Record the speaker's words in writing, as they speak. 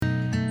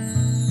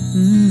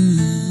Looking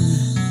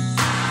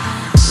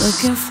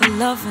for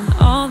love in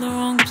all the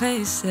wrong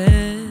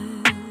places.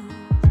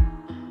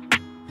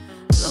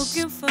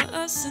 Looking for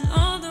us in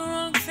all the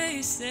wrong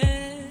faces.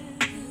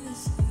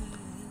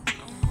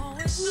 I'm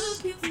always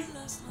looking for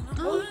lust when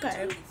I'm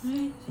Okay.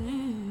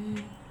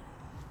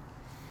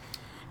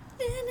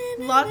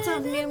 Lots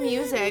of new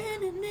music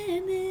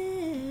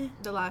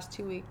the last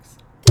 2 weeks.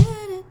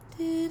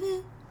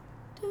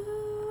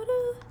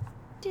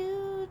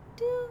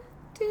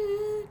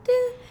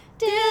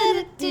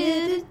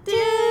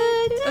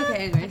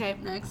 Okay, anyway. Okay.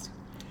 Next.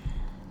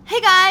 Hey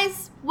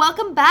guys,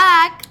 welcome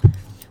back.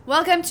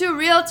 Welcome to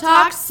Real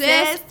Talk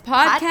Sis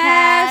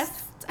Podcast.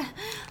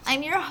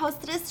 I'm your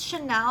hostess,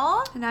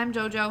 Chanel, And I'm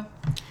JoJo.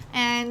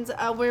 and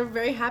we're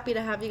very happy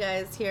to have you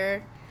guys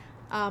here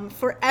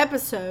for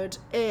episode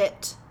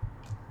 8,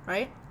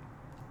 right?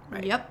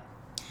 Right. Yep.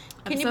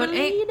 Can you Episode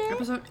believe 8. it?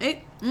 Episode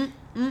 8.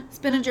 It's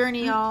been a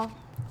journey, y'all.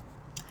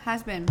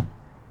 Has been.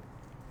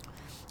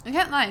 I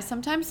can't lie.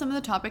 Sometimes some of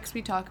the topics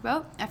we talk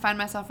about, I find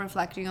myself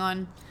reflecting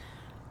on,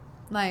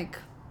 like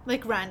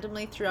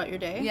randomly throughout your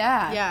day.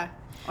 Yeah. Yeah.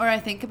 or I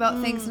think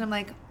about things and I'm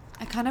like,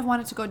 I kind of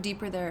wanted to go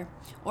deeper there.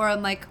 Or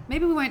I'm like,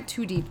 maybe we went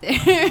too deep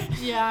there.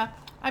 Yeah.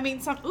 I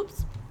mean,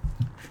 sometimes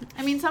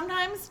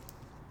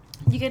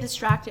you get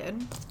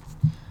distracted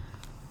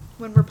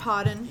when we're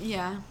podding.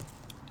 Yeah.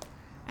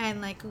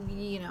 And, like,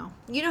 you know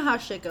how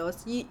shit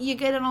goes. You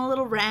get on a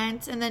little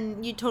rant, and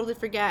then you totally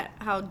forget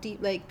how deep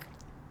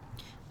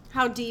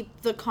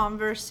the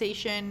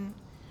conversation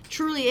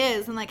truly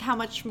is, and, like, how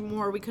much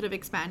more we could have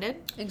expanded.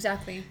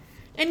 Exactly.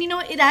 And, you know,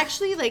 it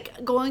actually,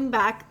 like, going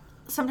back,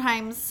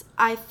 sometimes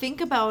I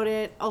think about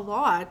it a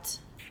lot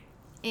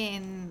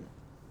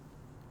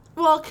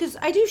because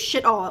I do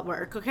shit all at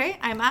work, okay?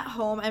 I'm at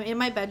home. I'm in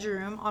my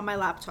bedroom on my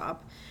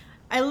laptop.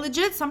 I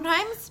legit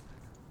sometimes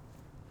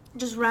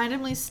just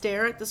randomly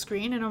stare at the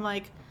screen and I'm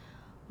like,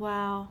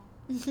 wow,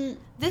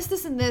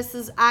 this, and this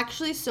is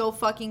actually so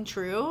fucking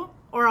true.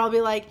 Or I'll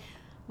be like,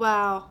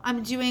 wow,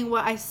 I'm doing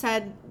what I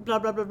said, blah,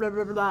 blah, blah, blah,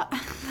 blah, blah.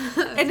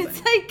 And it's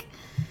like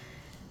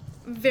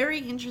very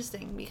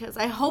interesting because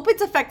I hope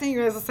it's affecting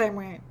you guys the same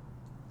way.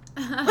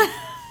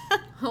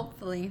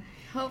 Hopefully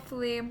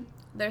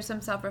there's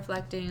some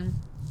self-reflecting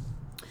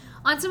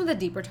on some of the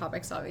deeper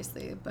topics,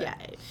 obviously. But Yeah,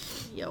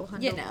 yo,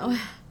 you know.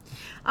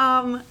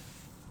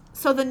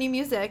 So the new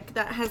music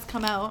that has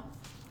come out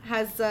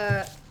has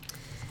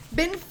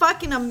been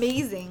fucking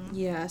amazing.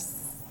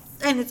 Yes.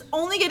 And it's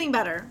only getting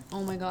better.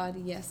 Oh my God.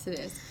 Yes, it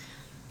is.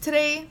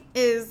 Today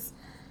is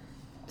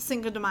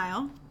Cinco de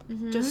Mayo,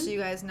 just so you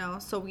guys know,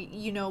 so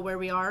you know where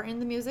we are in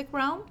the music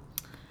realm.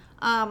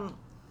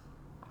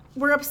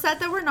 We're upset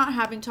that we're not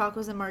having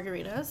tacos and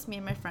margaritas. Me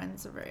and my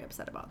friends are very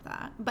upset about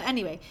that. But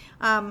anyway,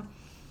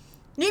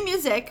 new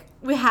music.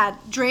 We had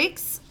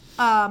Drake's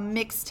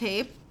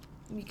mixtape,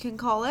 you can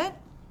call it,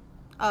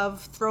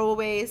 of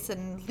throwaways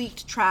and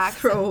leaked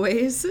tracks.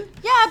 Throwaways.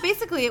 Yeah,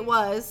 basically it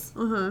was.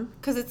 Uh-huh.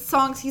 Because it's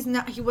songs he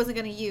wasn't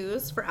going to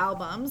use for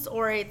albums,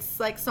 or it's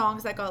like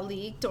songs that got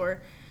leaked,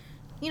 or,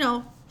 you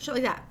know, shit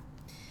like that.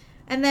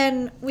 And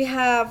then we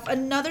have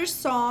another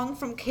song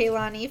from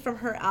Kehlani from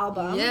her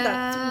album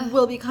that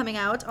will be coming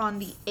out on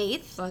the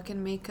 8th. Fuck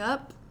and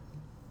Makeup.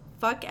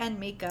 Fuck and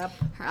Makeup.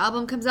 Her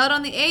album comes out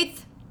on the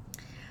 8th.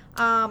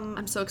 I'm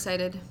I'm so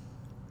excited.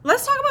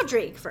 Let's talk about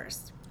Drake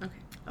first.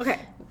 Okay.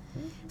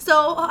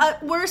 So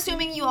we're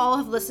assuming you all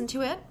have listened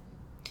to it.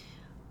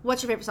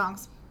 What's your favorite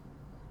songs?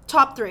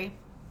 Top 3.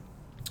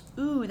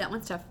 Ooh, that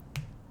one's tough.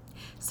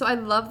 So I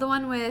love the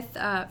one with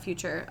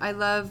Future. I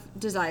love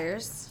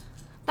Desires.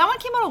 That one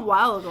came out a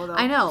while ago, though.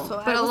 I know, so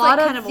but I a was, lot like,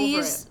 of kind of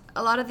these, over it.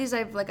 a lot of these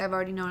I've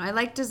already known. I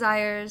like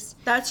Desires.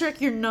 That's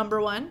like your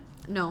number one.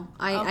 No,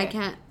 I Okay.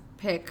 can't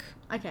pick.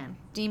 I can.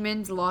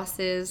 Demons,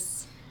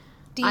 Losses.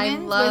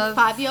 Demons love-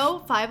 with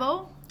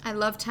 5-0. I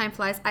love Time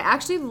Flies. I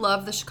actually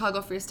love the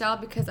Chicago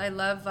Freestyle because I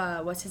love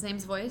what's his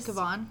name's voice?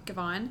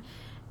 Gavon.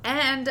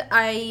 And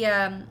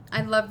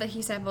I love that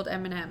he sampled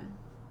Eminem.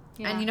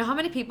 Yeah. And you know how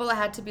many people I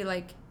had to be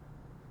like,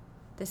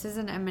 this is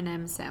an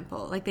Eminem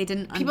sample. Like they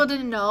didn't People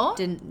didn't know.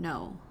 didn't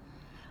know.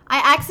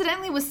 I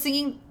accidentally was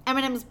singing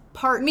Eminem's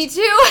part. Me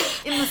too.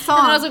 In the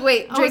song. And I was like,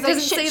 wait, I Drake was like,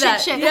 doesn't shit, say that.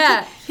 Shit.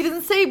 Yeah. He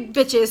doesn't say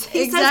bitches.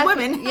 He says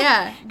women.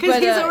 Yeah. Because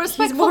But, he's a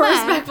respectful he's more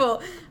man.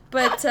 respectful.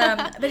 But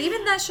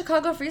even that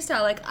Chicago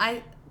Freestyle, like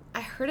I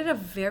heard it a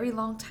very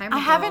long time ago. I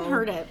haven't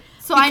heard it.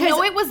 So I Because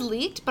know it was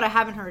leaked, but I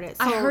haven't heard it.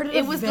 So I heard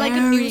it was like a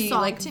new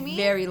song to me.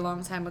 Very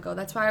long time ago.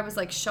 That's why I was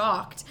like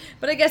shocked.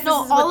 But I guess No,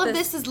 this is all what of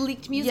this is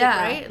leaked music,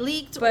 Yeah. right?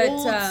 Leaked But,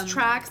 old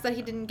tracks that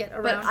he didn't get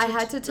around. But I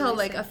had to tell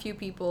like releasing. a few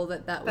people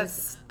that That's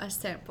was a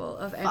sample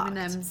of fucked.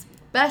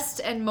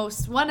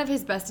 Eminem's one of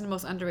his best and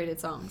most underrated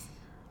songs.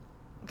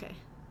 Okay.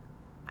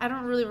 I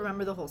don't really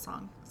remember the whole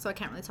song, so I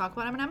can't really talk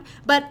about Eminem.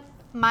 But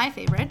my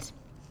favorite,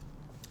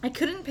 I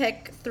couldn't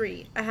pick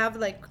 3. I have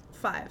like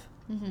 5,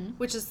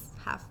 which is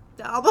half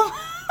the album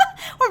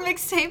or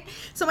mixtape.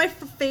 So my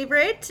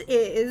favorite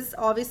is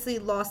obviously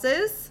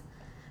Losses.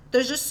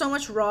 There's just so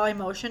much raw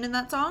emotion in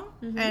that song.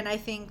 And I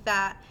think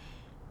that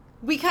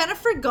we kind of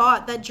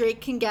forgot that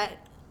Drake can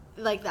get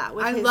like that.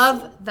 I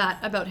love that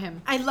about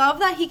him. I love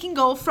that he can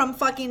go from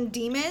fucking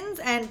Demons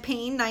and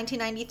Pain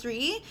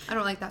 1993. I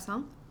don't like that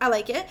song. I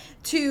like it.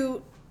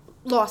 To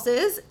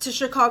Losses, to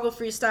Chicago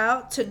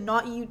Freestyle, to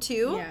Not You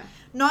Too. Yeah.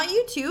 Not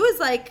You Too is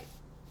like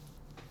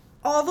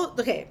all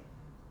the okay.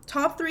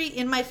 Top 3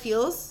 In My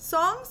Feels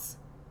songs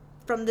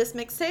from this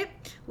mixtape: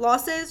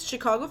 Losses,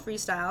 Chicago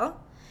Freestyle,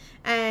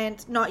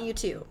 and Not You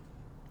Too.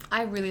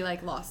 I really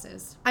like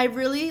Losses. I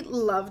really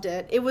loved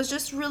it. It was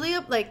just really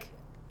like,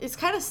 it's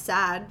kind of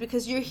sad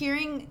because you're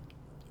hearing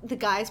the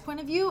guy's point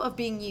of view of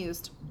being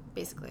used,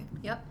 basically.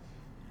 Yep.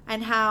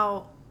 And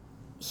how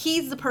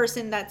he's the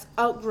person that's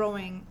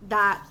outgrowing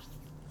that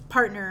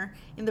partner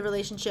in the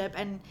relationship,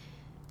 and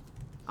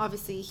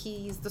obviously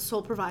he's the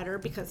sole provider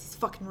because he's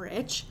fucking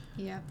rich.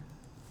 Yeah.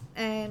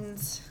 And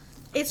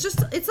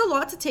it's a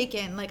lot to take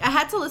in. Like, I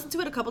had to listen to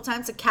it a couple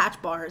times to catch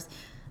bars.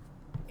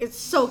 It's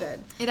so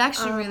good. It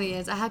actually really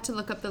is. I had to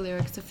look up the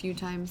lyrics a few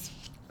times.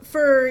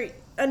 For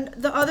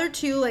the other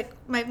two, like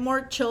my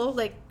more chill,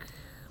 like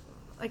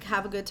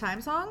have a good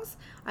time songs,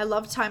 I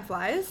love Time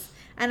Flies,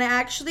 and I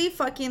actually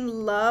fucking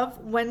love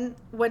When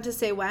to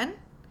Say When.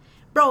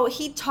 Bro,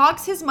 he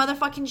talks his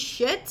motherfucking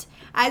shit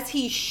as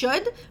he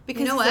should,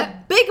 because he's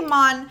a big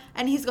man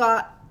and he's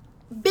got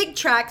big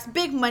tracks,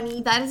 big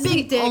money, that is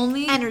big the dick,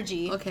 only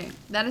energy. Okay,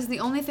 that is the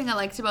only thing I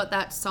liked about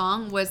that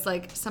song, was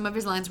like some of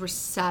his lines were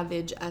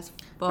savage as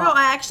fuck. Bro,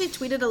 I actually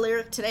tweeted a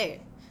lyric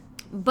today.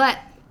 But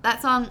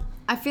that song,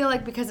 I feel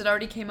like because it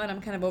already came out,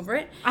 I'm kind of over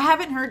it. I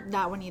haven't heard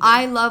that one either.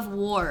 I love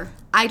War.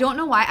 I don't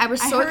know why. I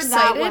was so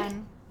excited. That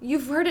one.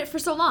 You've heard it for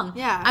so long.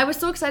 Yeah. I was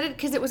so excited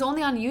because it was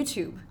only on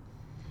YouTube.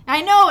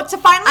 I know, to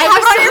finally have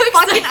it on your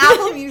fucking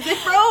Apple Music,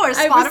 bro, or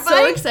Spotify. I was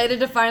so excited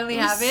to finally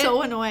have it.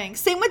 So annoying.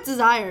 Same with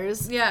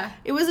Desires. Yeah.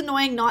 It was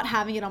annoying not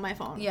having it on my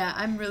phone. Yeah,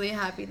 I'm really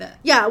happy that.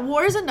 Yeah,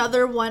 War is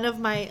another one of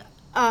my.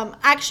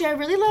 Actually, I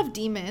really love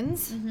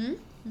Demons.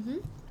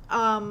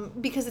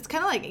 Because it's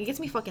kind of like, it gets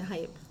me fucking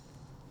hype.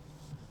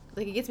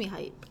 Like, it gets me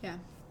hype. Yeah.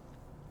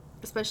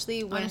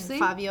 Especially when Honestly,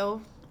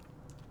 Fabio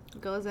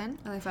goes in.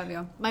 I like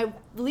Fabio. My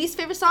least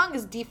favorite song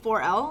is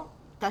D4L.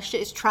 That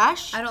shit is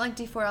trash. I don't like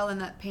D4L in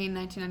that Pain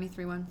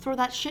 1993 one. Throw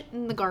that shit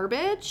in the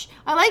garbage.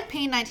 I like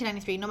Pain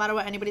 1993, no matter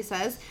what anybody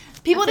says.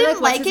 People feel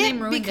didn't like it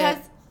because...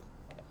 it.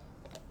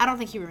 I don't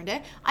think he ruined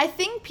it. I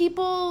think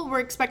people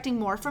were expecting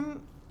more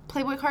from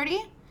Playboi Carti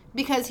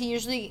because he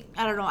usually,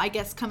 I don't know, I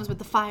guess comes with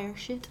the fire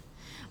shit.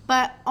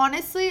 But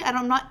honestly,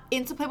 I'm not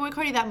into Playboi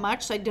Carti that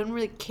much, so I don't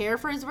really care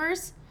for his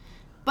verse.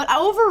 But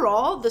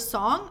overall, the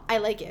song, I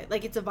like it.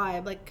 Like, it's a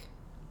vibe. Like,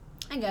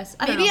 I guess.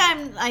 maybe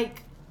I'm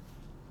like...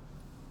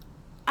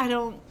 I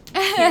don't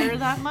care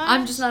that much.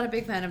 I'm just not a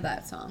big fan of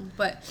that song.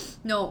 But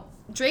no,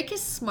 Drake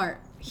is smart.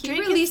 He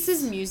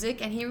releases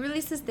music and he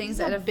releases things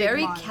at a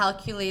very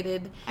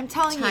calculated time. I'm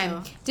telling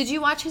you. Did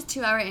you watch his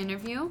 2-hour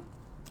interview?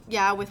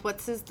 Yeah, with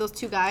those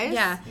two guys?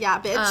 Yeah.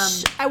 Yeah,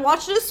 bitch. I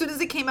watched it as soon as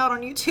it came out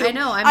on YouTube. I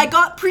know. I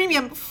got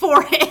premium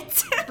for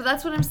it. But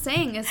that's what I'm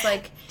saying. Is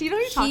like, do you know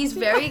what you're he's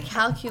very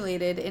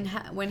calculated in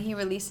when he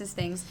releases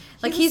things.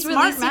 Like, he's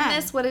releasing man.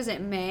 this, what is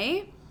it,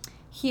 May?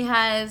 He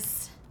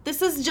has...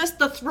 This is just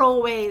the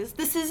throwaways.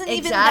 This isn't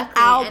even the And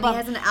album. he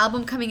has an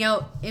album coming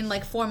out in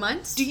like 4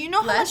 months. Do you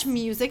know how much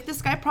music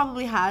this guy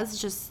probably has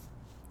just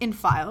in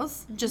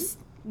files, just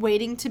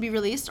waiting to be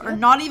released, or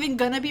not even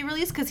gonna be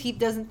released because he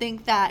doesn't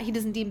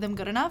deem them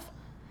good enough?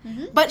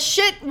 But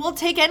shit, we'll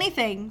take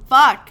anything.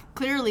 Fuck.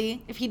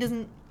 Clearly, if he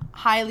doesn't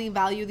highly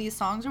value these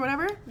songs or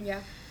whatever. Yeah.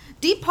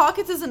 Deep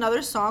Pockets is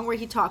another song where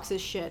he talks his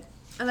shit.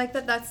 I like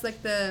that. That's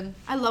like the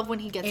I love when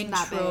he gets in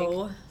that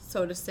big,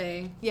 so to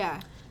say.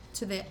 Yeah.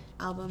 To the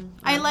album.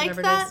 I like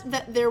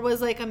that there was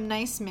like a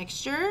nice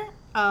mixture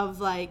of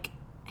like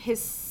his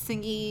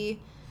singy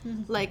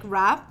like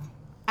rap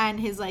and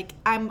his like,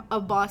 I'm a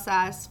boss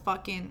ass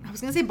fucking, I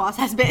was gonna say boss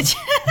ass bitch.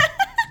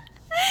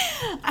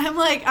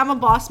 I'm a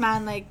boss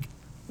man, like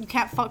you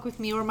can't fuck with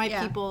me or my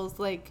peoples.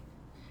 Like,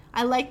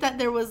 I like that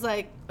there was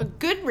like a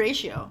good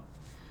ratio.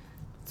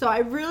 So I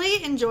really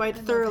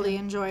thoroughly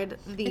enjoyed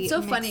the It's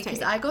so funny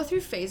because I go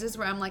through phases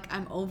where I'm like,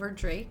 I'm over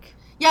Drake.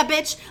 Yeah,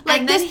 bitch. Like,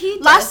 and this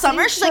last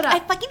summer, she's like, I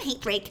fucking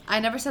hate Drake. I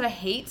never said I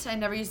hate. I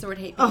never used the word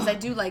hate because I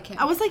do like him.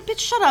 I was like, bitch,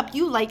 shut up.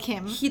 You like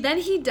him. Then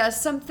he does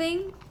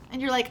something.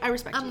 And you're like, I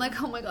respect you. I'm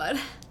like, oh my God.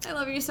 I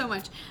love you so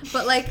much.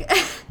 But like,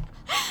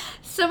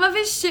 some of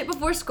his shit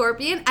before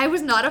Scorpion, I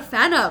was not a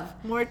fan of.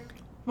 More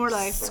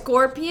Life.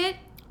 Scorpion.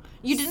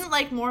 You didn't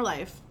like More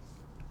Life.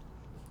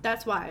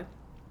 That's why.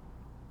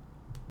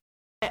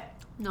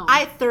 No.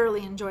 I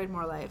thoroughly enjoyed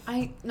More Life.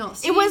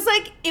 It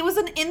was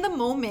an in the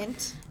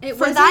moment for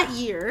wasn't- that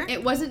year.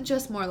 It wasn't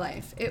just More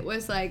Life. It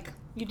was like,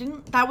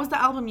 That was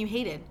the album you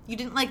hated. You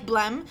didn't like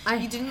Blem. I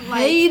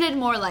hated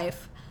More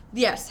Life.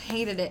 Yes,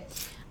 hated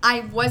it.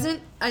 I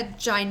wasn't a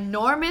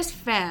ginormous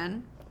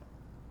fan.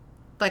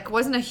 Like,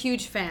 wasn't a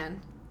huge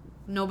fan.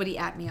 Nobody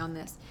at me on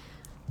this.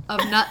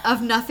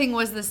 Of Nothing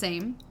Was the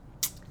Same.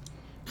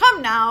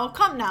 Come now.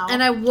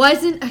 And I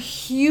wasn't a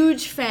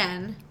huge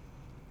fan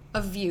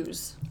of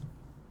Views.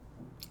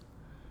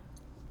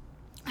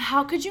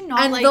 How could you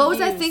not And like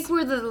those, I Views? think,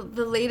 were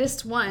the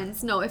latest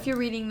ones. No, If You're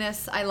Reading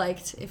This, I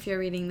liked If You're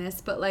Reading This.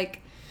 But,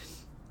 like,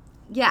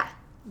 yeah.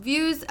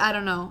 Views, I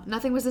don't know.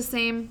 Nothing was the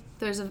same.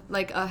 There's,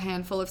 a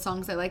handful of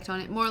songs I liked on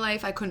it. More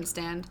Life, I couldn't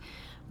stand.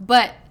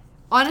 But,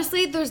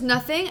 honestly, there's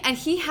nothing. And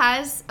he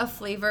has a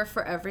flavor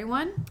for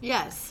everyone.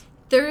 Yes.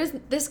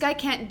 This guy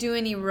can't do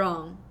any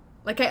wrong.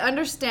 Like, I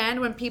understand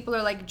when people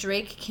are like,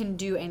 Drake can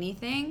do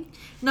anything.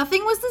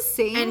 Nothing was the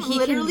same. And he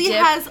literally can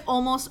dip. has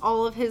almost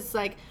all of his,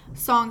 like,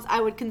 songs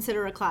I would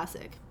consider a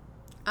classic.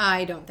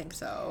 I don't think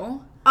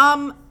so.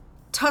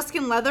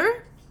 Tuscan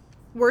Leather.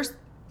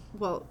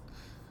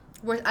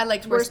 I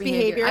liked Worst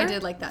Behavior. I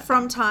did like that.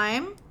 From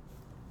Time.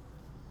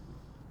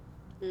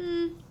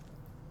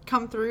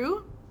 Come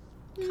Through.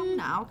 Come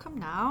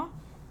Now.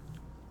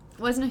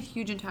 Wasn't a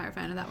huge entire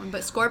fan of that one,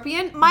 but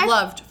Scorpion,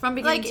 loved from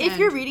beginning to end. Like, if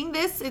you're reading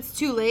this, it's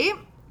too late.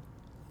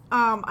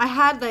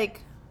 I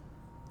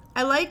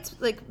liked,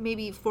 like,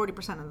 maybe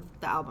 40% of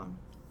the album.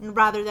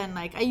 Rather than,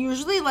 like, I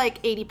usually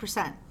like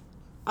 80%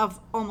 of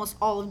almost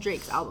all of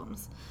Drake's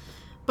albums.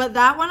 But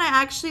that one I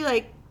actually,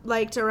 like,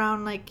 liked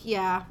around, like,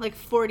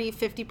 40,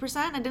 50%.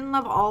 I didn't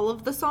love all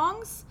of the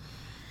songs.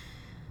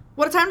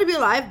 What a Time to Be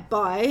Alive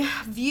by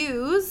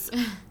Views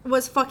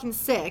was fucking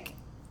sick.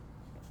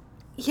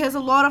 He has a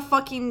lot of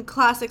fucking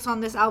classics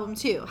on this album,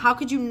 too. How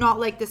could you not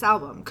like this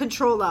album?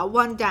 Controlla,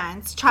 One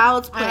Dance,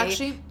 Child's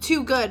Play,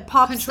 Too Good,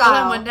 Pop Controlla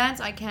Style, and One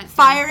Dance, I can't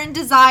Fire and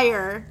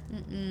Desire,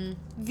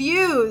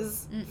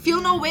 Views,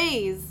 Feel No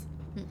Ways.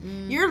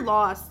 You're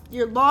lost.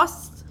 You're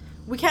lost.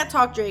 We can't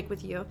talk Drake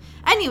with you.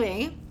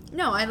 Anyway.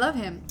 No, I love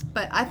him.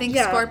 But I think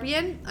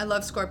Scorpion, I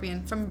love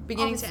Scorpion. From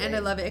beginning to end, I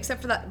love it.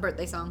 Except for that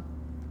birthday song.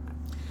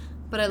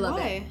 But I love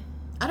it.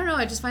 I don't know.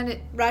 I just find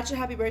it... Ratchet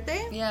Happy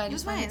Birthday? Yeah, I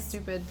just find it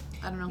stupid.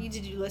 I don't know.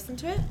 Did you listen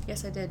to it?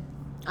 Yes, I did.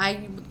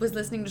 I was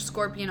listening to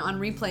Scorpion on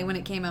replay when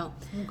it came out.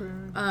 Okay.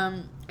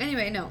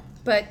 Anyway, no.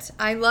 But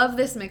I love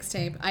this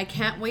mixtape. I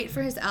can't wait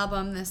for his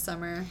album this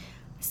summer.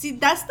 See,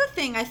 that's the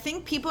thing. I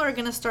think people are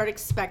going to start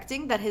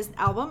expecting that his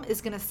album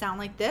is going to sound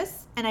like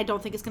this. And I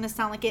don't think it's going to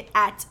sound like it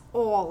at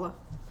all.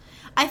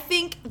 I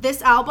think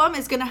this album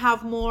is going to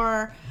have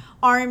more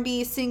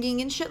R&B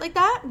singing and shit like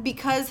that.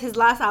 Because his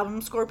last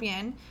album,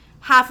 Scorpion...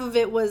 half of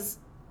it was,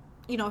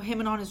 him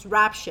and on his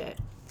rap shit.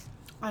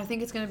 I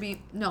think it's going to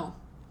be... No.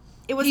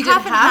 It was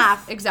half and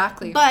half.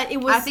 Exactly. But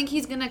it was... I think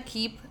he's going to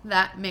keep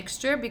that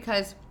mixture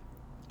because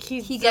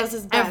he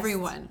gets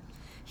everyone.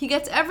 He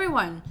gets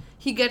everyone.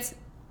 He gets...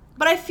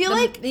 But I feel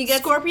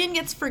Scorpion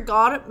gets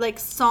forgot. Like,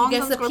 songs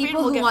on Scorpion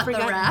will get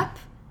forgotten. He gets the people who want the rap.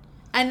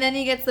 And then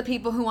he gets the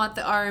people who want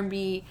the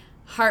R&B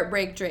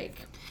Heartbreak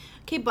Drake.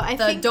 Okay, but I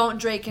think... Don't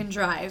Drake and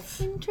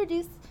Drive.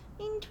 Introduce.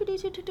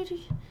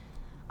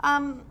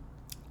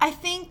 I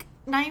think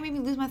now you made me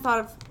lose my thought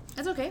of.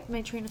 It's okay.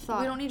 My train of thought.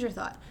 We don't need your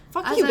thought.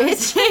 Fuck you,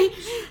 bitch.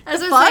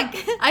 As I was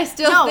saying, I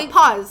still think.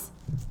 Pause.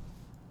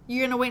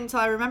 You're gonna wait until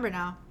I remember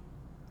now.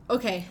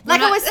 Okay.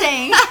 Like I was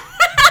saying.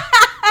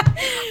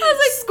 I was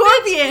like,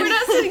 Scorpion. We're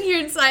not sitting here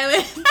in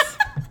silence.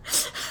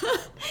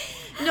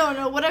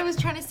 No. What I was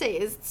trying to say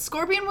is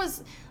Scorpion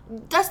was.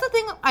 That's the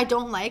thing I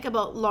don't like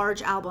about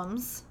large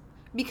albums,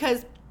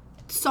 because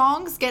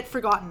songs get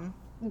forgotten.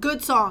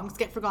 Good songs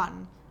get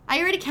forgotten. I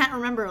already can't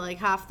remember, like,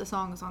 half the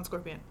songs on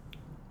Scorpion.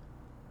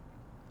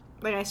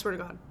 Like, I swear to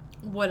God.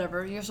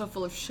 Whatever. You're so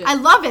full of shit. I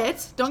love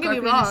it. Don't get me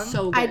Scorpion wrong. is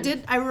so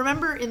good. I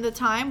remember in the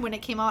time when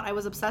it came out, I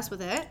was obsessed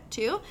with it,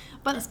 too.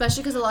 But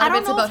especially because a lot of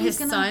it's about his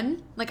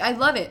son. Like, I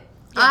love it.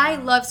 Yeah. I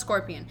love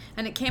Scorpion.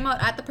 And it came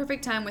out at the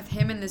perfect time with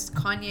him and this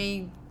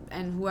Kanye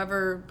and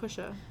whoever...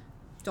 Pusha.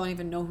 Don't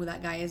even know who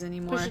that guy is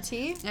anymore. Pusha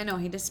T? I know,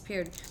 he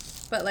disappeared.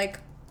 But,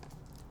 like,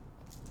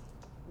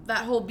 that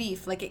whole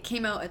beef, like, it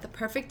came out at the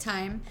perfect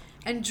time...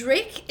 And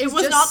Drake is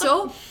just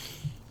so...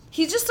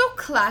 He's just so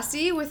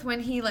classy with when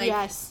he, like...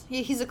 Yes.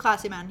 He's a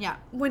classy man, yeah.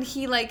 When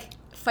he, like,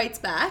 fights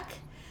back.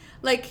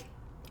 Like...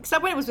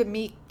 Except when it was with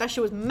Meek. That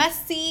shit was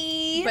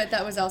messy. But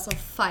that was also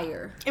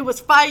fire. It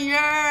was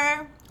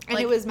fire. And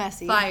like, it was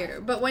messy.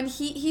 Fire. But when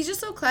he's just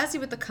so classy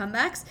with the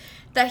comebacks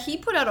that he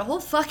put out a whole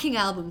fucking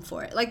album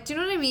for it. Like, do you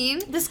know what I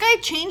mean? This guy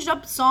changed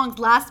up songs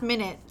last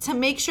minute to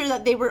make sure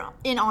that they were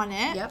in on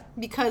it. Yep.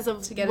 Because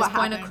of to get what his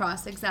point happened.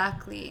 Across.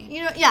 Exactly.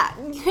 Yeah.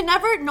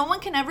 No one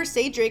can ever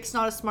say Drake's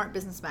not a smart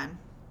businessman.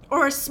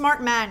 Or a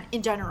smart man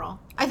in general.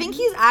 I think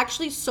he's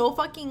actually so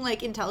fucking,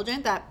 like,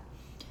 intelligent that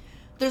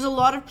there's a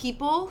lot of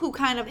people who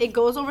kind of, it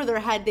goes over their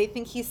head. They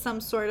think he's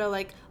some sort of,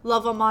 like,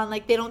 love him on.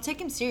 Like, they don't take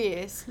him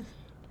serious.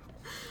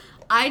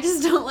 I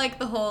just don't like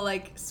the whole,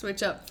 like,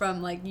 switch up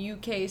from, like,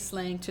 UK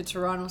slang to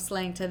Toronto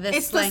slang to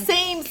this slang. It's the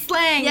same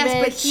slang, yes,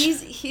 bitch. But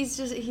he's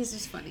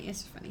just funny.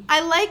 It's funny. I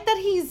like that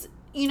he's,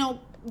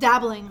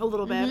 dabbling a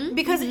little bit.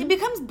 Because it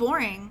becomes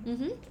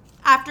boring.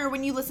 After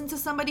when you listen to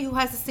somebody who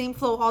has the same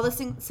flow all the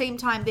same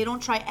time. They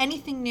don't try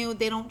anything new.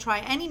 They don't try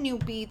any new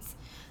beats.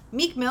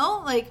 Meek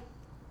Mill, like,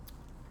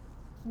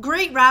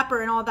 great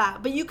rapper and all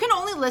that. But you can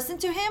only listen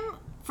to him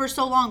for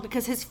so long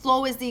because his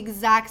flow is the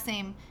exact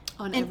same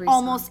in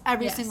almost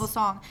every single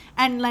song.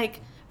 And,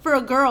 like, for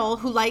a girl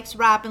who likes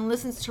rap and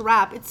listens to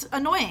rap, it's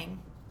annoying.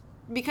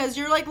 because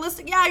you're like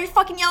listening. Yeah, you're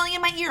fucking yelling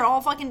in my ear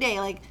all fucking day.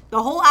 Like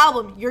the whole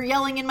album, you're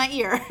yelling in my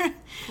ear.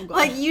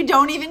 Like you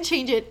don't even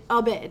change it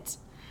a bit.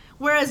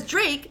 Whereas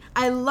Drake,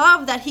 I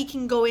love that he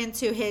can go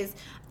into his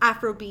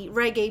Afrobeat,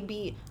 reggae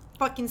beat,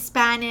 fucking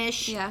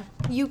Spanish,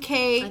 UK,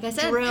 like I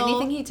said, drill.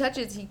 anything he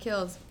touches, he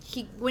kills.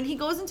 When he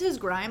goes into his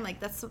grime, like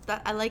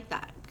that I like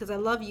that because I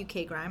love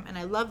UK grime and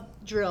I love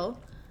drill,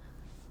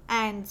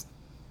 and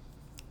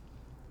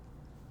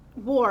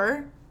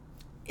War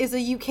is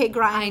a UK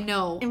grime. I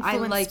know. I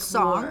influenced like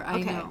song. War.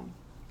 I know.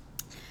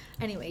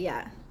 Anyway,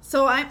 yeah.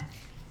 So I'm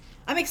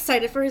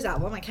excited for his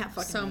album. I can't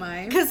fucking. So am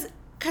I.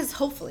 Because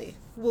hopefully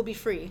we'll be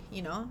free.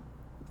 You know.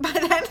 By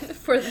then,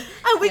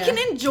 we can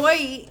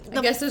enjoy.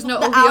 I guess there's no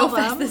the OVO album.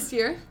 Fest this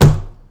year.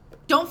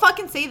 Don't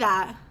fucking say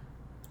that.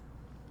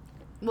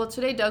 Well,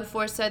 today Doug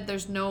Force said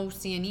there's no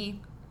CNE.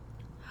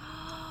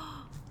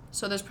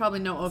 So there's probably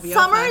no OVO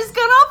Summer Fest. is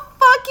gonna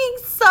fucking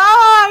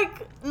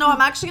suck. No, I'm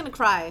actually gonna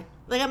cry.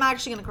 Like, I'm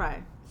actually gonna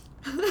cry.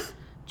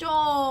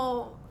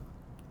 Joel.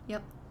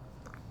 Yep.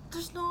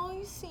 There's no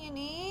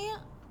CNE?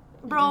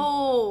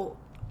 Bro.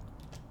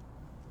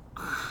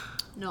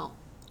 No.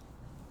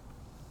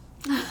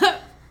 Do you know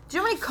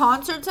how many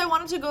concerts I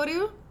wanted to go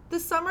to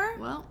this summer?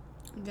 Well,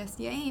 I guess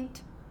you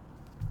ain't.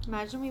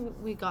 Imagine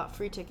we got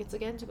free tickets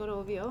again to go to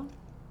OVO.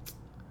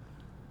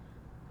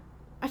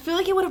 I feel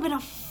like it would have been a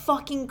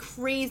fucking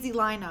crazy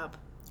lineup.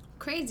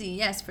 Crazy,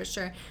 yes, for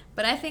sure.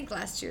 But I think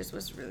last year's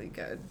was really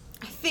good.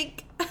 I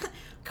think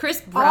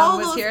Chris Brown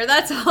was here,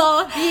 that's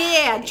all.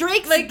 Yeah,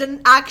 Drake's the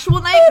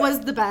actual night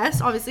was the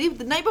best, obviously.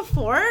 The night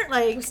before,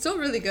 It was still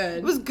really good.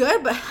 it was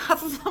good, but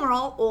half of them are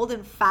all old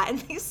and fat and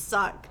they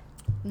suck.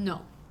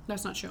 No,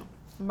 that's not true.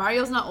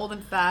 Mario's not old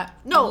and fat.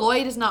 No.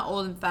 Lloyd is not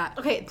old and fat.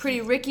 Okay.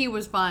 Pretty Ricky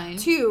was fine.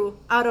 2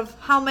 out of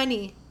how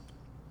many?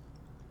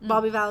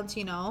 Bobby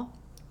Valentino.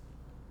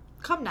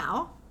 Come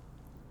now.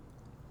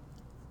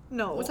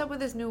 No. What's up with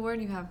this new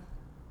word you have?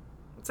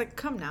 It's like,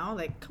 come now.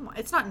 Like, come on.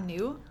 It's not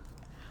new.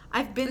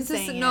 I've been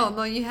saying it.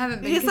 No, you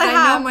haven't been. Yes, Because I I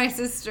have. know my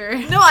sister.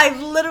 No, I've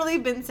literally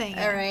been saying it.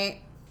 All right.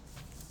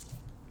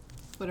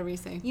 Whatever you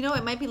say. You know,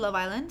 it might be Love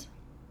Island.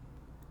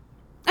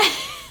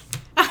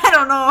 I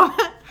don't know.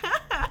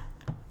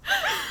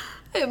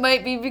 It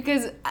might be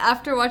because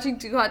after watching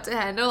Too Hot to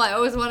Handle, I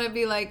always want to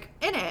be like,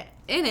 In it.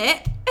 in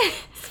it.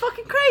 It's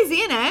fucking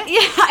crazy, isn't it? Yeah,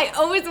 I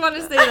always want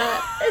to say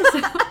that.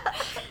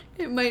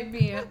 So, it might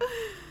be.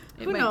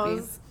 Who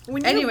knows?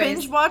 When you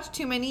binge watch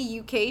too many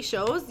UK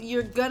shows,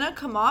 you're gonna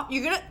come off.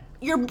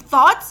 Your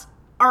thoughts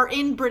are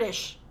in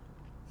British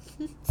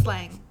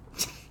slang.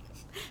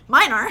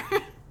 Mine are.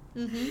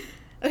 Mm-hmm.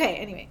 Okay.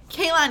 Anyway,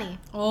 Kehlani.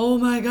 Oh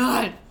my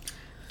god.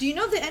 Do you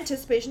know the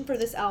anticipation for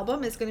this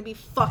album is gonna be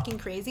fucking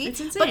crazy? It's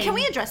insane. But can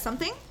we address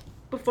something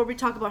before we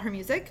talk about her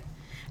music?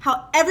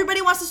 How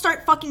everybody wants to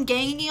start fucking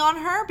ganging on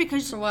her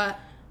because For what?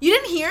 you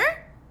didn't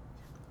hear?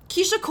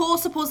 Keisha Cole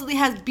supposedly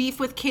has beef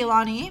with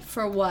Kehlani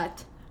For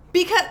what?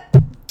 because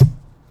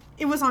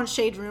it was on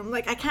Shade Room.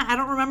 Like, I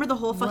don't remember the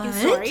whole fucking What?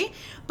 story.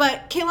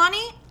 But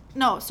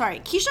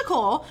Keisha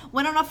Cole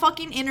went on a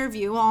fucking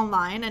interview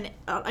online, and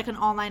like an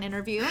online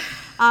interview,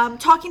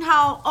 talking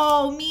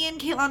how, me and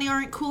Kehlani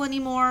aren't cool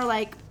anymore.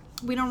 Like,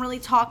 we don't really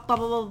talk, blah,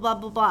 blah, blah, blah,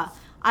 blah, blah.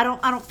 I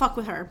don't fuck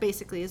with her,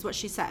 basically, is what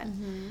she said.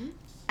 Mm-hmm.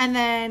 And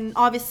then,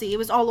 obviously, it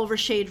was all over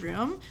Shade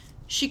Room.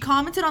 She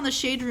commented on the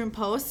Shade Room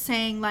post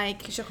saying,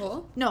 like... Keisha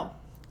Cole? No.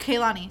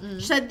 Kehlani.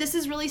 She said, this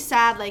is really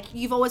sad. Like,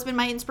 you've always been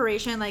my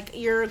inspiration. Like,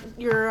 you're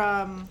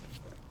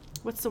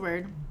what's the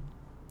word?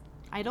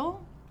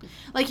 Idol?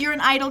 Like, you're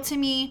an idol to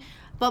me.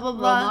 Blah, blah,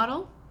 blah. Role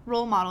model?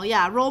 Role model,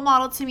 yeah. Role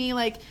model to me.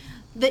 Like,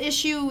 the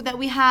issue that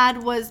we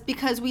had was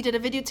because we did a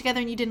video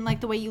together and you didn't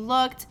like the way you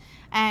looked.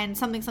 And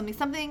something.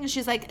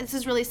 She's like, this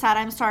is really sad.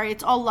 I'm sorry.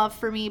 It's all love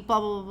for me. Blah,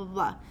 blah, blah,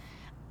 blah,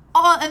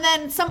 blah. And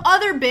then some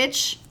other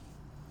bitch,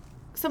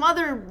 some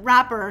other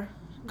rapper,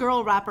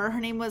 girl rapper, her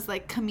name was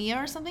like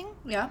Camilla or something.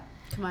 Yeah.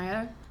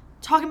 Kamaya.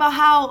 Talking about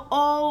how,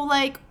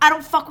 I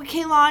don't fuck with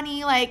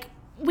Kehlani. Like,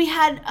 we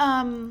had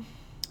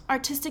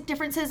artistic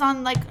differences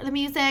on, like, the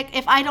music.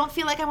 If I don't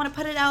feel like I want to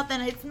put it out,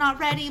 then it's not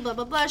ready, blah,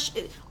 blah, blah.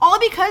 All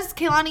because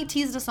Kehlani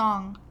teased a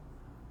song.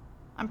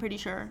 I'm pretty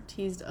sure.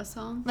 Teased a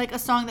song? Like, a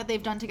song that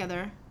they've done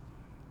together.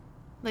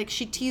 Like,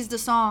 she teased a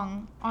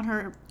song on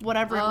her,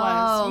 whatever it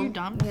was. Are you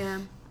dumb? Yeah.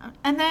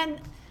 And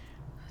then,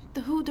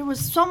 there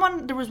was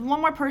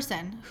one more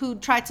person who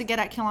tried to get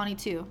at Kehlani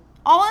too.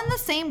 All in the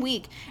same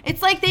week.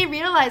 It's like they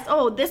realized,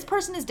 this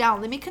person is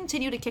down. Let me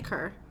continue to kick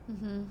her.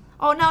 Mm-hmm.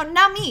 Oh, no,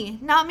 not me.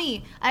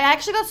 I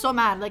actually got so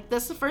mad. Like,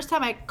 this is the first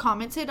time I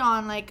commented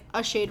on, like,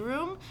 a Shade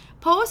Room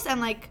post and,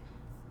 like,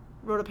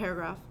 wrote a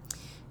paragraph.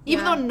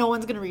 Even though no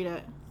one's going to read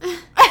it.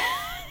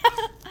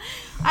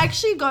 I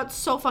actually got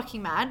so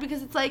fucking mad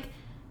because it's like,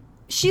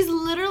 she's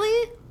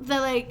literally the,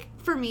 like,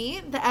 for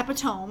me, the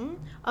epitome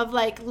of,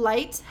 like,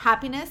 light,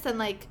 happiness, and,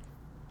 like,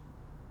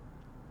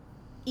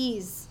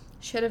 ease.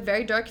 She had a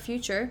very dark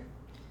future.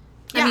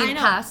 Yeah, I know.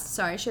 Past.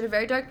 Sorry. She had a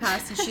very dark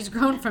past, and she's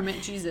grown from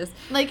it. Jesus.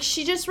 Like,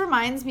 she just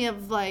reminds me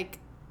of, like,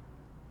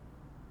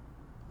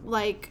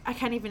 I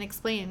can't even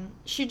explain.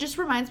 She just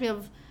reminds me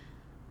of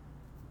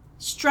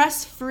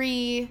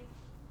stress-free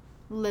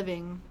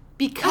living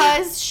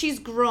because she's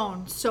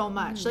grown so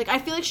much. Like, I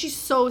feel like she's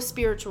so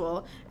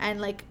spiritual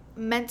and, like,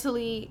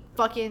 mentally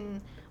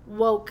fucking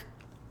woke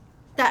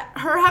that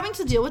her having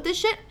to deal with this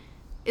shit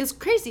is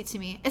crazy to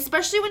me,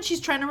 especially when she's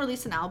trying to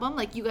release an album.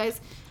 Like, you guys,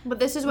 But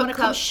this is what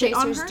clout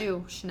chasers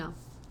do, Chanel.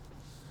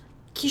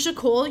 Keisha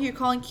Cole, you're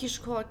calling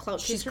Keisha Cole a clout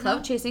chaser? She's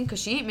clout chasing because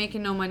she ain't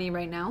making no money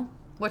right now.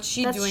 What's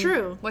she doing? That's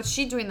true. What's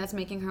she doing that's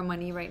making her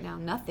money right now?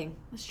 Nothing.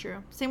 That's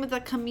true. Same with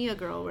that Camilla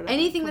girl or whatever.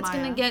 Anything that's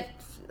Kamaya. gonna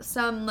get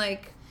some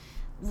like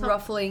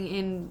ruffling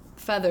in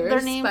feathers.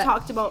 Their name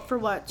talked about for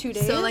what, 2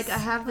 days? So like I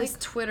have this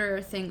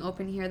Twitter thing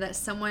open here that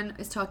someone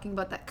is talking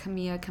about that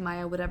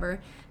Kamaya,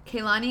 whatever.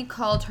 Kaylani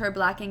called her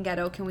black and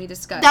ghetto. Can we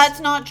discuss?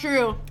 That's not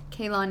true.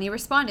 Kaylani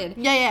responded.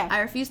 Yeah. I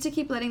refuse to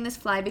keep letting this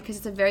fly because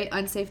it's a very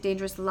unsafe,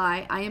 dangerous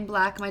lie. I am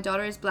black. My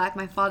daughter is black.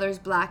 My father is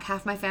black.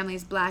 Half my family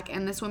is black.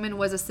 And this woman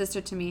was a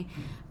sister to me.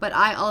 But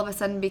I all of a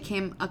sudden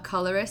became a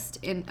colorist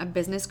in a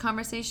business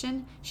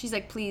conversation. She's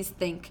like, please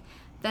think.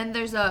 Then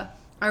there's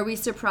are we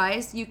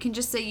surprised? You can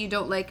just say you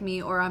don't like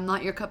me or I'm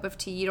not your cup of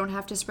tea. You don't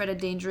have to spread a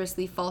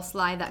dangerously false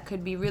lie that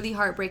could be really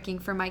heartbreaking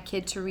for my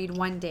kid to read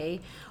one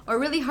day or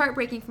really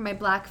heartbreaking for my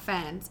black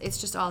fans.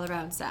 It's just all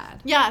around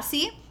sad. Yeah,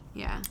 see?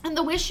 Yeah. And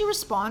the way she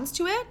responds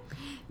to it,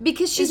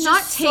 because she's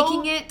not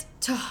taking it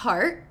to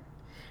heart,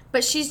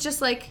 but she's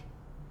just like,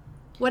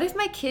 what if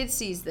my kid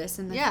sees this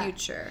in the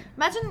future?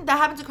 Imagine that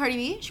happened to Cardi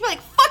B. She'd be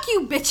like, fuck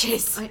you,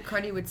 bitches. Like,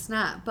 Cardi would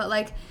snap. But,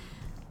 like,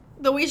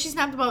 the way she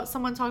snapped about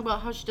someone talking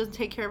about how she doesn't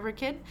take care of her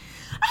kid.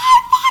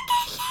 I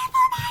fucking care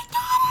for my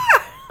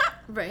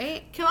daughter.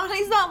 Right?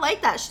 Kehlani's not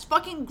like that. She's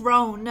fucking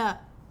grown. I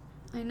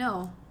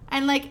know.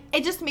 And, like,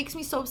 it just makes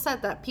me so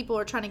upset that people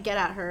are trying to get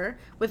at her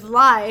with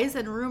lies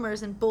and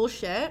rumors and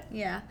bullshit.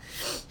 Yeah.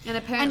 And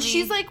apparently... And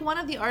she's, like, one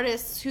of the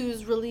artists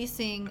who's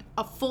releasing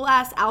a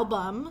full-ass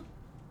album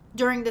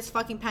during this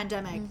fucking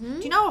pandemic. Mm-hmm.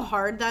 Do you know how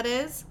hard that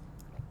is?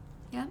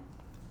 Yeah.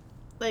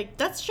 Like,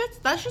 that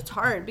shit's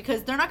hard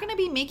because they're not going to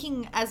be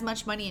making as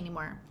much money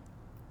anymore.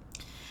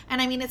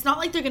 And, I mean, it's not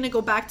like they're going to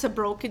go back to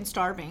broke and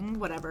starving,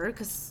 whatever,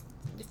 because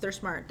if they're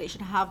smart, they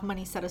should have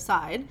money set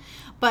aside.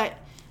 But...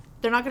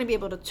 they're not going to be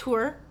able to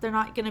tour. They're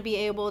not going to be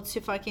able to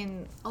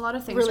fucking a lot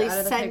of things really are out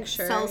of the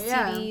picture. sell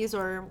CDs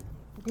or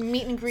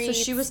meet and greets.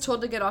 So she was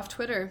told to get off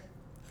Twitter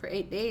for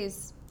 8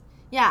 days.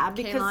 Yeah,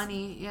 because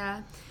Kaylani,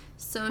 yeah.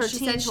 So her she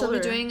team said she'll told be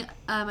her. doing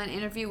an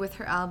interview with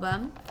her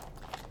album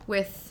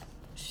with,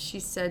 she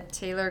said,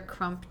 Taylor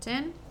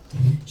Crumpton.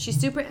 She's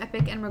super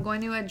epic, and we're going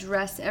to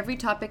address every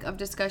topic of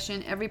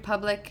discussion, every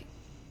public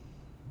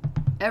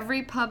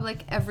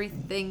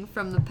everything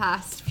from the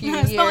past few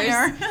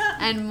years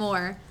and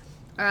more.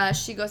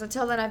 She goes,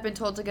 until then, I've been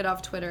told to get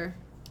off Twitter.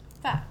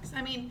 Facts.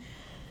 I mean,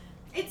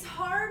 it's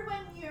hard when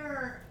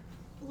you're,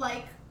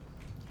 like,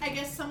 I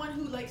guess someone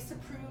who likes to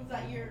prove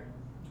that you're...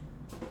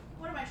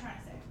 What am I trying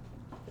to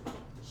say?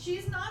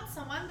 She's not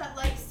someone that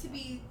likes to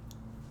be...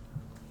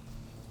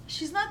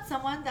 She's not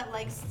someone that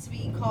likes to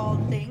be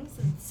called things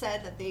and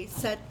said that they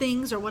said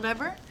things or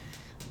whatever.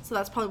 So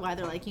that's probably why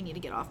they're like, you need to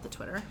get off the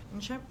Twitter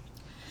and shit.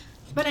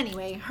 But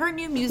anyway, her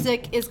new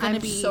music is going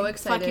to be so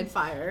excited. fucking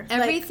fire.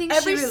 Everything like,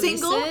 every she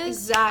releases, single,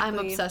 exactly.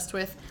 I'm obsessed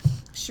with.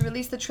 She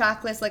released the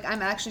track list. Like,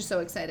 I'm actually so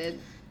excited.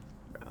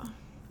 Bro.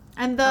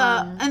 And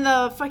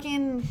the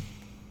fucking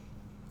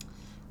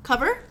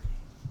cover?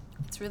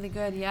 It's really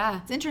good,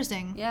 yeah. It's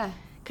interesting. Yeah.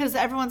 Because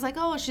everyone's like,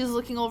 oh, she's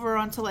looking over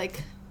onto,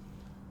 like,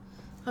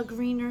 a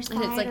greener side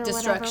And it's, like, or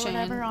destruction.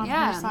 whatever on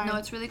yeah, her side. no,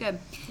 it's really good.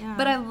 Yeah.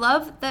 But I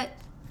love that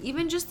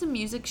even just the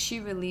music she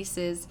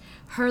releases,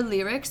 her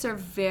lyrics are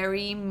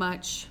very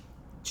much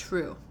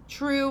true.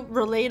 True,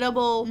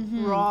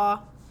 relatable, raw.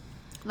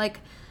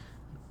 Like,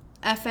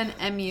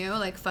 FNMU,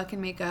 like,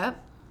 fucking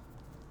makeup.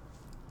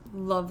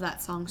 Love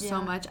that song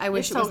so much. I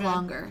wish It's it so was good.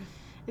 longer.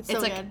 It's so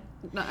like, good.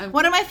 No,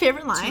 One of my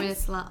favorite 2 lines.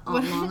 minutes long,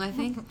 I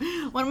think.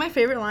 One of my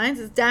favorite lines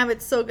is, damn,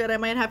 it's so good, I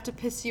might have to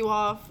piss you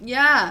off.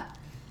 Yeah.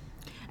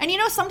 And you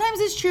know, sometimes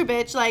it's true,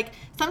 bitch. Like,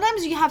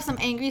 sometimes you have some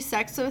angry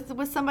sex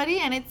with somebody,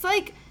 and it's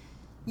like,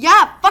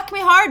 yeah, fuck me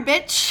hard,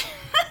 bitch.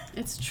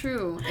 It's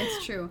true.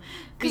 It's true.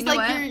 Because,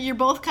 like, you're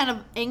both kind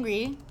of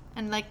angry,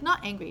 and, like,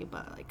 not angry,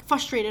 but, like,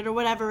 frustrated or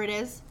whatever it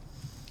is.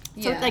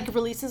 So it, like,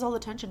 releases all the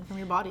tension from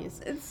your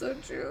bodies. It's so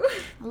true.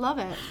 I love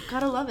it.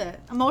 Gotta love it.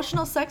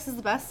 Emotional sex is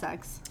the best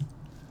sex.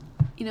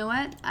 You know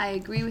what? I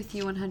agree with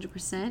you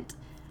 100%.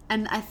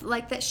 And I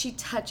like that she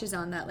touches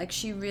on that. Like,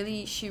 she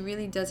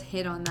really does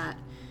hit on that.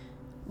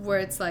 Where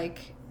it's like,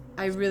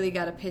 I really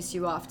gotta piss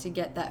you off to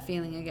get that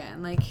feeling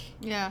again. Like,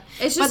 yeah,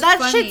 it's just but that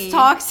funny. shit's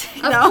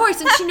toxic. Of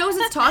course, and she knows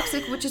it's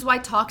toxic, which is why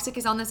Toxic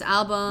is on this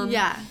album.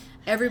 Yeah,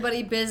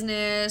 Everybody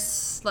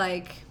Business.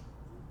 Like,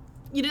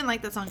 you didn't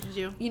like that song, did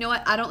you? you know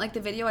what? I don't like the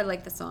video. I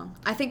like the song.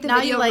 I think the Now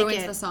video you like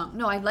ruins it. the song.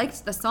 No, I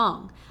liked the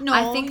song. No,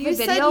 I think the you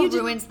said video you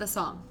didn't- ruins the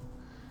song.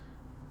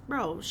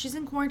 Bro, she's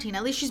in quarantine.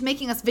 At least she's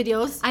making us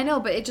videos. I know,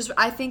 but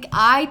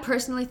I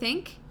personally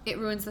think it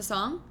ruins the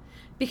song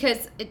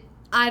because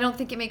I don't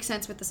think it makes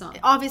sense with the song.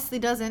 It obviously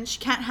doesn't. She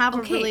can't have a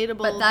relatable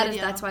but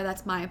video. that's why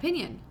that's my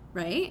opinion.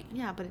 right?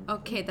 Yeah, but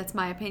Okay, that's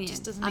my opinion.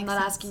 just doesn't I'm make not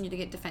sense. asking you to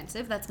get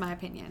defensive. That's my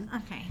opinion.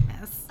 okay,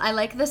 miss. I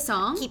like the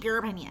song. Keep your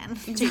opinion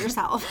to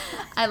yourself.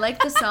 I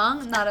like the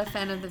song. I'm not a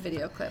fan of the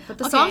video clip, but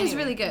the Okay, song is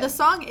anyway, really good. The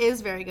song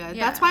is very good.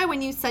 Yeah. That's why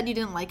when you said you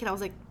didn't like it, I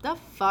was like, the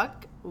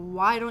fuck?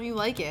 Why don't you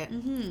like it?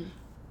 Mm-hmm.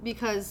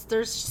 Because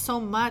there's so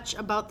much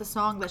about the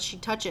song that she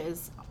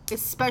touches,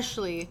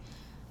 especially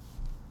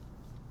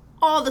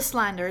all the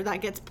slander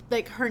that gets,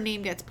 like, her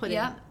name gets put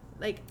Yeah. in.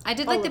 Like, I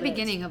did all like the of it.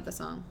 beginning of the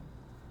song.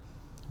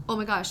 Oh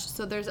my gosh!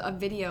 So there's a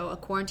video, a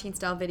quarantine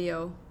style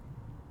video,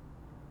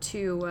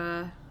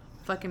 to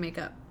fucking make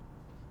up.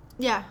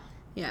 Yeah,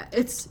 Yeah,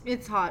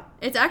 it's hot.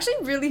 it's actually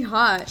really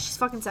hot. She's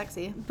fucking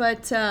sexy.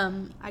 But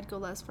I'd go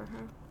less for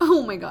her.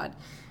 oh my god.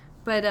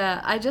 But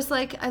I just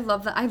I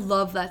love that. I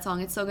love that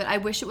song. It's so good. I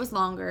wish it was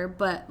longer,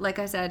 but like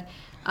I said,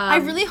 I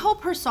really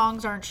hope her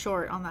songs aren't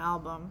short on the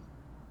album.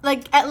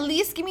 Like, at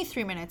least give me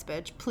 3 minutes,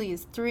 bitch.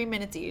 Please, 3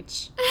 minutes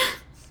each.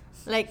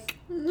 Like,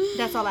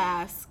 that's all I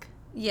ask.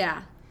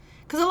 yeah.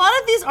 Because a lot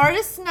of these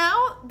artists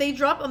now, they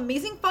drop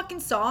amazing fucking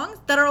songs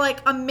that are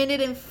like a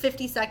minute and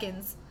 50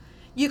 seconds.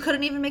 You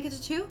couldn't even make it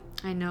to 2?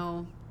 I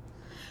know.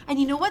 And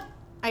you know what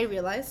I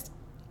realized?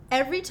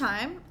 Every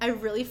time I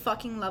really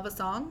fucking love a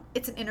song,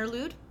 it's an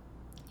interlude.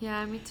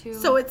 Yeah, me too.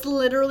 So it's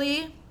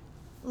literally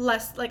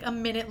less, like, a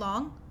minute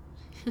long.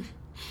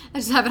 I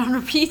just have it on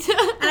repeat.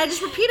 And I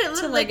just repeat it.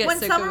 Till I Like, get when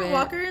sick of Summer it.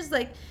 Walker's,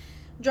 like,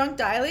 Drunk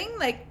Dialing,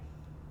 like,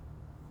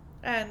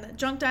 and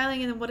Drunk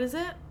Dialing, and then what is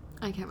it?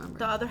 I can't remember.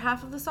 The other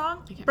half of the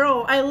song? can't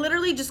Bro, I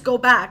literally just go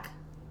back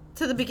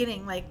to the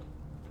beginning, like,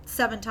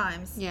 7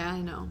 times. Yeah, I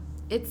know.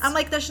 It's. I'm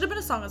like, that should have been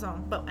a song of its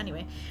own. But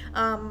anyway,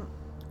 I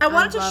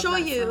wanted to love show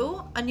that you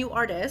song. a new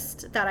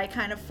artist that I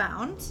kind of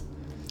found.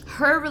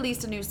 Her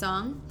released a new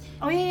song.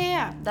 Oh,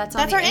 yeah. That's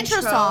on our the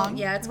intro song.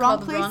 Yeah, it's Wrong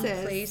called Places.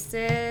 Wrong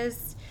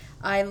Places.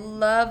 I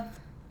love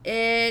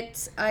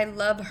it. I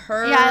love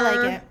her. Yeah, I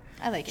like it.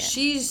 I like it.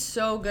 She's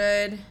so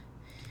good.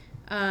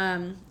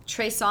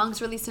 Trey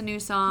Songz released a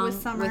new song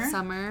With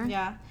Summer.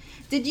 Yeah.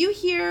 Did you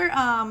hear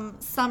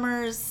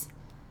Summer's...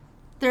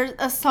 There's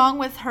a song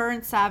with her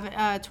and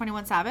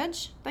 21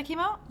 Savage that came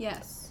out?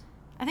 Yes.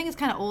 I think it's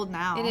kind of old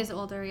now. It is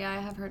older. Yeah, I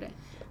have heard it.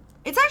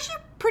 It's actually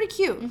pretty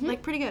cute.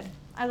 Like, pretty good.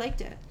 I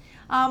liked it.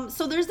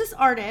 So there's this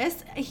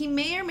artist. He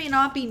may or may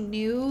not be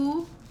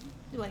new.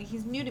 Like,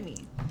 he's new to me.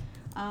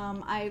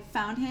 I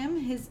found him.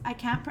 I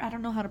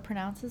don't know how to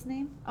pronounce his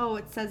name. Oh,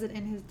 it says it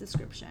in his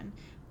description.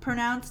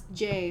 Pronounced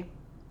J.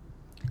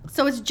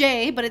 So it's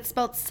J, but it's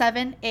spelled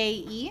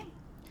 7AE.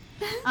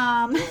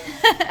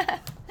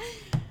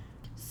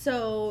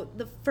 So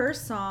the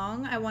first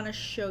song I want to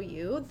show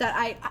you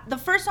the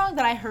first song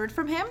that I heard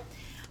from him,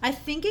 I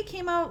think it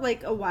came out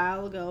like a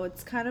while ago.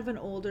 It's kind of an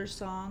older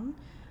song.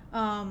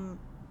 Oh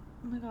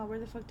my god, where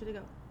the fuck did it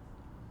go?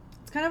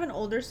 It's kind of an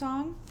older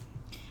song.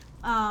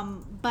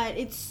 But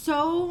it's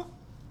so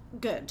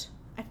good.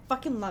 I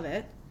fucking love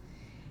it.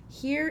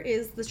 Here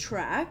is the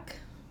track.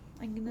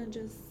 I'm gonna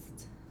just...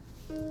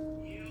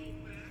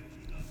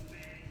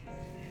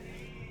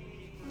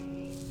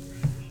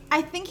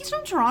 I think he's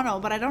from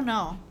Toronto, but I don't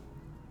know.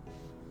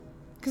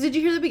 Because did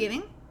you hear the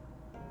beginning?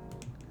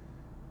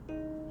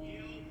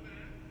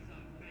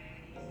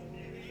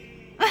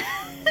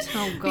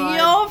 Oh, God.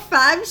 Yo,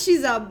 fam,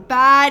 she's a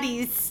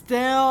baddie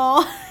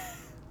still.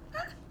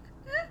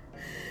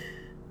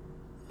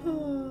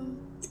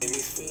 Make me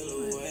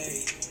feel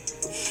away.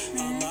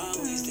 I'm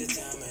always the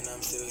time and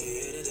I'm still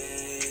here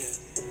today.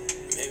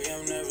 Maybe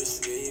I'm nervous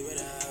to be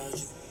without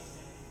you.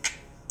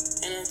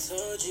 And I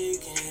told you you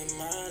can hit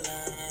my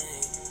line.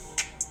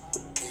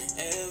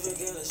 Whenever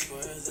girl is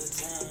worth the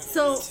time.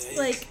 So,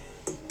 like,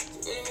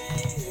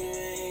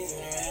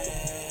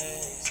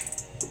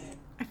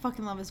 I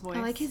fucking love his voice.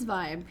 I like his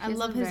vibe. I He has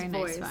love a his very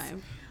voice. Nice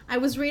vibe. I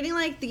was reading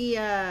like the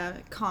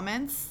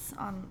comments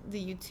on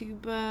the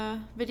YouTube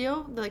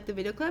video, like the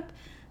video clip.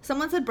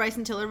 Someone said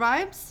Bryson Tiller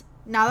vibes.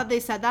 Now that they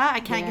said that,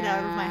 I can't get it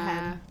out of my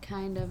head.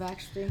 Kind of,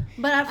 actually.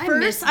 But at I first,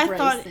 miss I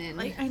thought, Bryson.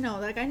 like, I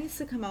know that guy needs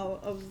to come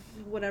out of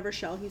whatever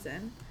shell he's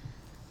in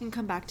and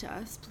come back to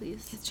us,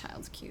 please. His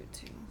child's cute,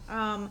 too.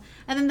 And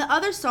then the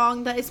other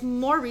song that is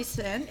more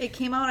recent, it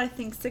came out I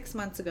think 6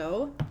 months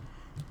ago.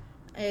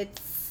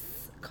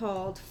 It's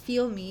called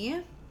 "Feel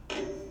Me."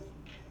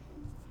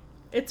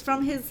 It's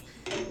from his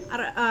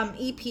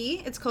EP.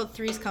 It's called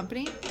Three's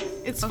Company.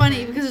 It's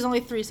funny because there's only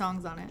 3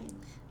 songs on it.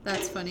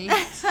 That's funny.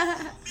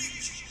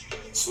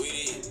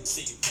 Sweetie,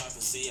 see you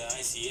poppin', see your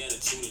icy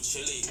attitude of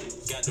chili.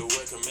 Got to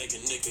work and make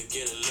a nigga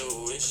get a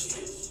little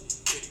wishy.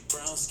 Pretty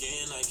brown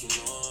skin like you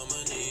know I'm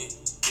a need.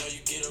 Know you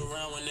get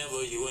around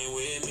whenever you ain't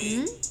with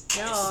me.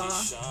 Yeah.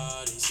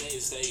 Shawty,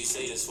 say you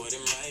say that's what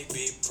it might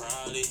be.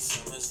 Probably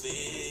summer's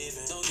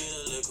leaving. Don't get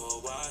a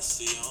little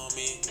wassy on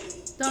me.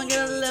 Don't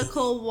get a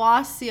little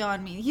wassy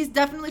on me. He's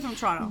definitely from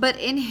Toronto. But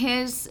in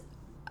his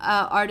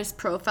artist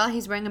profile,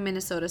 he's wearing a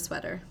Minnesota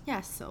sweater.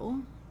 Yeah,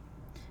 so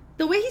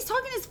the way he's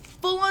talking is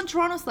full on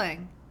Toronto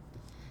slang.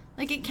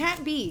 Like, it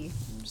can't be.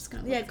 just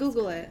gonna. Yeah,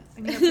 Google it.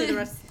 I'm gonna play the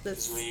rest of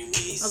this When you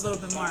need a little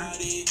bit more.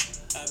 somebody,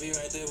 I'll be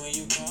right there when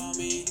you call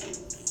me.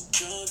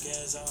 Drunk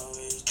as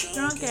always.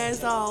 Drunk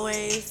as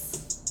always.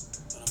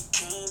 But I'm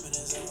coming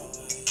as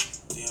always.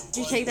 Did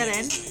you take that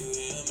in? Do you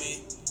hear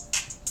me?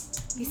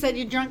 He said,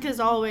 "You're drunk as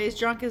always,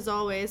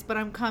 but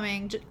I'm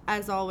coming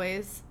as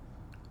always."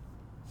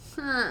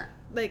 Huh.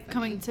 Like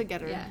coming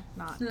together, Yeah.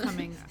 not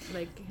coming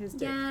like his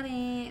dick. Got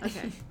it.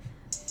 Okay.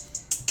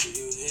 Do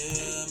you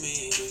hear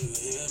me? Do you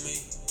hear me?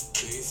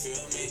 Do you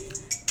feel me?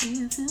 Do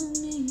you feel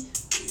me?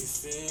 Do you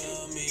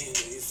feel me?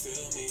 Do you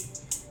feel me?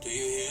 Do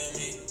you hear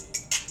me?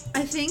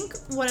 I think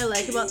what I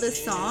like about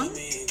this song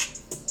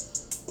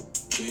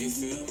Do you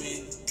feel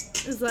me?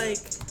 is like,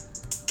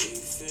 Do you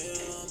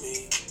feel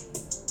me?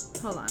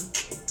 hold on. I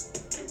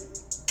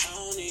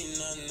don't need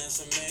nothing that's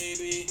a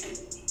maybe.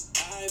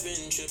 I've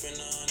been tripping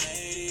on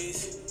 80s.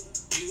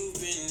 You've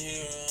been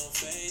here on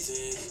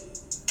phases.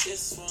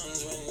 This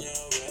one's when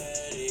you're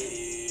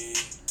ready.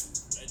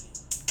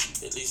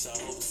 At least I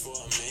hoped for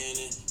a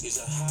minute. He's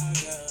a high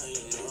guy,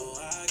 you know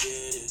I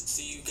get it.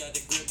 See, you got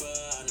the gripper,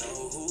 I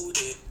know who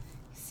did.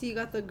 So you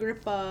got the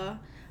grippa.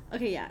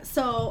 Okay, yeah.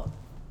 So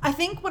I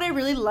think what I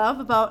really love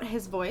about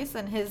his voice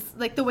and his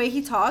like the way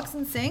he talks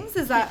and sings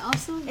is that It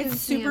also it's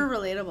gives me super a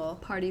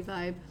relatable. Party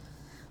vibe.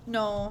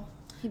 No,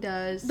 He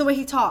does. the way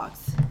he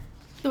talks,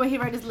 the way he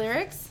writes his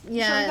lyrics.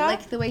 Yeah, that?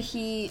 like the way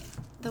he,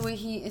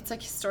 it's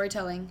like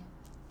storytelling.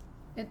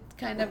 It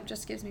kind of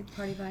just gives me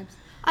party vibes.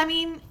 I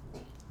mean,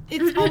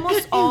 it's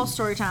almost all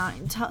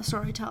storytelling.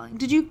 Storytelling.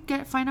 Did you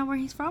find out where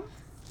he's from?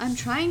 I'm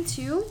trying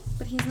to,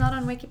 but he's not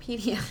on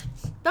Wikipedia.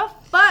 The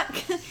fuck!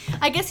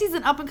 I guess he's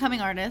an up and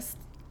coming artist.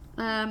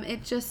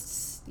 It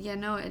just,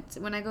 it's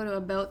when I go to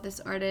about this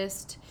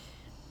artist.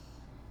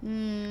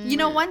 You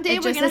know, one day it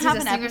we're just gonna says have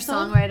he's an a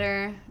episode.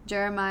 singer-songwriter,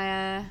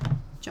 Jeremiah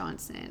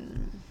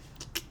Johnson.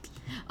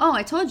 Oh,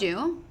 I told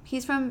you.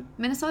 He's from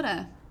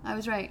Minnesota. I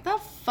was right. The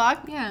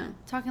fuck? Yeah.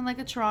 Talking like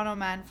a Toronto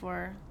man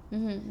for.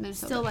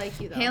 Minnesota. Still like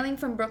you though. Hailing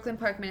from Brooklyn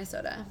Park,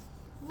 Minnesota.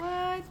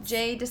 What?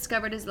 Jay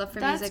discovered his love for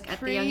That's music at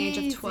the young age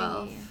crazy. of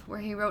 12, where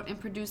he wrote and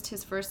produced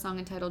his first song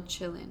entitled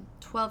Chillin'.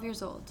 12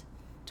 years old.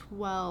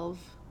 12.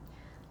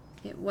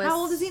 It was How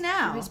old is he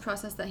now? through his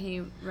process that he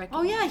Oh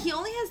recognized. yeah, he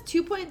only has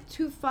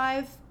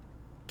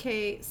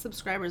 2.25k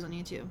subscribers on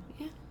YouTube.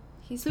 Yeah.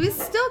 So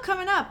he's still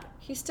coming up.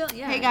 He's still,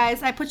 yeah. Hey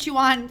guys, I put you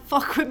on.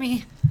 Fuck with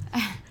me.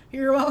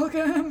 You're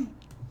welcome.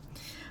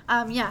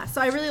 Yeah,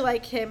 so I really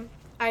like him.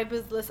 I've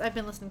been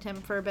listening to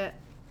him for a bit.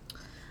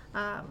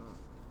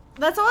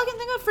 That's all I can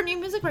think of for new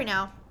music right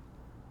now.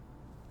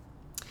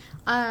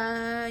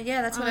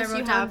 Yeah, that's what I Unless you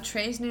wrote down. have-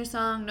 Trey's new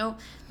song. No,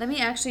 let me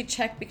actually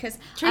check because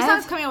Trey I Songz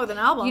have- coming out with an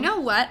album. You know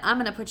what? I'm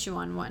gonna put you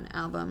on one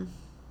album.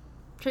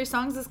 Trey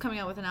Songz is coming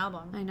out with an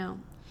album. I know.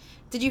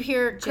 Did you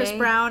hear Chris Jay?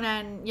 Brown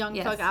and Young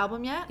Yes. Thug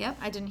album yet? Yep.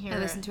 I didn't hear I it.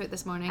 listened to it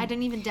this morning. I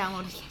didn't even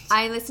download it yet.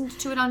 I listened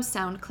to it on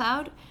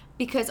SoundCloud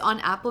because on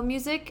Apple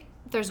Music,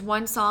 there's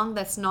one song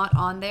that's not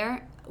on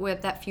there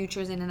with that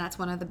Future's in, and that's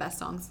one of the best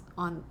songs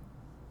on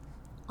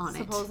it.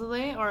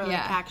 Supposedly? Or like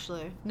Yeah.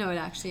 actually? No, it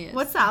actually is.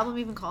 What's the album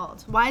even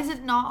called? Why is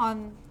it not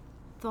on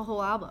the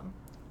whole album?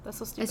 That's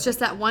so stupid. It's just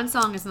that one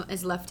song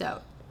is left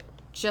out.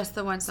 Just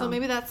the one song. So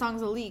maybe that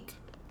song's a leak.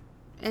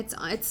 It's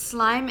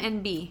Slime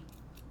and B.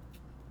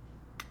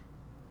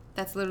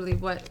 That's literally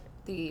what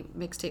the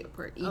mixtape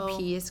or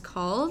EP is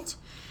called.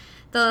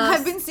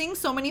 I've been seeing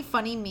so many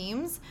funny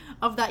memes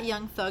of that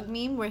Young Thug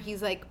meme where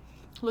he's like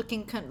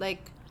looking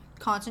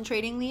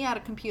concentratingly at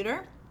a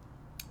computer,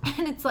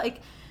 and it's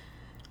like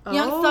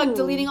Young Thug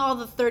deleting all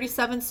the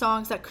 37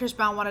 songs that Chris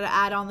Brown wanted to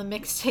add on the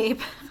mixtape.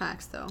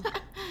 Facts though.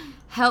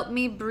 Help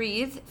Me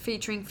Breathe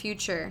featuring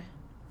Future.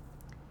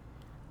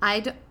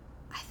 I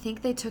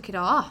think they took it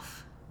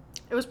off.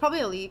 It was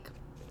probably a leak.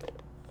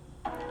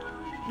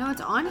 No,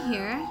 it's on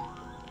here.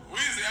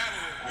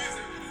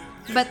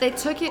 But they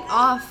took it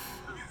off.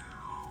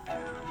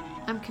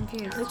 I'm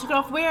confused. They took it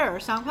off where?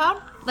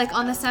 SoundCloud? Like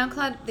on the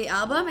SoundCloud, the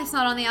album, it's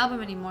not on the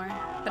album anymore.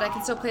 But I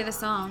can still play the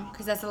song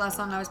because that's the last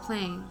song I was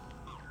playing.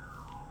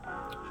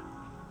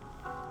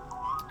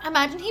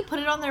 Imagine he put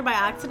it on there by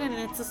accident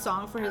and it's a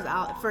song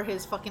for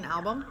his fucking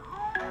album.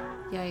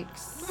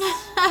 Yikes.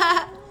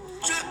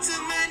 Drop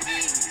to my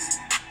knees.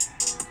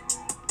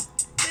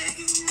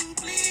 Begging you,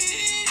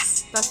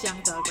 please. That's Young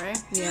Thug, right?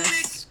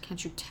 Yes.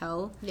 Can't you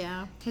tell?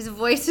 Yeah. His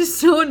voice is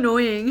so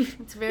annoying.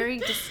 It's very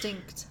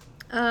distinct.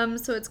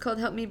 So it's called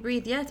Help Me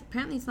Breathe. Yeah,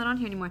 apparently it's not on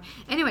here anymore.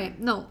 Anyway,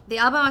 no, the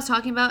album I was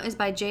talking about is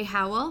by Jay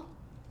Howell.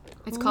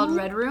 It's called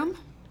Red Room.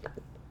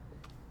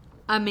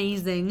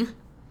 Amazing.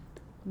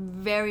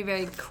 Very,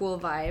 very cool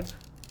vibe.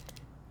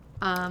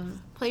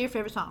 Play your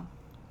favorite song.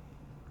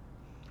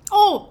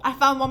 Oh, I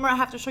found one more. I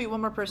have to show you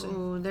one more person.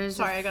 Ooh,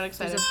 Sorry, I got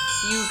excited. There's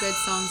a few good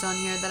songs on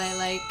here that I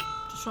like.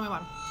 Just show me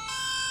one.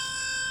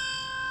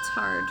 It's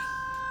hard.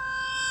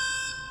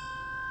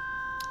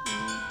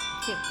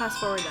 Okay, fast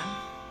forward then.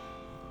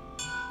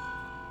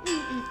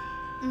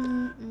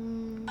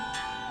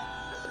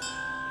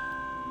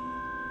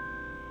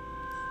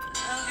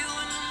 Love you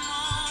in the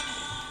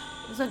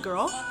morning. Is that a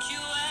girl? Fuck you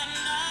at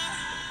night.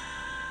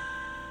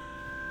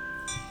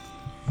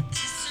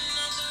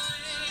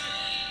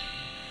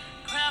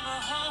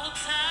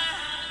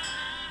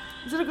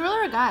 Is it a girl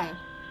or a guy?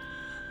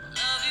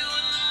 Love you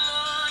in the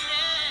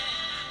morning,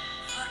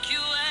 fuck you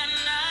at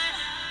night.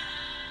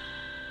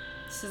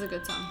 This is a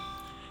good song.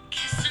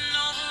 Kissing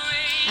over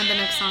rain. And the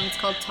next song is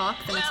called Talk.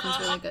 The next one's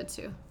really good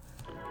too.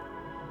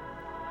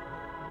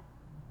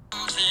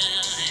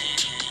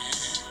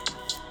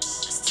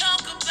 Let's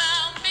talk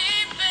about me,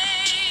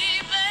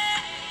 baby.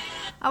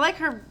 I like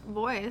her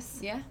voice.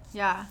 Yeah.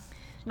 Yeah.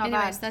 Not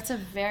Anyways, bad. that's a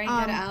very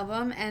good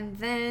album. And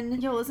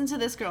then Yo, listen to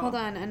this girl. hold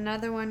on,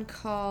 another one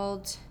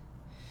called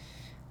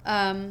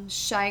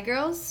Shy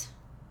Girls.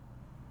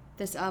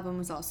 This album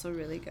was also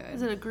really good.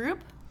 Is it a group?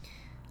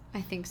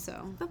 I think so.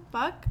 What the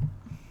fuck?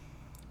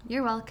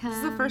 You're welcome. This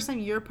is the first time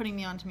you're putting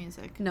me onto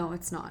music. No,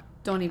 it's not.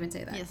 Don't even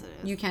say that. Yes, it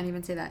is. You can't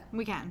even say that.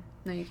 We can.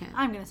 No, you can't.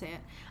 I'm gonna say it.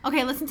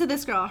 Okay, listen to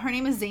this girl. Her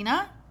name is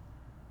Zaina.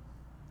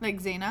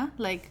 Like Zaina,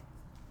 like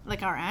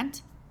our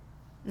aunt.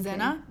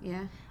 Zaina.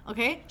 Yeah.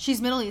 Okay, she's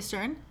Middle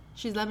Eastern.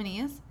 She's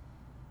Lebanese.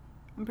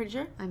 I'm pretty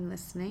sure, I'm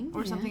listening.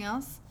 or Yeah. something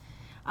else.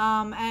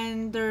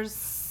 And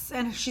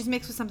she's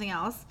mixed with something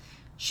else.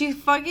 She's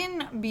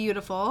fucking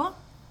beautiful,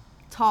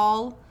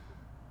 tall,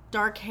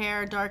 dark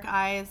hair, dark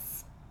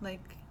eyes, like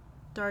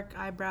dark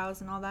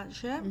eyebrows and all that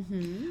shit.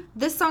 Mm-hmm.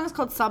 This song is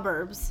called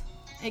Suburbs.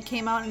 It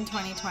came out in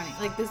 2020.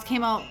 Like, this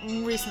came out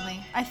recently.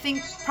 I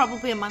think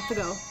probably a month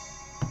ago.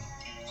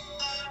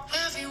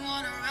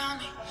 Everyone around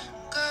me,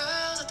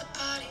 girls at the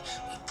party,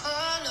 we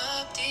pull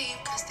up deep,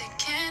 cause they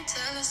can't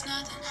tell us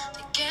nothing.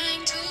 The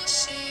gang too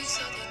sick,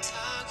 so they're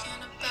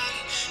talking about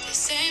it. They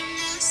say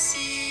must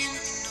see, and we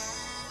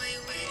know we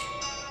waiting.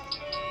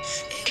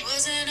 It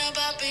wasn't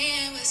about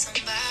being with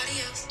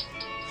somebody else.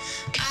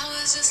 I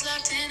was just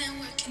locked in and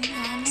working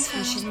on myself.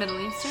 And she's Middle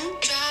Eastern?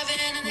 Driving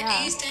in the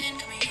Yeah. east end,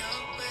 coming your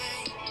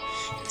way.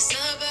 In the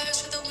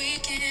suburbs for the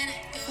weekend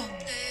at your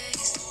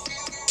place.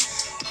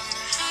 On the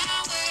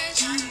highway,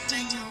 trying to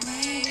make my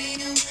way to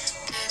you.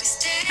 Baby,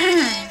 stay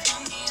there for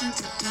me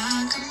until I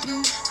come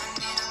through. I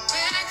need a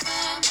break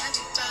from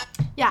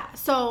everybody. Yeah,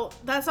 so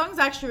that song's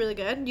actually really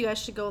good. You guys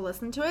should go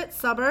listen to it.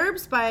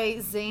 Suburbs by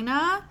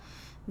Zaina.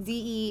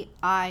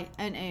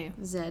 Zeina.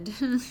 Zed.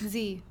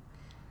 Z.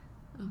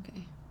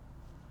 Okay.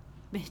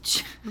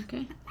 Bitch.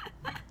 Okay.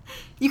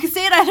 You can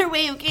say it either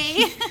way,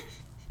 okay?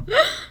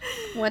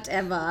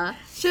 Whatever.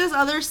 She has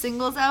other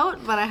singles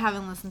out, but I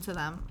haven't listened to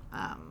them.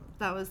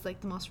 That was like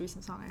the most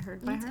recent song I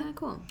heard by That's her. kind of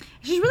cool.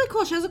 She's really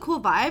cool. She has a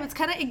cool vibe.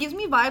 It gives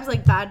me vibes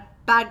like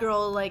bad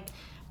girl, like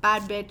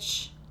bad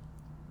bitch,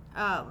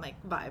 like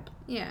vibe.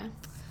 Yeah.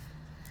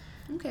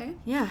 Okay.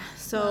 Yeah.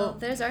 So Well,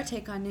 there's our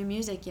take on new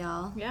music,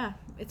 y'all. yeah,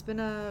 it's been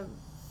a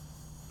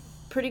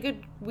pretty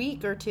good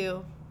week or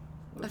two.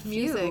 A With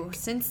few.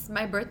 Since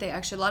my birthday,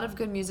 actually. A lot of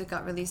good music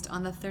got released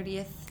on the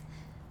 30th.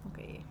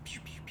 Okay.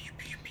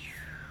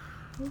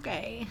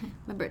 Okay.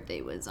 My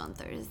birthday was on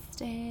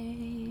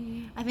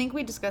Thursday. I think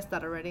we discussed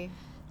that already.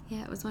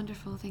 Yeah, it was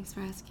wonderful. Thanks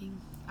for asking.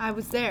 I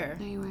was there.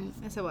 No, you weren't.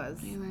 Yes, I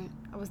was. No, you weren't.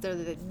 I was there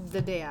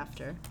the day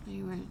after. No,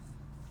 you weren't.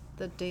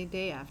 The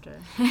day after.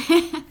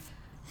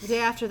 The day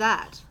after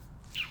that.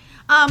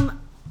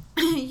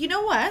 You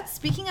know what?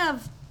 Speaking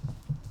of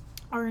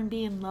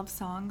R&B and love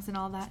songs and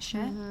all that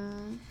shit,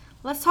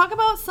 let's talk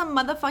about some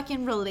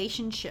motherfucking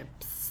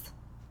relationships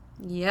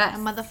Yes.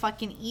 and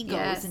motherfucking egos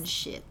Yes. and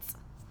shit.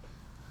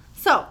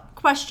 So,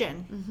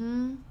 question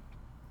Mm-hmm.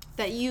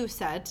 that you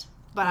said,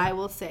 but I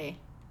will say,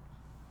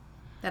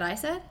 That I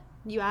said?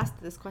 you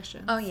asked this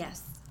question. Oh,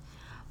 yes.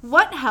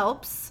 What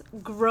helps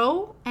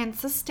grow and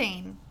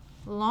sustain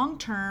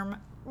long-term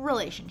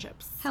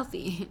relationships?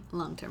 Healthy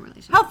long-term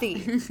relationship.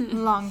 Healthy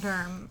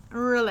long-term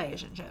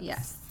relationships.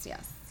 Yes,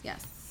 yes,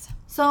 yes.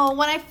 So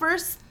when I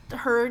first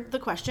heard the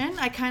question,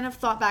 I kind of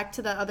thought back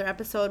to that other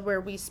episode where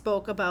we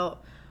spoke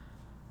about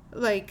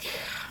like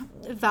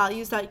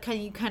values that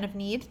you kind of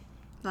need.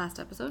 Last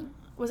episode?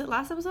 Was it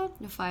last episode?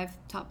 The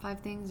top five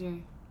things or...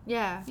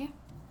 Yeah. Yeah.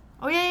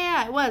 Oh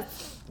yeah, it was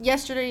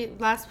yesterday.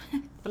 Last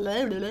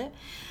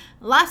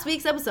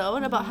week's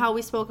episode about how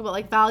we spoke about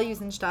like values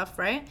and stuff,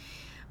 right?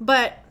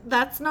 But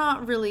that's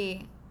not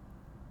really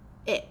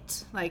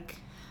it. Like,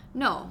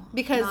 No.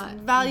 because not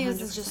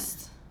values is 100%.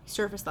 just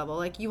surface level.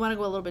 Like, you want to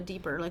go a little bit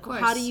deeper. Like, course.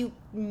 how do you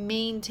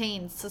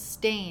maintain,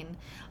 sustain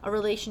a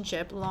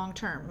relationship long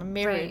term, a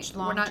marriage Right.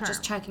 long We're term? not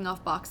just checking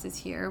off boxes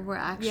here. We're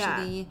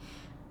actually...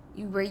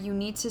 Where you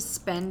need to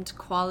spend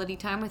quality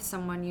time with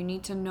someone. You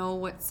need to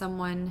know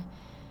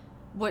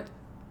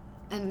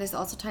and this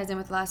also ties in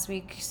with last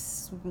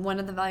week's, one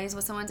of the values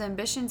was someone's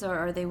ambitions, or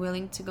are they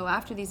willing to go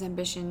after these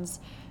ambitions?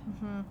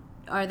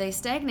 Are they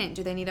stagnant?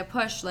 Do they need a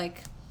push?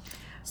 Like,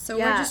 so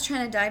Yeah. we're just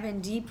trying to dive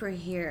in deeper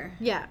here.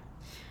 Yeah.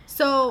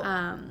 So,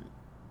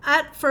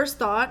 at first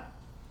thought,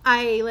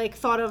 I like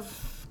thought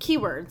of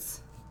keywords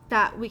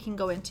that we can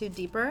go into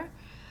deeper.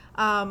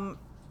 One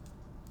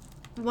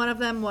of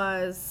them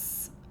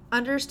was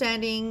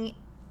understanding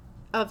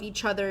of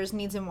each other's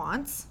needs and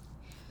wants.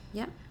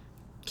 Yeah.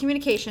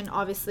 Communication,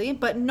 obviously,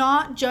 but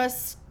not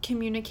just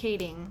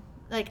communicating,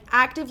 like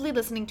actively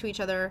listening to each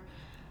other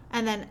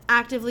and then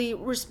actively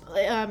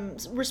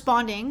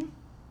responding,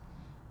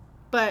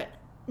 but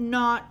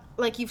not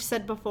like you've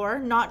said before,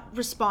 not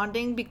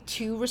responding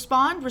to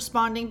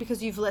responding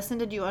because you've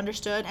listened and you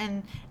understood,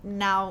 and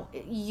now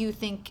you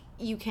think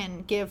you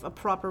can give a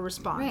proper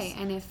response. Right,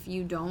 and if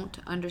you don't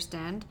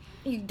understand,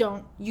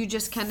 you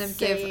just kind of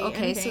say give,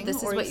 okay, so anything, this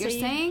is or what you you're say-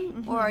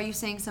 saying, or are you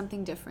saying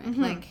something different?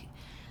 Like,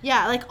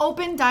 yeah, like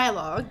open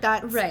dialogue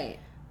that's right.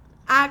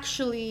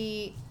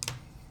 actually,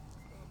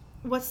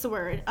 what's the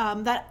word?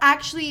 That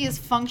actually is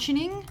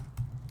functioning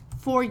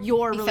for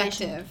your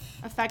relationship.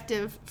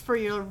 Effective for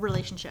your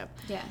relationship.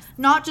 Yes.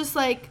 Not just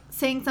like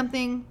saying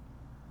something,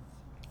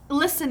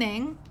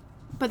 listening,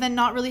 but then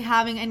not really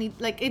having any,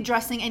 like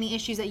addressing any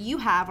issues that you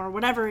have or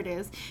whatever it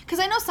is. Because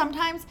I know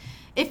sometimes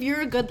if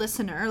you're a good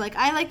listener, like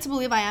I like to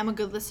believe I am a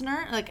good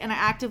listener, like, and I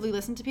actively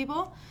listen to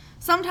people.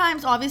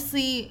 Sometimes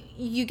obviously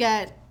you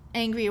get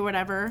angry or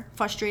whatever,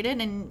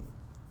 frustrated, and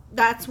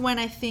that's when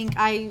I think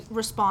I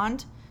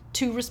respond.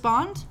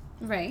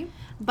 Right.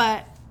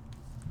 But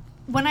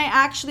when I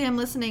actually am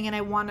listening and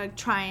I want to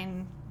try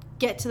and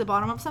get to the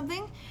bottom of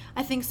something,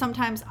 I think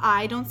sometimes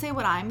I don't say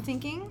what I'm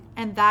thinking,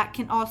 and that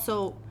can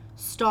also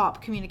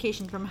stop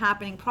communication from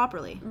happening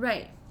properly.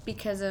 Right.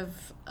 Because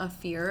of a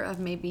fear of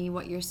maybe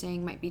what you're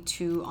saying might be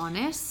too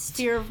honest.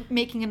 Fear of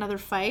making another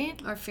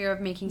fight. Or fear of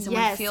making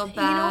someone Yes. feel You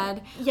know,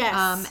 bad.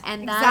 yes.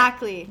 And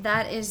Exactly.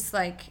 that is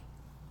like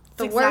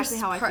the That's worst exactly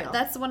how I part. feel.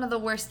 That's one of the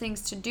worst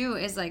things to do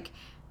is like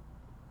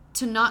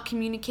to not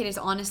communicate as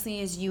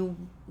honestly as you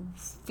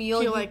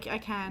feel like I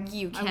can.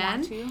 You I can.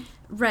 want to.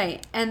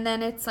 Right. And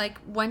then it's like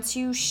once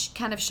you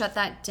kind of shut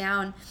that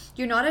down,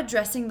 you're not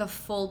addressing the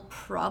full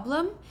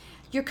problem.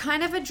 You're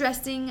kind of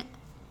addressing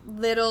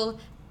little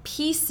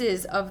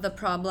pieces of the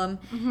problem.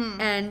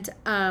 And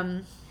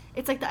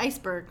It's like the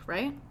iceberg,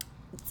 right?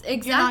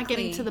 exactly. You're not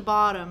getting to the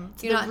bottom.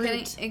 To You're the not root.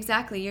 getting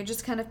exactly. You're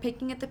just kind of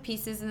picking at the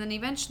pieces, and then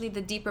eventually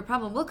the deeper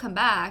problem will come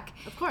back.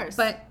 Of course.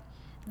 But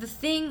the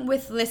thing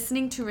with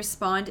listening to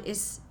respond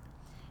is,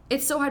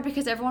 it's so hard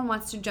because everyone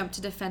wants to jump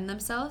to defend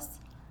themselves,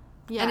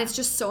 yeah. and it's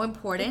just so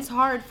important. It's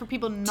hard for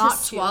people to not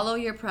swallow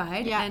your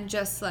pride Yeah. and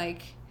just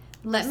like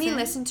let me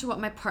listen to what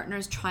my partner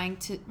is trying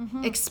to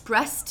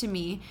express to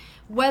me,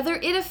 whether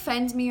it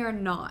offends me or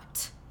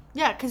not.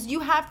 Yeah, because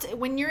you have to,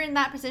 when you're in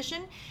that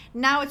position,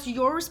 now it's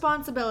your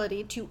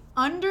responsibility to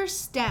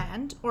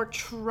understand or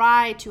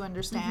try to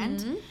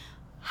understand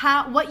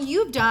what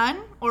you've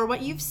done or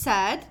what you've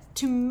said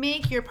to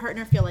make your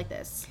partner feel like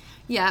this.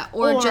 Yeah,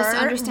 or just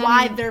understanding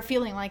why they're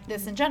feeling like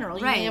this in general.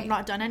 You may Right. have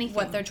not done anything.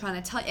 what they're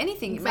trying to tell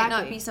anything. It might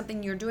not Exactly. be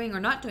something you're doing or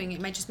not doing. It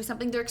might just be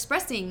something they're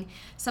expressing,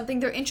 something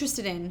they're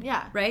interested in.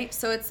 Yeah. Right?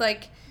 So it's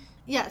like,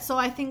 Yeah, so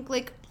I think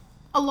like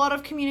a lot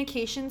of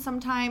communication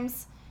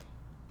sometimes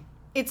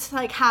it's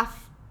like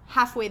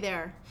halfway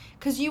there,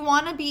 because you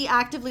want to be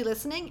actively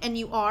listening, and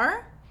you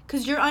are,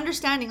 because you're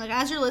understanding, like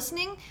as you're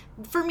listening.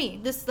 For me,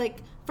 this, like,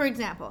 for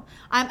example,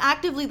 I'm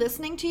actively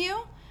listening to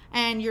you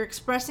and you're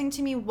expressing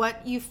to me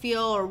what you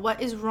feel or what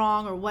is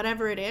wrong or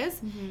whatever it is,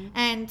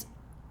 and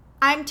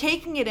I'm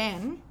taking it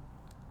in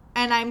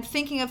and I'm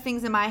thinking of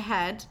things in my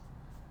head.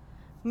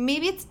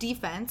 Maybe it's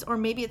defense or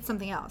maybe it's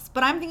something else,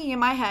 but I'm thinking in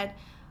my head,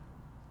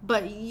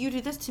 but you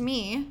do this to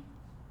me,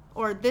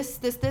 or this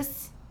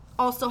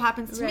also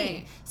happens to me.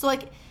 Right. So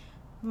like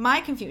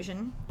my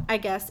confusion, I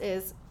guess,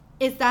 is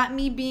that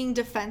me being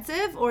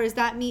defensive, or is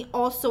that me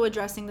also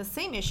addressing the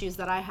same issues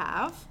that I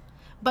have,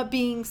 but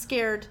being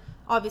scared,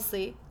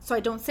 obviously, so I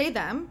don't say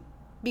them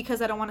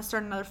because I don't want to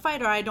start another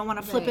fight, or I don't want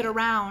to flip it Right.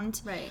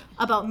 around Right.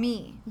 about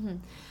me.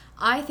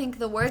 I think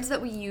the words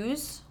that we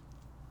use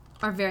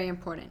are very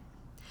important.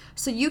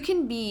 So you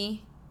can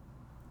be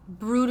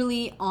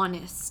brutally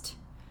honest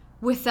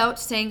without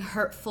saying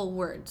hurtful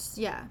words.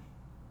 Yeah.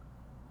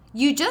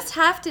 You just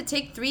have to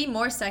take 3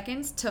 more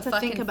seconds to fucking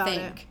think about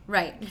think. it.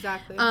 Right.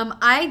 Exactly.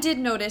 I did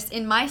notice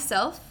in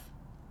myself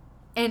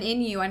and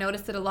in you, I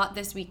noticed it a lot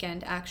this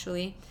weekend,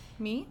 actually.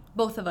 Me?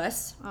 Both of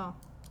us. Oh.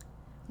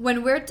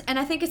 When and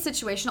I think it's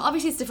situational.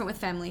 Obviously, it's different with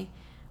family.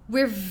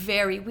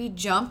 We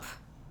jump.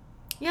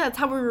 Yeah, that's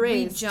how we were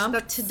raised. We jump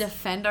That's- to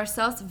defend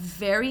ourselves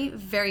very,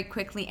 very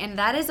quickly. And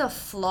that is a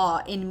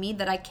flaw in me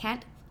that I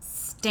can't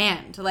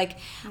stand. Like,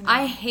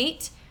 I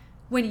hate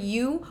when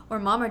you or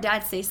mom or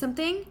dad say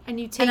something and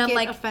you take I'm it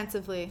like,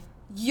 offensively.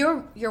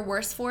 you're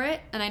worse for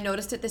it. And I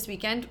noticed it this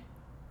weekend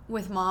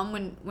with mom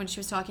when she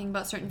was talking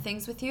about certain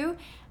things with you.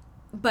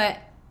 But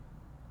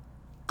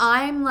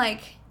I'm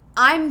like,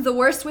 I'm the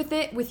worst with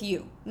it with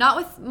you, not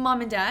with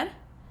mom and dad.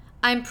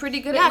 I'm pretty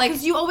good Yeah, at like,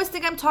 because you always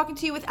think I'm talking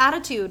to you with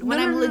attitude when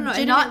I'm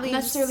legitimately not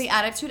necessarily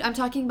attitude. I'm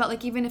talking about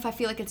like even if I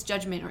feel like it's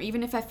judgment, or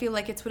even if I feel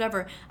like it's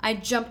whatever, I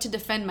jump to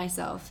defend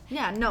myself.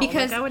 Yeah, no,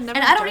 because like, I would never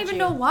and I don't judge even you.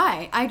 know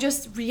why. I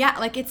just react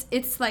like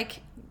it's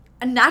like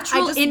a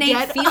natural I just innate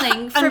get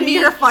feeling for under me.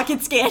 your fucking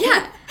skin.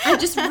 Yeah, I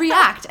just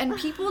react, and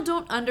people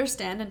don't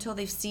understand until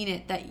they've seen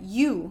it that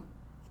you,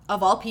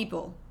 of all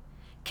people,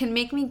 can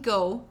make me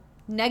go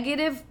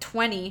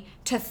 -20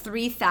 to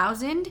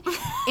 3,000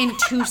 in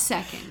 2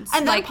 seconds.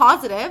 And then like,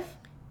 positive.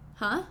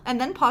 huh?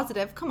 And then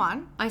positive. Come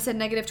on. I said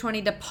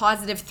 -20 to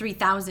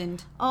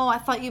 +3,000. Oh, I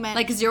thought you meant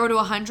Like 0 to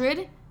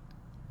 100.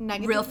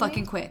 real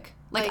fucking quick.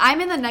 Like Like,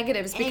 I'm in the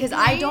negatives because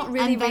I don't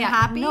really and then react.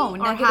 happy, No, or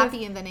negative.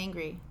 happy and then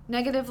angry.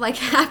 Negative, like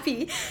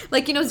happy,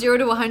 like 0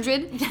 to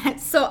 100.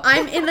 So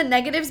I'm in the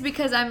negatives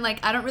because I'm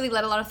like, I don't really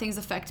let a lot of things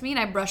affect me, and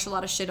I brush a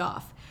lot of shit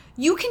off.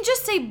 You can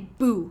just say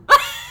boo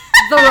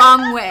the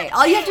wrong way.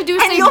 All you have to do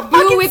is And say you'll boo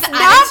fucking with snap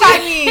attitude,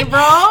 at me,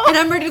 bro. and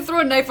I'm ready to throw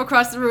a knife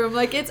across the room.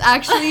 Like it's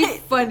actually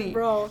funny,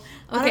 Bro,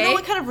 I Okay? don't know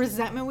what kind of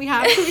resentment we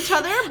have to each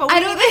other, but I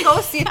we don't need to go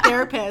see a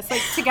therapist,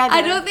 like, together.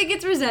 I don't think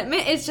it's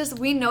resentment. It's just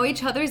we know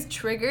each other's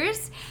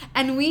triggers,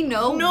 and we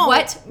know No,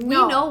 what we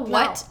no, know no.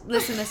 what.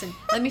 Listen.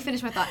 Let me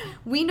finish my thought.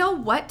 We know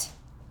what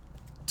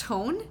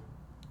tone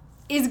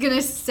is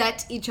gonna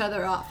set each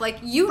other off. Like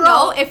you Bro.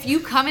 know, if you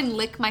come and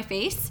lick my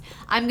face,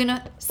 I'm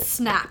gonna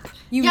snap.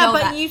 You Yeah, know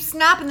but that. you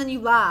snap and then you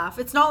laugh.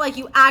 It's not like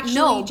you actually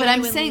No, but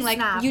I'm genuinely saying like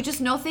snap. you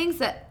just know things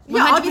that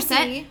Yeah, 100%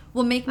 obviously.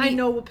 will make me. I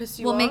know will piss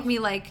you will make off. me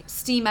like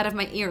steam out of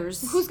my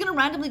ears. Who's gonna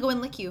randomly go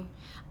and lick you?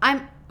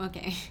 I'm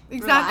okay.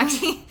 Relax.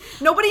 Exactly.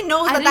 Nobody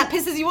knows I that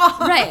didn't- pisses you off.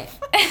 Right.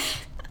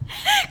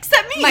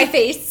 Except me. My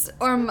face,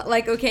 or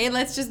like, okay,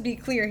 let's just be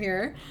clear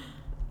here.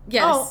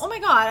 Yes. Oh my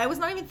god, I was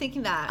not even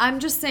thinking that. I'm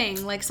just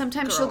saying, like,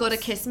 sometimes she'll go to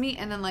Gross. kiss me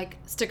and then, like,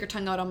 stick her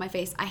tongue out on my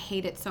face. I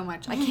hate it so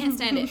much. I can't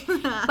stand it.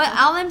 But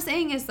all I'm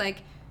saying is,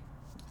 like,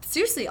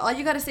 seriously, all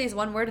you gotta say is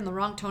one word in the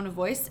wrong tone of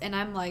voice, and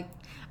I'm like,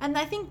 And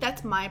I think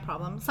that's my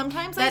problem.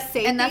 Sometimes I that,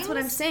 say and that's what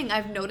I'm things- saying.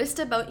 I've noticed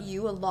about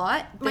you a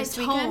lot My this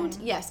weekend.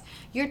 tone. Yes,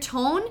 your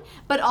tone,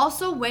 but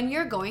also when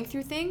you're going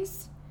through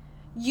things,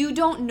 you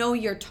don't know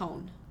your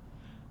tone.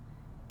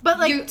 But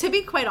like, you- to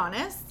be quite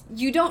honest,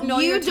 You don't know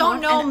you your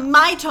don't tone. know and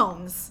my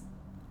tones.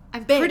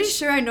 I'm bitch. pretty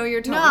sure I know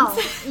your tones.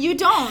 No, you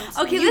don't.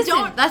 Okay, you listen.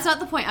 don't. That's not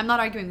the point. I'm not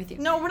arguing with you.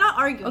 No, we're not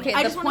arguing. Okay,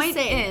 I the just want to point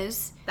say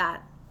is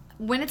that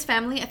when it's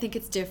family, I think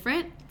it's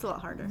different. it's a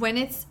lot harder.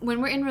 When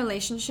we're in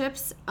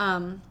relationships,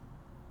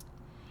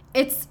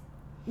 it's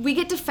we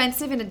get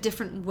defensive in a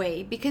different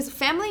way because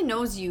family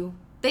knows you.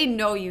 They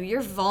know you.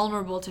 You're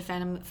vulnerable to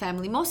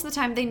family. Most of the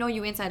time, they know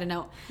you inside and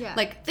out. Yeah.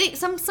 Like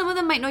some of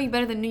them might know you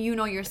better than you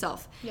know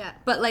yourself. Yeah.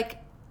 But like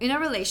in a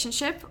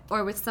relationship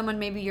or with someone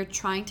maybe you're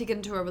trying to get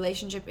into a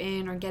relationship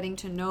in or getting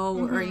to know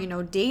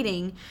or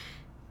dating,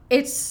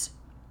 it's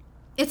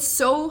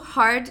so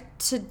hard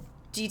to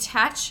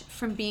detach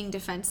from being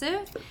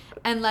defensive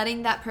and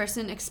letting that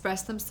person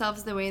express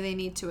themselves the way they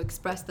need to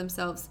express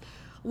themselves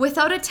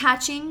without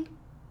attaching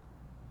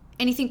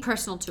anything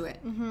personal to it.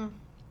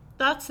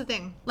 That's the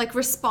thing. Like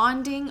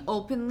responding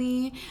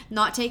openly,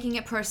 not taking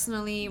it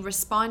personally,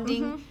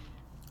 responding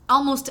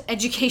almost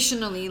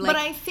educationally. Like,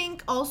 But I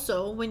think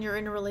also when you're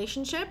in a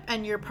relationship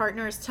and your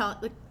partner is telling,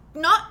 like,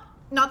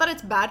 not that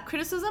it's bad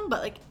criticism,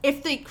 but like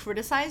if they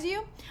criticize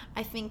you,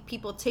 I think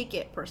people take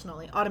it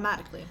personally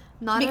automatically.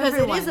 Not because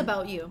everyone. it is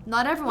about you.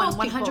 Not everyone,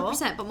 Most people.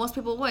 100%, but most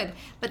people would.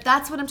 But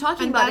that's what I'm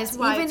talking And about. that's Is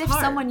why even it's if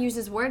hard. someone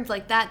uses words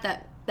like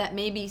that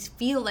maybe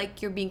feel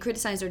like you're being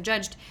criticized or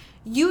judged,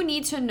 you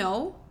need to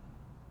know,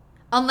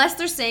 unless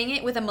they're saying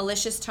it with a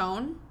malicious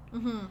tone,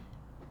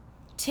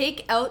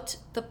 take out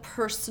the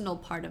personal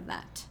part of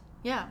that.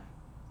 Yeah.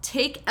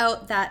 Take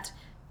out that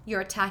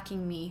you're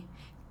attacking me.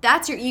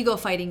 That's your ego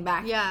fighting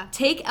back. Yeah.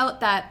 Take out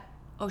that,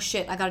 oh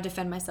shit, I gotta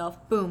defend myself.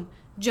 Boom.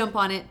 Jump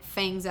on it,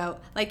 fangs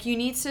out. Like you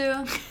need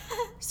to,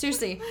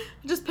 seriously.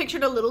 Just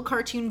pictured a little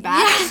cartoon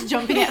bat just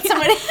jumping at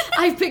somebody.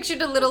 I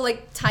pictured a little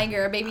like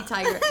tiger, a baby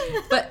tiger.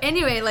 But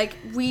anyway, like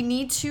we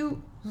need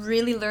to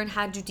really learn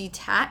how to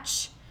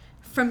detach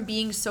from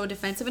being so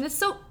defensive. And it's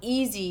so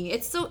easy.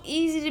 It's so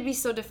easy to be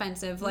so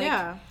defensive. Like,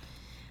 yeah.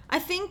 I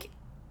think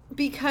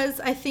because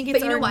I think it's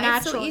but you know our why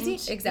it's so natural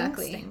easy?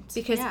 Exactly. instinct.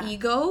 Because Yeah.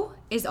 ego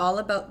is all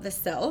about the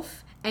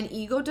self, and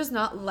ego does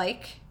not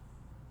like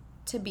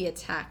to be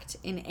attacked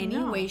in any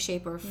No, way,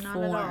 shape, or not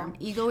at all. form.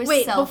 Ego is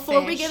Wait, selfish.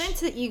 before we get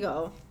into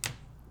ego,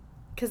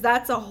 because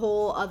that's a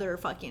whole other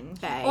fucking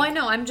bag. Oh, I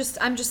know. I'm just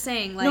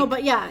saying. Like, No,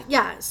 but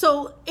yeah.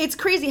 So it's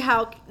crazy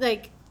how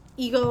like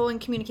ego and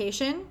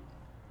communication,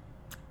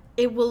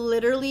 it will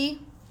literally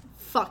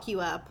fuck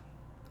you up,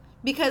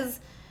 because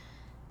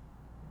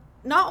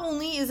not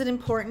only is it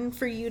important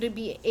for you to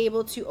be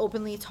able to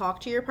openly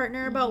talk to your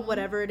partner about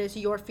whatever it is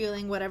you're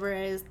feeling, whatever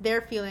it is they're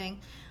feeling,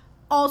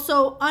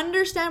 also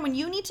understand when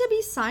you need to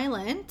be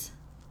silent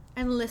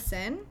and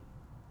listen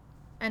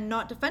and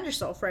not defend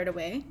yourself right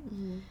away.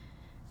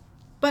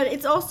 But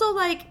it's also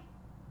like,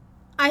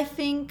 I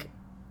think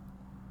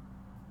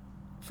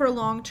for a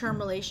long-term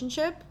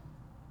relationship,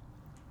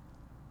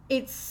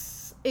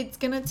 it's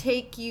gonna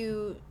take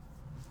you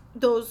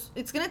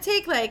it's gonna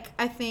take like,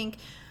 I think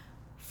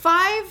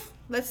 5,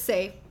 let's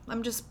say,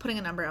 I'm just putting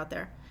a number out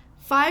there,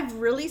 5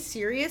 really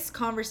serious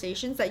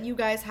conversations that you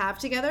guys have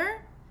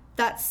together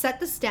that set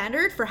the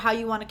standard for how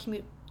you want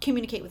to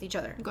communicate with each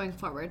other going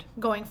forward.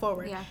 going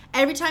forward. Yeah.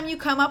 Every time you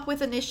come up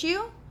with an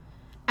issue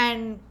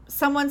and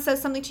someone says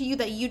something to you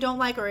that you don't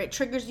like, or it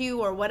triggers you,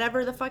 or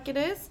whatever the fuck it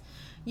is,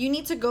 you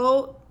need to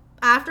go,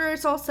 after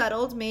it's all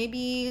settled,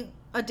 maybe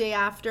a day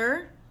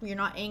after, you're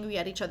not angry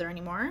at each other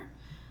anymore,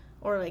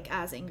 or like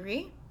as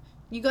angry,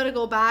 you got to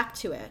go back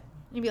to it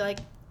and be like,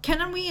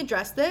 can we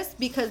address this?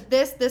 Because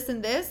this,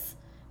 and this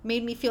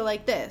made me feel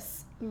like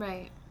this.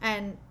 Right.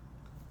 And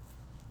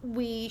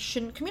we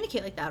shouldn't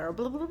communicate like that, or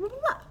blah, blah, blah, blah,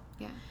 blah.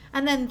 Yeah.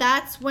 And then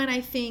that's when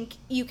I think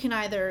you can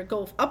either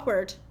go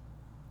upward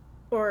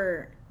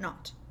or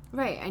not.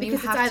 Right. And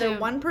Because you it's have either to,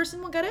 one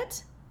person will get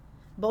it,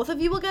 both of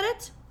you will get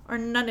it, or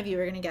none of you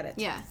are going to get it.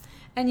 Yeah.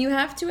 And you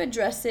have to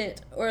address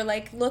it or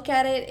like look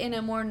at it in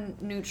a more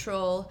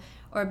neutral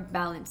or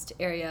balanced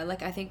area.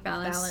 Like I think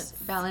balance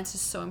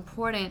is so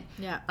important.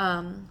 Yeah.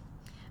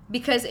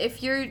 Because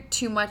if you're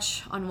too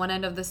much on one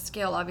end of the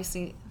scale,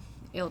 obviously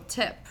it'll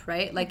tip,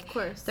 right? Like Of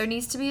course. there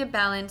needs to be a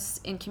balance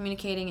in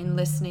communicating and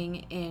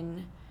listening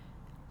in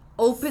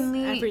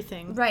openly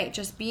Everything. Right,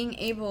 just being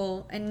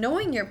able and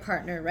knowing your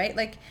partner, right?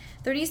 Like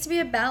there needs to be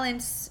a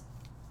balance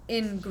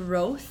in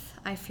growth.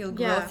 I feel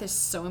growth is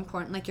so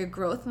important, like your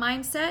growth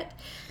mindset,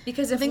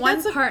 because if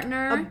one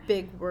partner a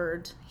big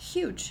word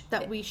huge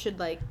that we should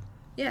like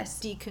yes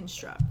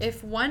deconstruct.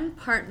 if one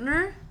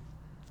partner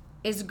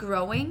is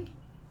growing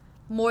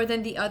more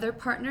than the other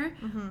partner,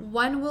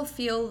 one will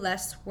feel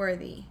less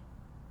worthy.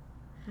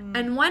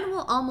 And one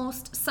will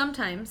almost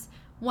sometimes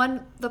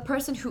the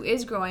person who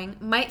is growing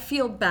might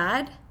feel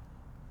bad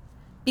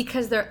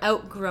because they're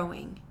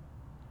outgrowing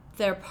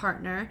their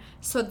partner,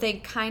 so they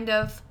kind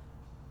of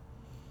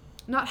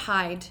not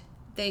hide,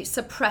 they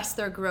suppress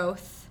their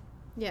growth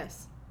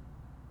Yes.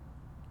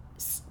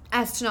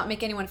 as to not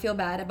make anyone feel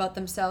bad about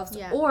themselves,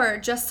 Yeah. or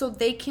just so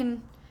they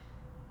can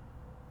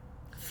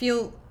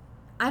feel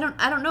I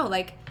don't know,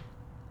 like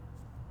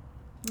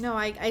No,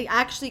 I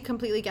actually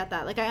completely get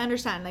that. Like, I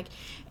understand. Like,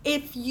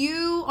 if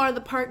you are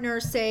the partner,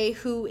 say,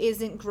 who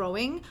isn't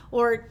growing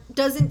or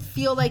doesn't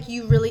feel like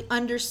you really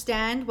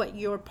understand what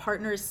your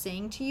partner is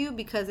saying to you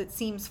because it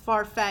seems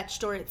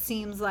far-fetched or it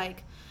seems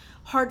like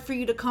hard for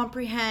you to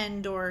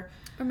comprehend, or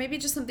maybe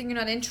just something you're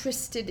not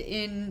interested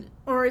in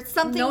it's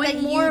something knowing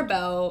that more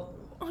about.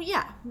 Oh,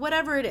 yeah,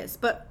 whatever it is.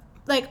 But,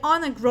 like,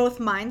 on a growth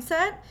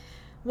mindset,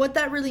 what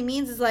that really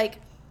means is,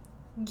 like,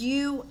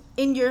 you,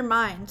 in your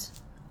mind,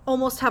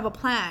 almost have a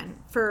plan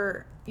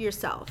for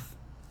yourself.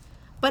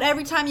 But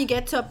every time you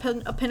get to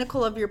a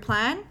pinnacle of your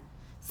plan,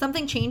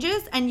 something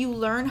changes and you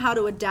learn how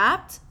to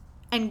adapt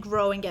and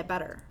grow and get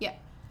better. Yeah.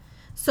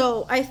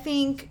 So I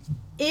think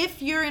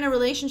if you're in a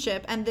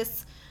relationship and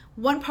this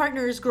one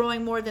partner is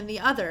growing more than the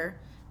other,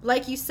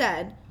 like you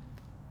said,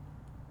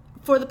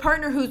 for the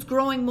partner who's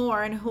growing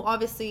more and who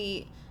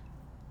obviously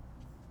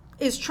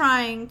is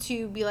trying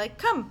to be like,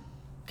 come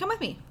with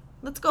me,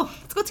 let's go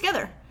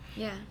together.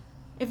 Yeah.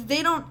 If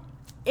they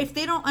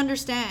don't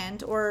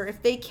understand, or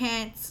if they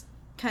can't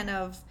kind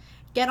of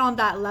get on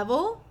that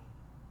level,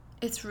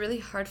 it's really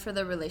hard for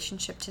the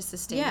relationship to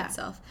sustain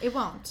itself. It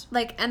won't.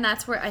 Like, and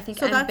that's where I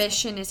think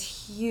ambition is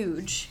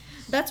huge.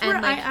 That's where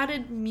And, like, I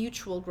added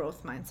mutual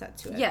growth mindset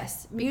to it.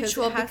 Yes,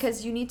 mutual,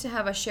 because you need to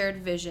have a shared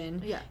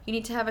vision. Yeah. You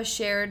need to have a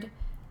shared,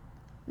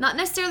 not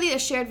necessarily a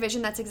shared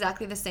vision that's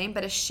exactly the same,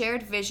 but a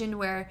shared vision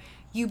where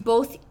you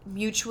both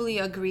mutually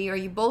agree, or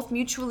you both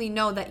mutually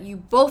know that you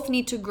both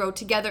need to grow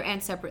together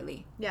and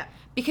separately. Yeah.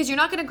 Because you're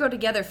not going to grow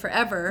together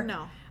forever.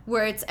 No.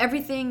 Where it's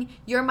everything,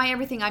 you're my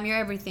everything, I'm your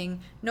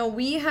everything. No,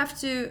 we have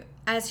to,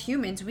 as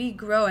humans, we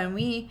grow and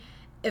we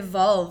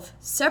evolve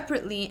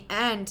separately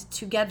and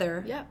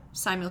together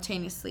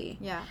simultaneously.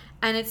 Yeah.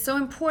 And it's so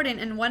important.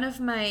 And one of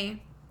my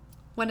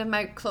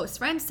close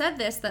friends said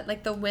this, that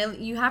like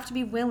you have to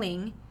be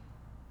willing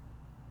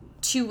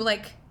to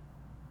like,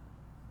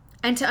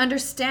 and to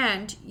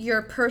understand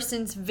your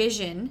person's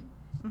vision,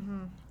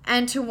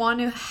 and to want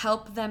to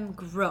help them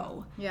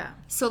grow. Yeah.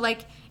 So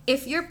like,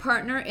 if your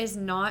partner is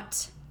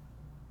not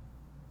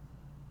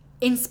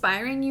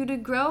inspiring you to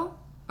grow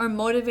or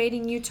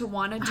motivating you to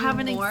want to do more, I have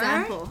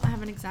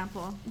an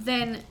example.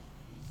 Then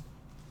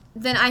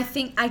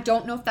I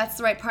don't know if that's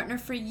the right partner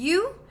for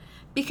you,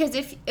 because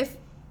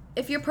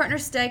if your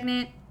partner's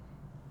stagnant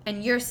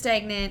and you're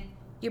stagnant,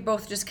 you're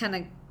both just kind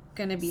of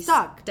gonna be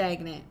stuck.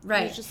 Stagnant,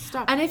 right? You're just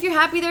stuck. And if you're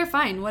happy there,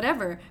 fine,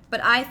 whatever.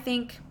 But I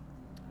think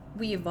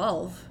we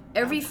evolve.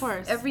 Every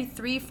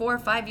 3, 4,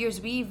 5 years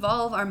we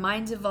evolve, our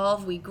minds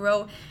evolve, we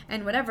grow,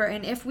 and whatever.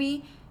 And if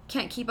we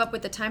can't keep up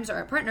with the times of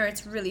our partner,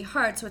 it's really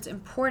hard. So it's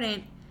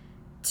important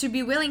to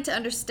be willing to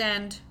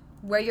understand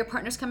where your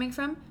partner's coming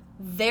from,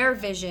 their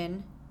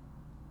vision,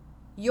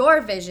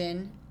 your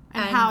vision,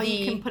 and how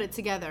you can put it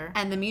together,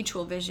 and the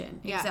mutual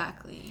vision. Yeah.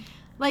 Exactly.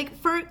 Like,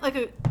 for like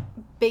a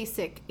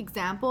basic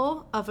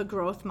example of a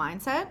growth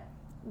mindset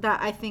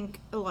that I think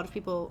a lot of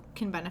people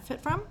can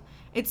benefit from,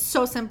 it's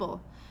so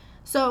simple.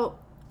 So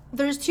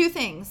there's two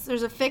things.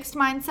 There's a fixed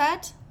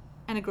mindset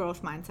and a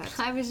growth mindset.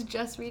 I was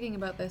just reading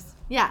about this.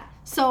 Yeah.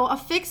 So a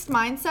fixed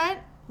mindset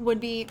would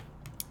be,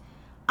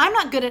 I'm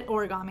not good at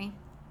origami.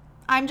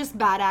 I'm just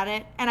bad at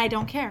it and I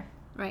don't care.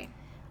 Right.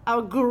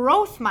 A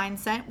growth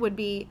mindset would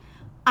be,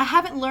 I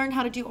haven't learned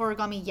how to do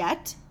origami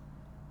yet.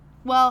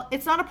 Well,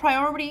 it's not a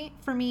priority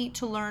for me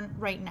to learn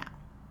right now.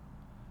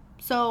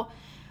 So,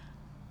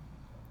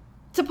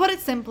 to put it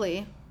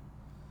simply,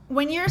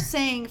 when you're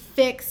saying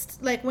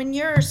fixed, like when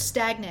you're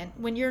stagnant,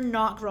 when you're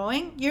not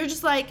growing, you're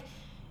just like,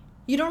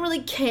 you don't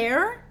really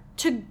care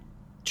to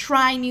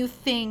try new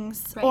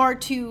things, right, or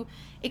to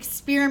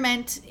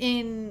experiment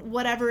in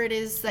whatever it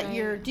is that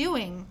you're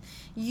doing.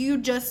 You're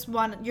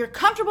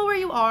comfortable where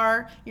you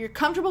are. You're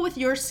comfortable with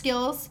your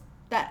skills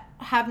that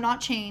have not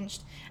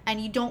changed,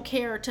 and you don't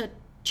care to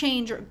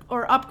change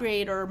or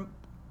upgrade or,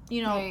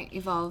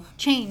 evolve.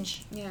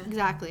 Change. Yeah.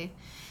 Exactly.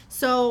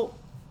 So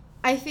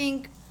I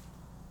think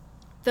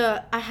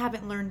I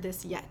haven't learned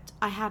this yet.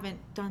 I haven't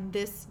done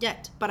this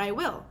yet, but I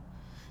will.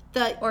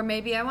 Or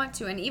maybe I want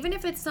to. And even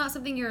if it's not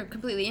something you're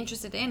completely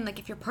interested in, like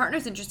if your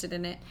partner's interested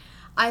in it,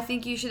 I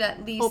think you should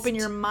at least open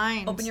your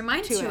mind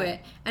to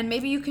it. And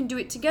maybe you can do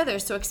it together.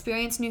 So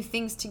experience new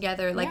things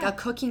together, like a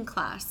cooking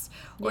class.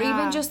 Or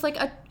even just like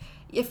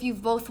if you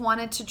both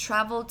wanted to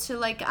travel to,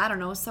 like, I don't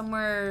know,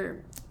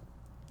 somewhere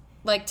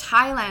like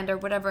Thailand or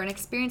whatever, and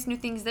experience new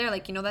things there,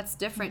 like, that's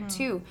different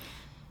too.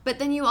 But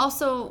then you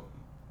also,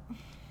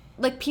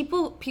 like,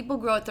 people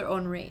grow at their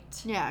own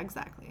rate. Yeah,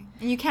 exactly.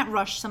 And you can't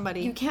rush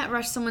somebody. You can't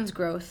rush someone's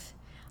growth.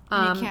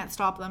 And you can't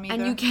stop them either.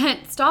 And you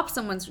can't stop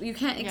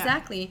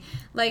exactly.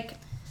 Like,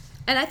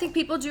 and I think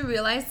people do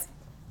realize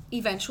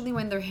eventually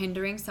when they're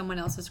hindering someone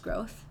else's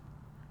growth,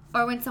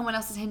 or when someone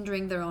else is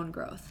hindering their own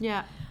growth.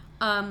 Yeah.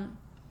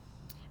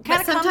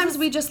 But sometimes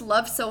we just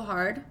love so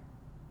hard.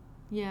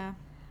 Yeah.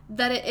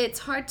 That it's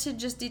hard to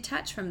just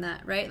detach from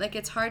that, right? Like,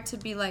 it's hard to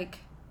be like...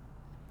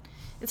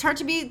 It's hard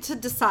to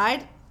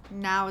decide,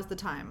 now is the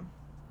time.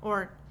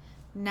 Or,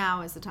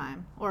 now is the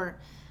time. Or,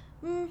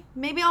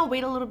 maybe I'll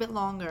wait a little bit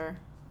longer.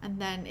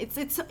 And then it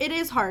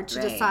is hard to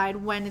decide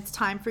when it's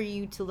time for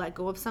you to let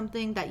go of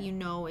something that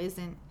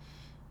isn't,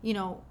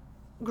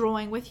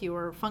 growing with you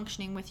or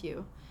functioning with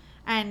you.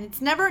 And it's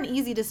never an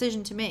easy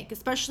decision to make,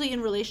 especially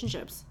in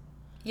relationships.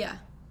 Yeah.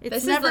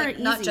 It's never like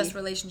easy. Not just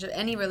relationship,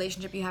 any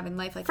relationship you have in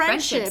life, like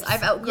friendships.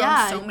 I've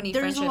outgrown so many friendships.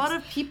 There's a lot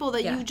of people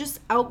that you just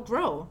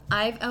outgrow.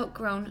 I've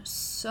outgrown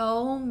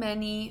so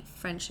many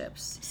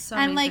friendships.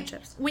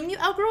 When you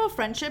outgrow a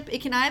friendship,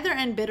 it can either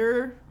end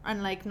bitter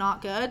and, like,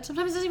 not good.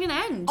 Sometimes it doesn't even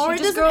end. Or you it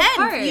just doesn't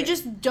end. Apart. You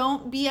just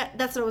don't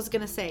that's what I was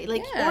going to say.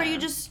 Like, or you're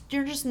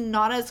just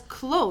not as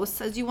close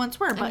as you once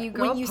were. But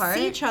when you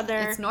see each other,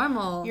 it's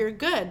normal. You're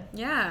good.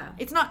 Yeah.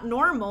 It's not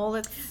normal.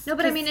 No,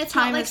 but I mean, it's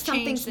not like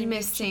something's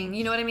missing.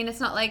 You know what I mean? It's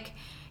not like...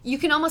 You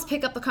can almost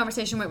pick up the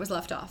conversation where it was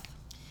left off.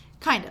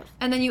 Kind of.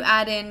 And then you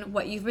add in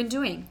what you've been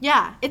doing.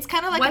 Yeah. It's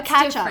kind of like a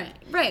catch-up.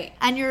 Right.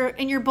 And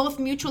you're both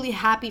mutually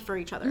happy for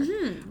each other.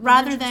 Mm-hmm.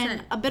 Rather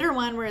than a bitter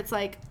one where it's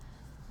like,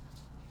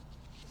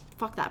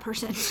 fuck that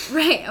person.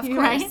 Right, of course.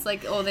 Right?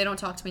 Like, oh, they don't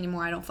talk to me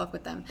anymore. I don't fuck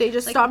with them. They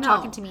just stopped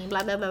talking to me.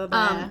 Blah, blah, blah,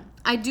 blah.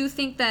 I do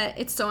think that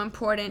it's so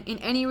important in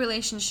any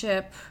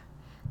relationship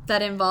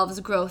that involves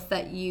growth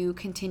that you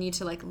continue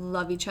to, like,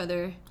 love each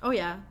other. Oh,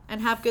 yeah.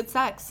 And have good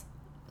sex.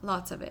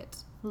 Lots of it.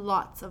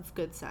 Lots of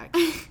good sex.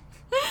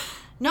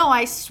 No,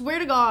 I swear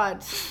to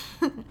God.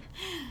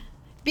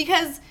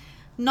 Because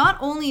not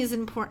only is it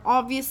important,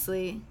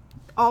 obviously,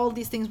 all of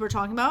these things we're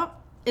talking about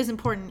is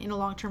important in a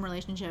long-term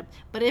relationship.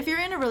 But if you're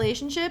in a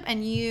relationship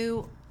and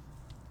you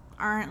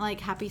aren't,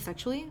 like, happy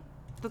sexually,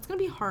 that's going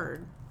to be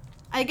hard.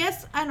 I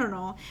don't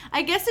know.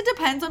 I guess it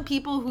depends on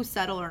people who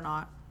settle or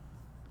not.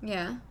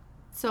 Yeah.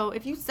 So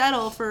if you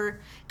settle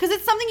because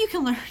it's something you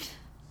can learn.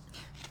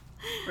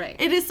 Right.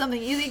 It is something.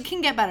 It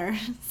can get better.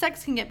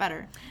 Sex can get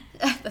better.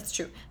 That's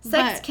true.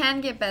 Sex can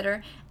get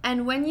better.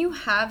 And when you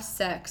have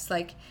sex,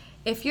 like,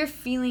 if you're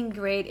feeling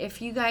great,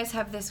 if you guys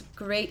have this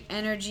great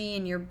energy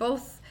and you're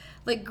both,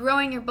 like,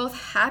 growing, you're both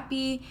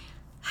happy,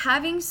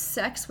 having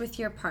sex with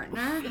your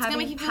partner, it's having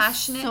make you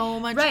passionate, feel so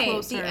much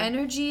closer. The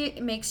energy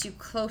makes you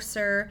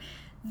closer.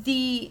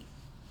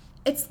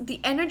 It's the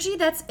energy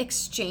that's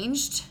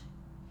exchanged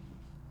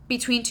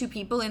between two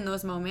people in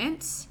those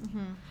moments.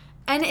 Mm-hmm.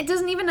 And it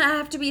doesn't even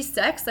have to be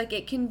sex. Like,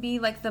 it can be,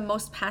 like, the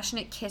most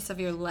passionate kiss of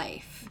your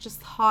life.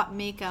 Just hot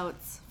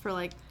makeouts for,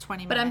 like,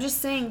 20 minutes. But I'm just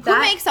saying that...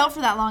 Who makes out for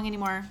that long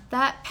anymore?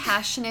 That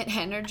passionate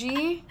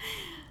energy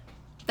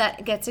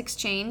that gets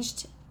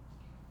exchanged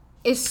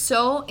is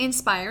so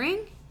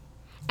inspiring.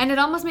 And it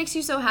almost makes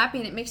you so happy,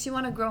 and it makes you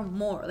want to grow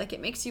more. Like,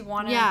 it makes you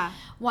want to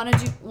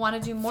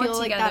do more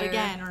feel together. Like that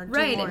again, or do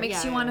more. It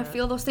makes you want to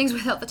feel those things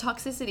without the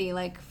toxicity,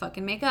 like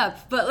fucking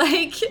makeup. But,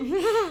 like...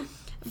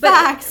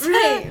 Facts.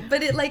 Right.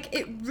 But it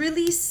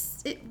really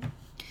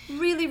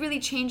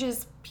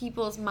changes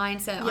people's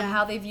mindset on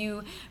how they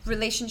view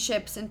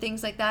relationships and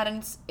things like that.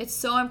 And it's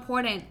so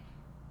important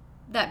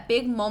that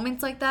big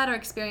moments like that are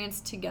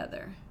experienced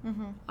together,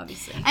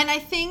 obviously. And I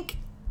think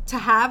to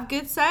have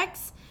good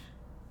sex,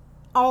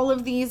 all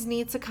of these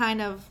need to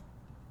kind of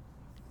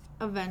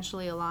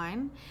eventually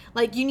align.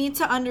 Like, you need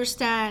to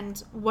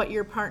understand what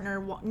your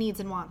partner needs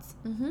and wants.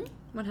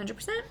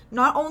 100%.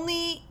 Not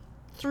only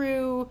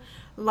through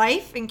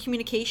life and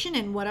communication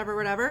and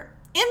whatever.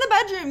 In the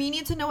bedroom, you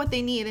need to know what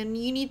they need, and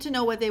you need to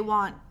know what they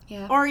want.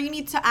 Yeah. Or you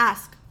need to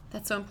ask.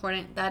 That's so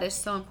important. That is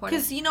so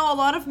important. Because, a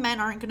lot of men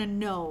aren't going to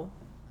know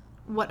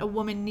what a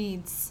woman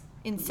needs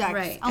in sex.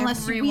 Right.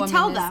 Unless Every we woman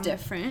tell is them.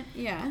 different.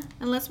 Yeah.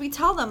 Unless we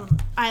tell them,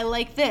 I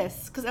like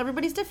this. Because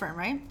everybody's different,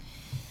 right?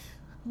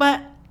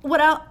 But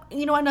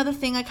another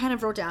thing I kind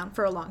of wrote down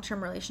for a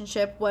long-term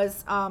relationship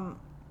was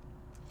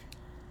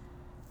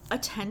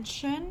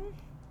attention.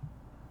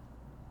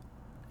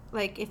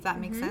 Like, if that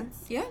makes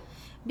sense. Yeah.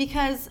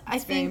 Because I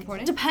very think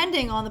important.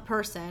 depending on the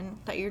person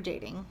that you're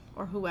dating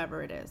or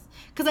whoever it is.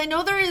 Because I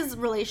know there is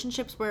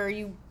relationships where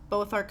you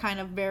both are kind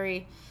of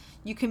very,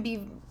 you can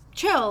be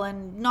chill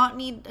and not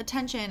need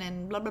attention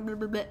and blah, blah, blah,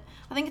 blah, blah.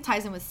 I think it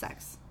ties in with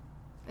sex.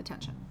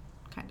 Attention,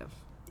 kind of.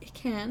 It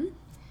can.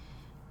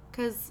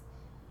 Because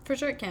For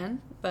sure it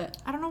can, but...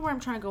 I don't know where I'm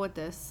trying to go with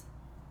this.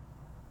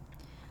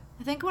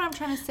 I think what I'm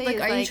trying to say Like,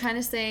 is are like... you trying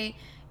to say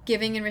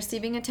giving and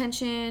receiving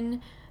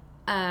attention?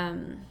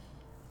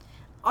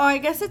 Oh, I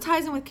guess it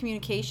ties in with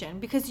communication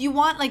because you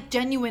want like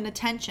genuine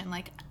attention.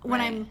 Like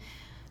when Right. I'm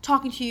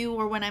talking to you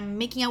or when I'm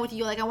making out with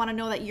you, like I want to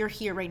know that you're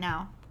here right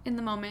now In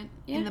the moment.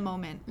 Yeah. in the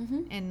moment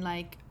Mhm. and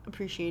like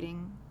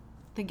appreciating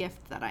the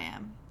gift that I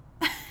am.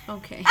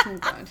 Okay. Oh,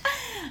 God.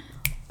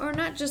 Or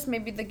not just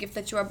maybe the gift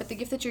that you are, but the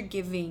gift that you're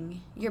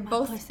giving. You're My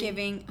both pussy.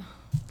 giving...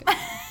 God.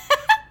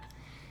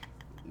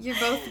 You're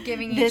both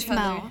giving This each other...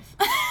 mouth.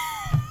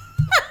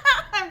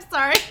 I'm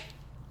sorry.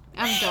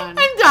 I'm done.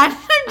 I'm done.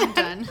 I'm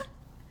done.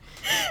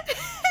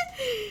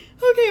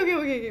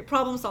 Okay.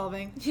 Problem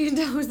solving.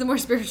 That was the more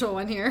spiritual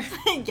one here.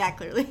 Yeah,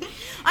 clearly.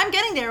 I'm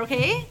getting there,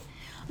 okay?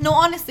 No,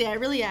 honestly, I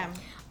really am.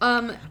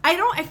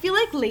 I feel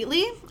like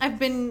lately I've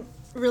been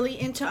really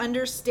into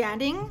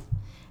understanding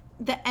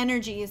the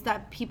energies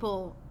that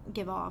people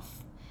give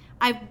off.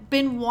 I've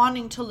been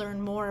wanting to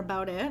learn more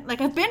about it.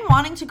 Like I've been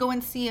wanting to go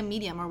and see a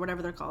medium or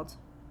whatever they're called.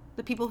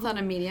 The people It's who not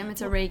a medium,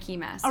 it's a Reiki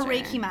master. a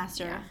Reiki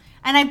master. Yeah.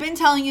 And I've been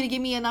telling you to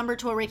give me a number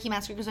to a Reiki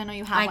master because I know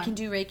you have I one. can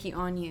do Reiki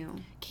on you.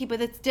 Okay,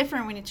 but it's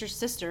different when it's your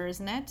sister,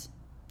 isn't it?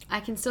 I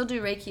can still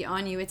do Reiki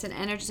on you. It's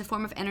it's a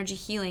form of energy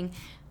healing,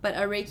 but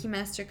a Reiki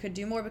master could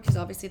do more because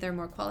obviously they're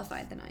more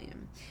qualified than I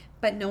am.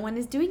 But no one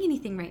is doing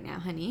anything right now,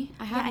 honey.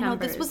 I have I know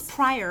numbers. this was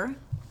prior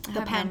I the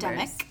have pandemic.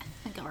 numbers.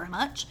 Thank you very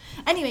much.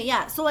 Anyway,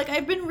 yeah. So like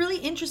I've been really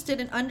interested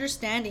in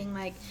understanding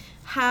like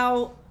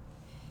how,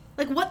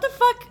 like what the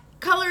fuck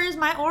color is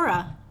my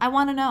aura? I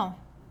want to know.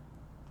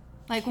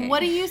 Like Okay. what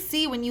do you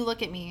see when you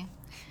look at me?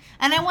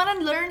 And I want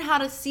to learn how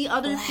to see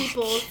other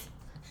people's.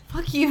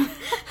 Fuck you.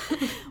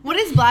 What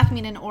does black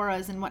mean in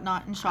auras and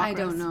whatnot in chakras? I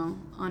don't know.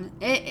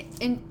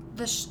 In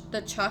the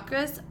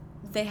chakras,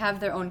 they have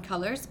their own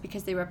colors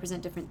because they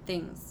represent different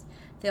things.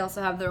 They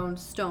also have their own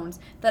stones.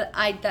 That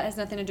has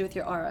nothing to do with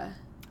your aura.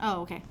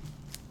 Oh, okay.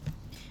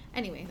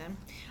 Anyway, then.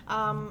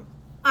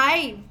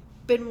 I've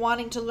been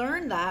wanting to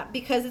learn that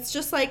because it's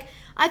just like,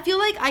 I feel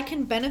like I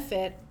can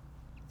benefit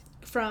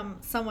from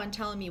someone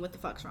telling me what the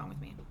fuck's wrong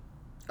with me.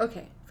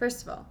 Okay,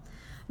 first of all,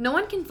 no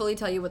one can fully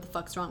tell you what the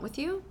fuck's wrong with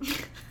you.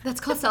 That's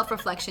called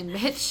self-reflection,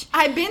 bitch.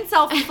 I've been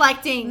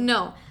self-reflecting.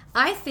 No,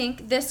 I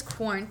think this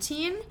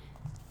quarantine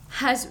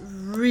has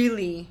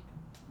really...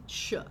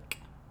 Shook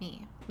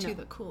me to No.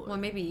 the core. Well,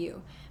 maybe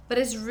you. But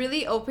it's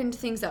really opened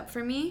things up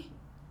for me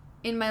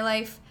in my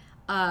life,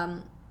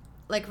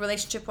 like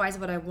relationship-wise,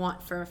 what I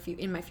want for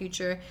in my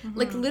future.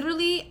 Like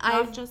literally,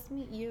 Not just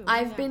me, you.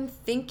 I've been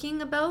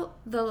thinking about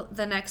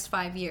the next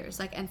 5 years,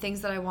 like, and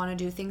things that I want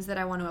to do, things that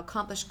I want to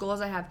accomplish,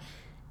 goals I have.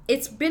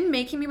 It's been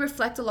making me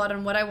reflect a lot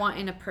on what I want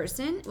in a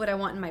person, what I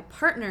want in my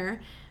partner,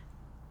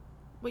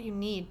 what you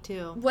need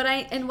too. what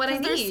I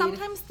need. There's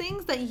sometimes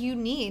things that you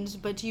need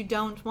but you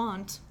don't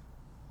want,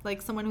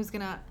 like someone who's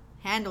gonna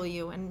handle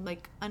you and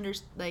like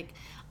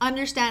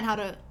understand how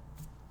to.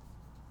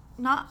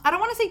 Not, I don't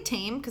want to say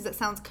tame because it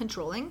sounds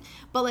controlling,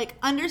 but like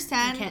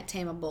understand. You can't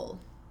tame a bull.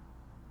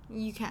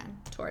 You can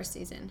Taurus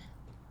season.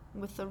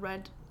 with the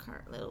red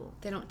car little.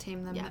 They don't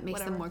tame them. Yeah, That makes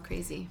whatever. them more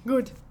crazy.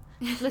 Good.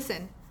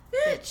 Listen,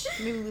 bitch.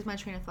 Maybe lose my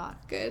train of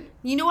thought. Good.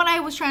 You know what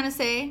I was trying to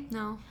say?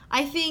 No.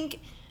 I think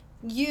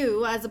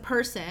you as a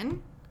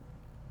person,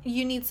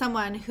 you need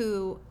someone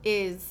who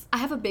is. I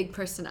have a big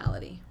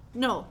personality.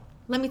 No,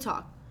 let me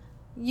talk.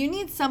 You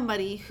need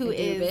somebody who I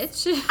do,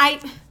 is.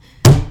 bitch.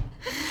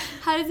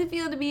 How does it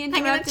feel to be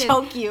interrupted?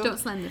 gonna choke you. Don't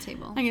slam the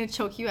table. I'm gonna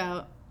choke you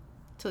out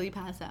till you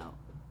pass out.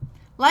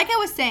 Like I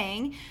was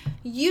saying,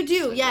 you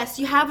do. Yes,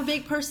 you have a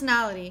big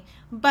personality,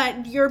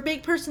 but your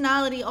big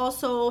personality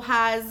also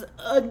has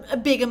a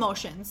big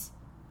emotions.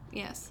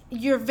 Yes.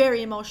 You're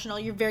very emotional.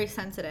 You're very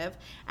sensitive,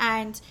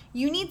 and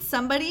you need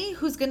somebody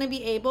who's gonna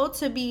be able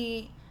to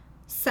be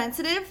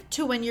sensitive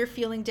to when you're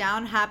feeling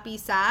down, happy,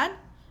 sad,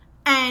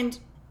 and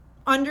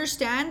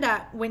understand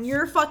that when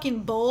you're a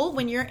fucking bull,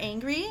 when you're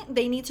angry,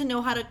 they need to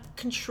know how to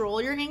control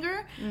your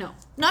anger. No.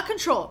 Not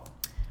control.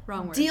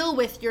 Wrong word. Deal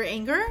with your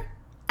anger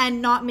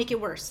and not make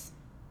it worse.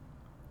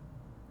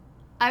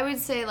 I would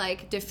say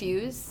like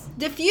diffuse.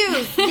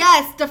 Diffuse.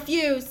 Yes,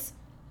 diffuse.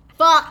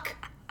 Fuck.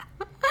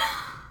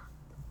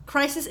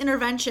 Crisis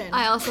intervention.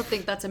 I also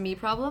think that's a me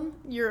problem.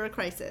 You're a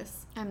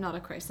crisis. I'm not a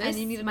crisis. And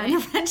you need my My-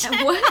 intervention.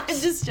 What? I'm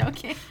just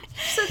joking.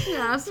 Such an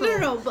asshole.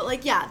 No, but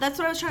like, yeah, that's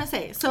what I was trying to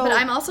say. So, But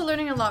I'm also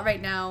learning a lot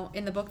right now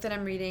in the book that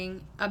I'm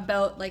reading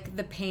about like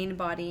the pain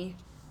body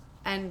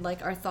and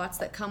like our thoughts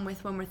that come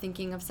with when we're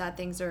thinking of sad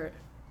things or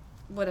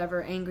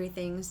whatever, angry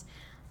things.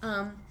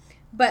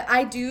 But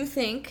I do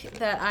think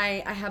that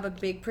I have a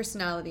big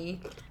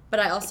personality,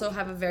 but I also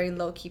have a very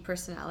low-key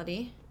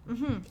personality.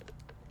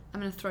 I'm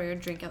gonna throw your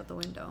drink out the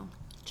window.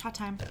 Chat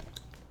time.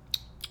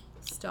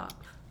 Stop.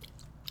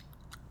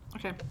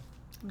 Okay,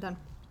 I'm done.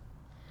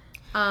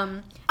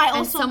 I also-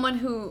 and someone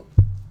who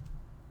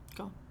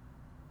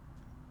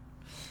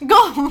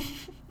Go.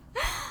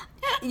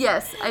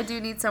 yes, I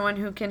do need someone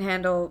who can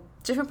handle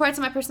different parts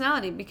of my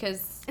personality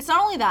because It's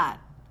not only that.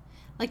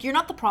 Like, you're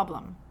not the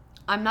problem.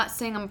 I'm not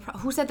saying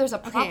who said there's a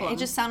problem? Okay, it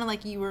just sounded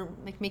like you were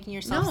like making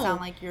yourself No.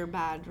 sound like you're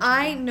bad. Or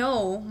I something.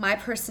 know my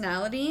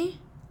personality,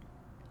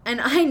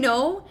 and I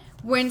know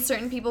when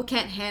certain people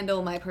can't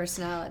handle my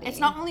personality. It's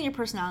not only your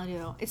personality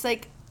though. It's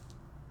like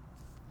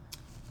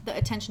the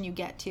attention you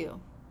get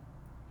too.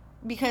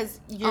 Because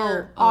you're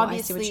I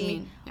see what you obviously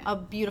mean. Yeah. a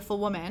beautiful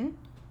woman.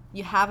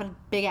 You have a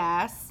big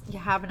ass, you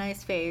have a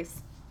nice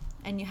face,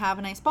 and you have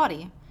a nice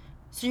body.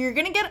 So you're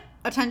going to get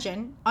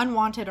attention,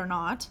 unwanted or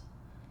not.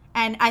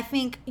 And I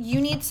think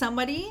you need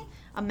somebody,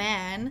 a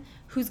man,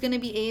 who's going to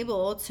be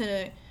able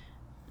to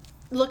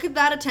look at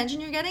that attention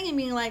you're getting and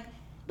being like,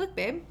 look,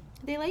 babe,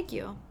 they like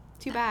you.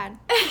 Too bad.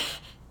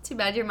 Too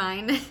bad you're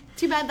mine.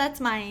 Too bad that's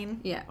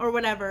mine. Yeah. Or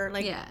whatever.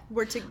 Like, Yeah.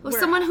 we're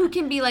someone who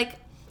can be like,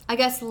 I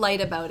guess,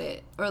 light about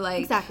it, or like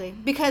Exactly.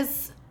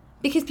 Because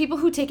people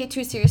who take it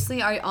too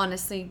seriously are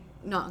honestly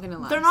not gonna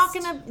last.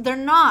 they're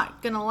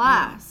not gonna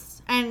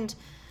last. And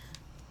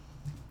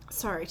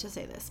sorry to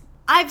say this,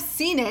 I've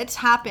seen it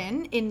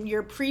happen in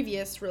your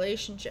previous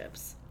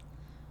relationships,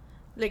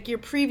 like your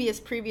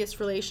previous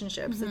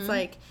relationships. Mm-hmm. It's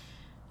like,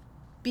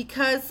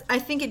 because I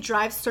think it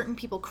drives certain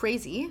people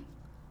crazy,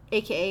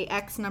 aka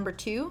ex number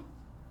 2.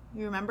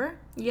 You remember?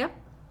 Yep.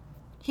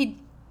 He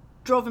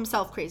drove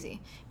himself crazy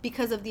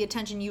because of the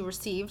attention you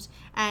received,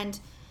 and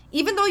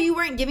even though you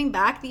weren't giving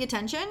back the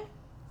attention,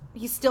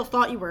 he still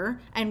thought you were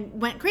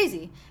and went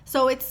crazy.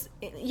 So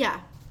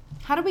yeah.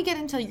 How do we get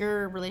into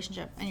your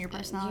relationship and your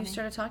personality? You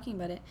started talking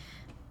about it.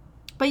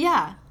 But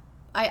yeah.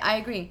 I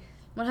agree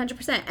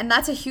 100%, and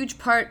that's a huge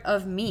part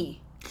of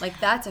me. Like,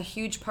 that's a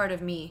huge part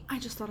of me. I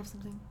just thought of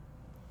something.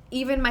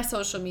 Even my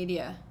social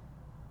media,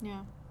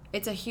 Yeah.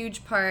 it's a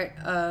huge part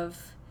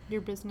of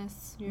Your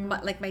business. my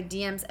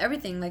DMs,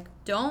 everything. Like,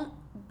 don't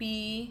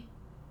be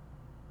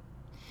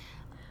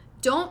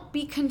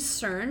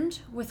concerned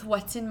with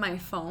what's in my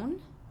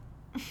phone.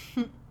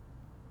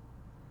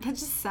 That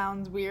just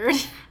sounds weird.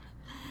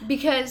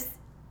 Because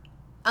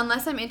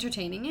unless I'm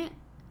entertaining it,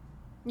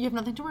 You have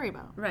nothing to worry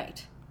about.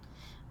 right.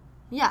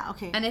 Yeah,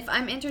 okay. And if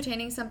I'm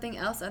entertaining something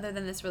else other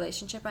than this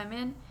relationship I'm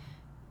in,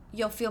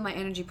 you'll feel my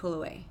energy pull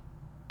away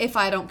if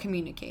I don't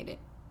communicate it,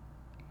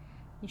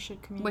 You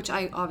should communicate. which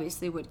I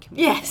obviously would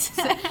communicate. Yes.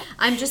 So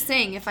I'm just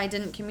saying, if I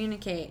didn't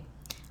communicate.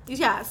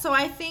 Yeah, so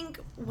I think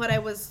what I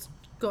was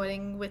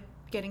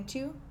getting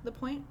to, the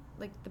point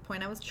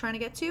I was trying to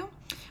get to,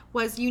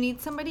 was you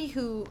need somebody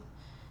who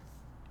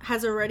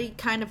has already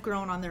kind of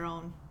grown on their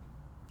own.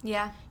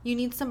 Yeah. You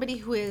need somebody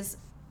who is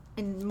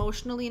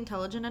emotionally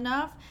intelligent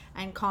enough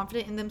and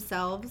confident in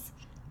themselves.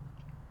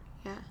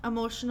 Yeah.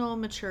 Emotional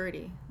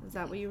maturity. Is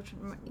that what you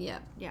were... Yeah.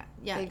 Yeah,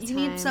 yeah. Big You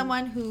need time.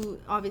 someone who,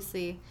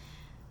 obviously...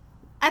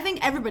 I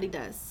think everybody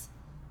does.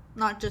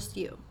 Not just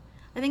you.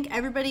 I think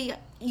everybody...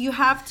 You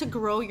have to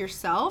grow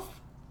yourself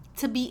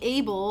to be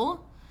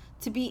able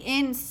to be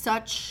in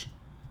such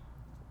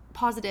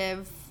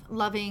positive,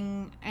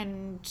 loving,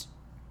 and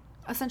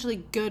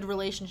essentially good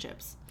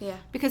relationships. Yeah.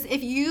 Because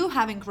if you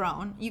haven't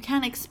grown, you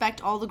can't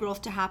expect all the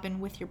growth to happen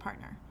with your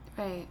partner.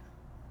 Right.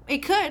 It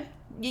could.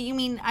 You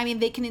mean, I mean,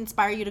 they can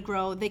inspire you to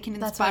grow. They can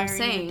That's what I'm inspire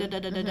saying. you.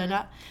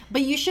 Da.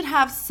 But you should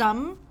have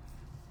some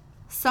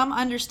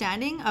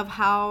understanding of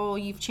how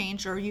you've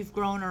changed or you've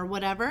grown or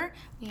whatever.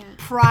 Yeah.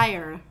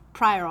 Prior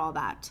all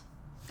that.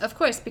 Of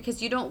course,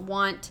 because you don't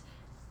want...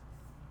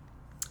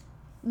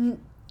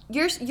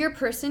 Your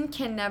person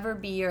can never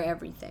be your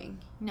everything.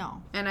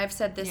 No. And I've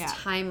said this Yeah.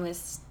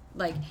 timeless,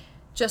 like,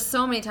 just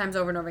so many times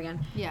over and over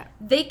again. Yeah.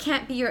 They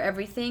can't be your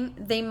everything.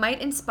 They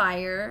might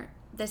inspire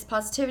this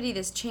positivity,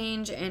 this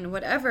change, and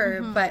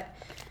whatever, but,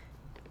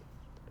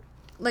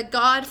 like,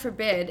 God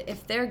forbid,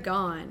 if they're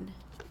gone,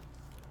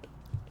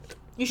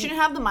 You shouldn't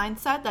have the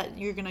mindset that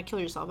you're gonna kill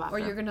yourself after. or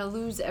you're going to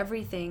lose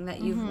everything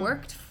that you've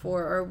worked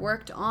for or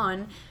worked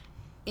on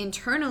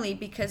internally,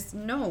 because,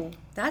 no,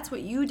 that's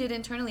what you did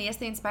internally. Yes,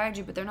 they inspired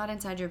you, but they're not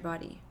inside your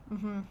body.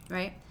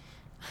 Right?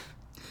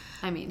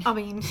 I mean,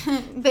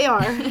 they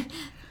are,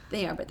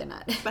 they are, but they're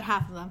not. but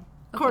half of them,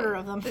 quarter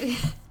of them,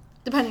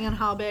 depending on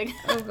how big.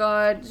 Oh,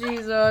 God,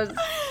 Jesus.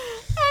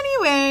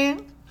 Anyway,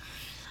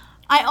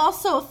 I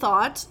also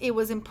thought it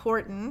was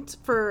important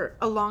for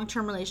a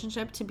long-term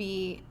relationship to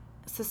be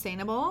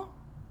sustainable,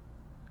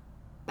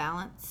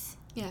 balance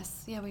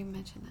Yes, yeah, we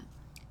mentioned that.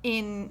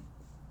 in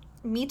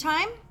me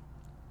time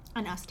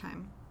and us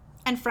time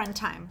and friend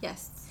time.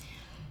 Yes.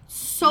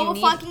 So You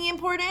need fucking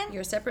important.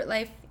 Your separate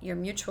life, your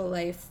mutual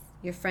life,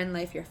 your friend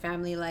life, your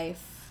family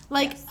life.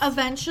 Like, Yes.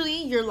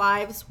 eventually your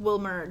lives will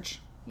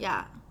merge.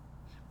 Yeah.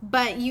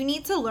 But you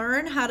need to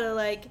learn how to,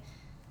 like,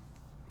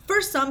 for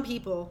some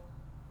people,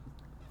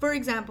 for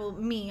example,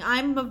 me,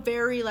 I'm a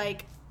very,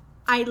 like,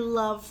 I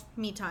love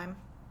me time.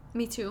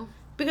 Me too.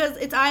 Because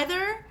it's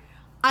either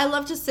I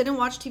love to sit and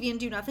watch TV and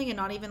do nothing and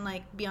not even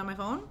like be on my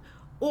phone.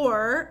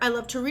 Or I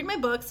love to read my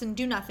books and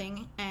do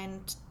nothing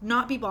and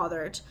not be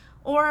bothered.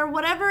 Or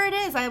whatever it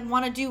is I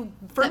want to do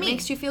for me. That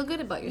makes you feel good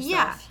about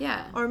yourself.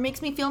 Yeah. Or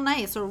makes me feel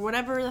nice or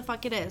whatever the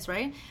fuck it is,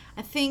 right?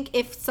 I think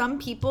if some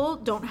people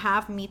don't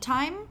have me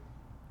time,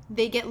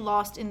 they get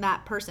lost in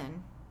that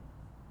person.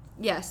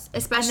 Yes,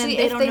 especially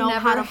they if don't they know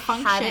how never to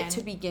function. had it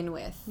to begin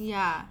with.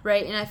 Yeah.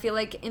 Right? And I feel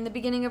like in the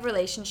beginning of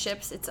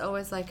relationships, it's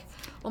always like,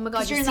 oh my God,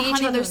 'Cause you you're in see the each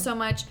other honeymoon. so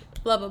much,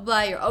 blah, blah,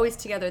 blah. You're always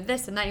together,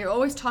 this and that. You're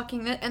always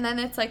talking that. And then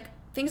it's like,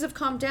 things have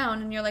calmed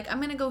down and you're like, I'm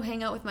going to go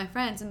hang out with my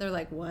friends. And they're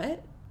like,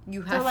 what?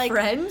 You have like,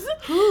 friends?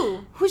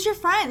 Who? Who's your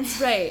friends?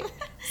 Right.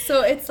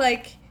 So it's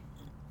like,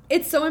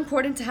 it's so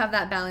important to have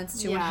that balance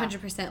too, Yeah.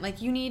 100%.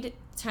 Like, you need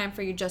time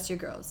for just your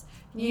girls.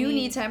 You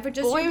need time for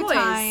just boy your boys.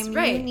 time.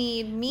 Right. You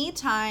need me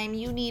time.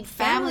 You need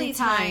family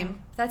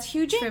time. That's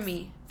huge for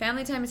me.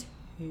 Family time is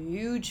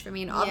huge for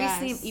me. And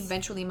obviously, Yes.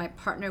 eventually, my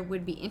partner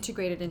would be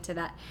integrated into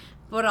that.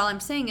 But all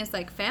I'm saying is,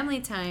 like, family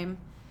time,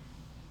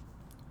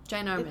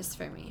 ginormous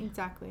for me.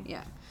 Exactly.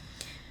 Yeah.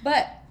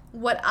 But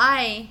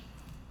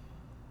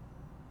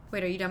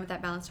Wait, are you done with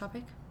that balance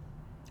topic?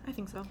 I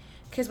think so.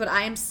 Because what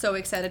I am so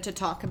excited to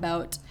talk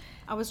about.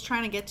 I was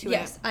trying to get to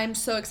Yes, it. I'm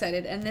so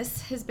excited. And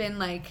this has been,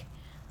 like,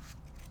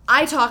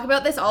 I talk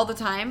about this all the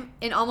time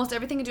in almost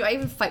everything I do. I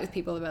even fight with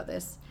people about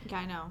this. Yeah,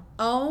 I know.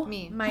 Oh,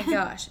 Me. my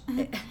gosh.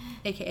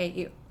 AKA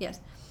you. Yes.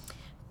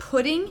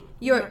 Putting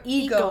your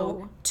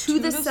ego to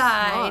the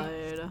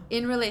side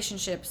in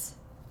relationships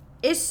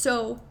is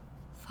so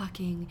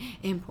fucking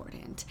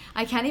important.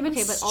 I can't even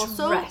Okay, but stress.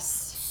 also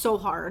so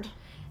hard.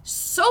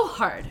 So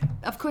hard.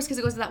 Of course, because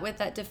it goes with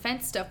that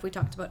defense stuff we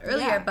talked about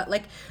earlier. Yeah. But,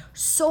 like,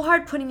 so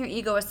hard putting your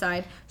ego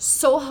aside.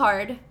 So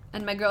hard,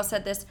 and my girl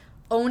said this,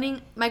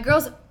 my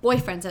girl's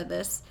boyfriend said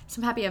this, so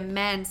I'm happy a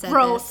man said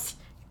Growth. this.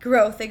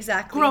 Growth,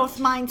 exactly. Growth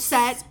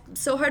mindset.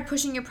 So hard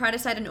pushing your pride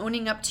aside and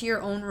owning up to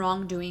your own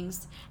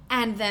wrongdoings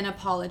and then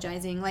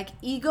apologizing. Like,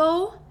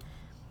 ego,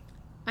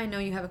 I know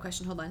you have a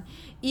question, hold on.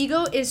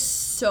 Ego is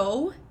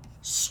so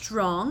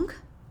strong,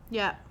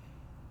 Yeah.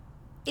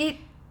 it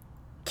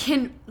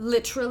can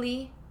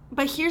literally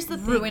But here's the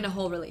ruin thing. a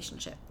whole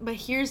relationship. But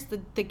here's the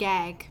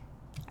gag.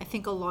 I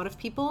think a lot of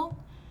people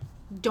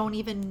don't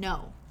even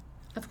know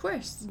Of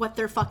course. what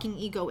their fucking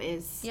ego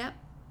is. Yep.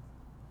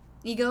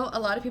 Ego, a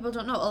lot of people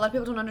don't know. A lot of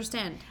people don't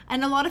understand.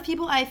 And a lot of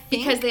people, I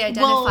think, Because they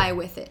identify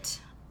with it.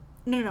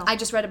 No. I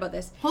just read about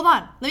this. Hold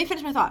on. Let me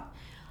finish my thought.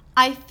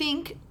 I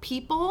think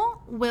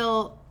people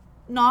will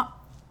not...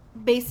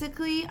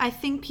 Basically, I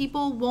think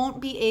people won't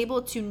be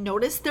able to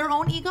notice their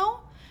own ego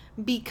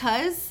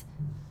because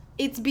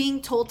it's being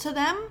told to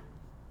them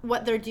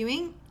what they're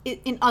doing.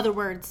 In other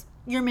words,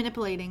 you're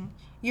manipulating.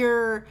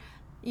 You're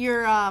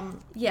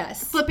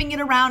Yes. flipping it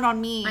around on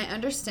me. I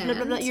understand. Blah,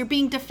 blah, blah. You're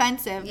being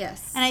defensive.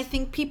 Yes. And I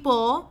think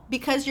people,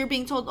 because you're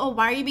being told, oh,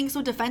 why are you being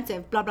so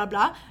defensive? Blah, blah,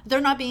 blah.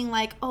 They're not being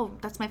like, oh,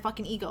 that's my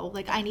fucking ego.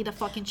 Like, I need to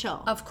fucking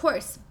chill. Of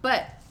course.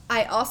 But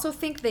I also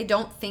think they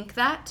don't think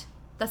that.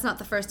 That's not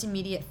the first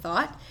immediate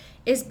thought.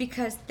 Is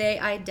because they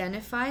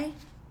identify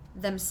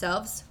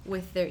themselves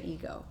with their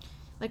ego.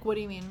 Like, what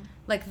do you mean?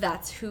 Like,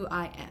 that's who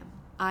I am.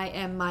 I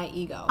am my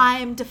ego. I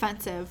am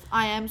defensive.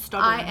 I am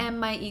stubborn. I am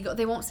my ego.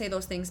 They won't say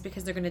those things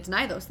because they're going to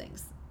deny those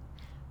things.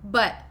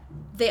 But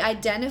they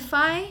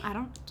identify. I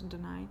don't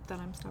deny that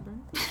I'm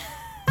stubborn.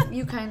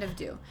 You kind of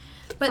do.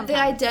 But they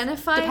Sometimes,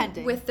 identify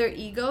depending. with their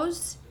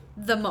egos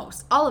the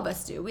most. All of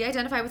us do. We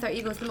identify with our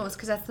egos the most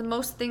because that's the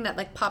most thing that,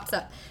 like, pops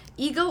up.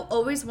 Ego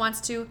always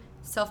wants to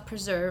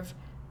self-preserve,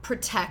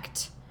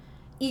 protect.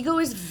 Ego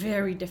is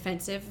very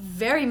defensive,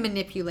 very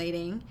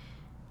manipulating.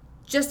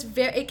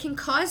 It can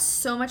cause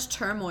so much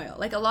turmoil.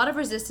 Like, a lot of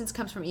resistance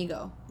comes from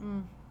ego.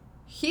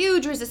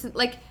 Huge resistance.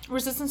 Like,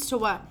 Resistance to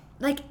what?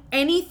 like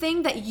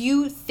anything that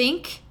you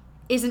think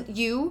isn't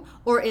you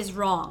or is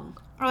wrong.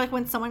 Or like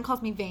when someone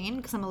calls me vain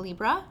because I'm a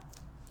Libra.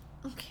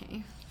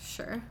 Okay,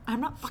 sure. I'm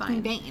not fucking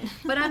Fine. vain.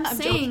 But I'm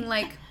saying, joking.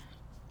 like,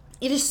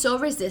 it is so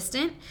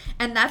resistant.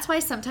 And that's why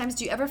sometimes,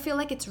 do you ever feel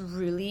like it's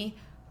really,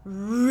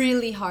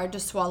 really hard to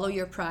swallow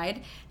your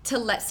pride, to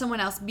let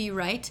someone else be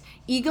right?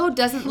 Ego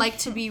doesn't like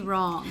to be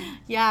wrong.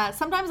 Yeah,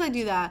 sometimes I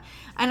do that.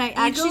 And I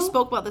actually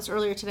spoke about this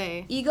earlier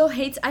today. Ego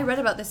hates, I read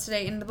about this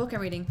today in the book I'm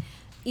reading.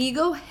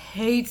 Ego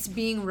hates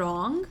being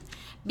wrong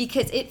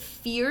because it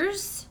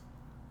fears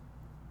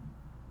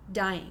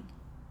dying.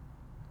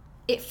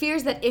 It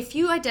fears that if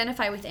you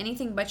identify with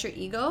anything but your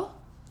ego,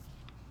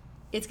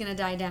 it's going to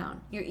die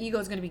down. Your ego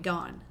is going to be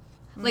gone.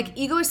 Like,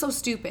 ego is so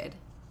stupid.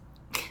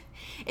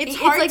 It's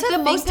hard like to the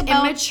think most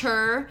about,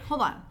 immature.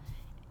 Hold on.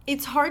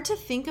 It's hard to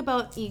think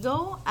about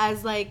ego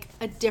as like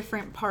a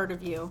different part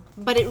of you,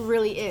 but it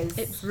really is.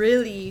 It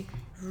really,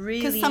 really.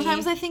 Because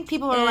sometimes I think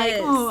people are like,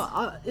 is.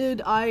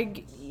 oh,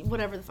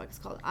 whatever the fuck it's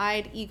called,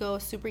 id, ego,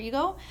 super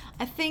ego.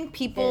 I think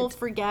people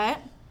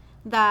forget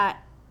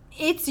that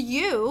it's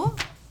you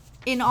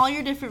in all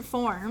your different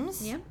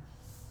forms. Yeah.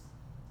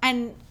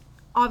 And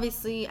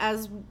obviously,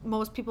 as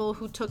most people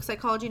who took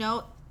psychology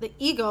know, the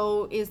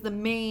ego is the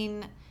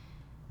main,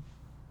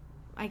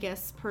 I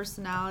guess,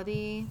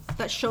 personality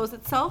that shows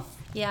itself.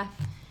 Yeah.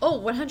 Oh,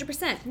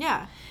 100%.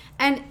 Yeah.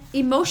 And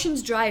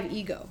emotions drive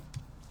ego,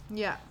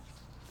 Yeah.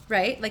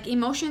 right? Like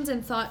emotions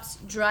and thoughts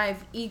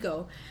drive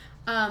ego.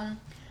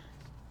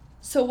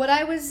 So what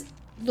I was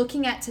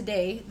looking at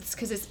today,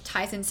 because it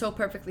ties in so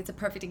perfectly, it's a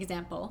perfect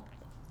example.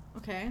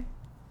 Okay.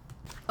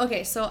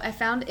 Okay, so I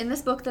found in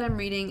this book that I'm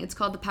reading, it's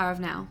called The Power of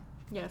Now.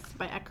 Yes,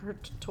 by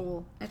Eckhart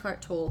Tolle.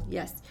 Eckhart Tolle,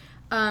 yes.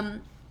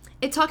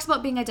 It talks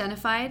about being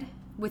identified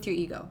with your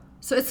ego.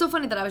 So it's so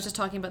funny that I was just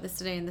talking about this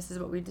today, and this is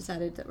what we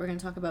decided that we're going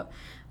to talk about.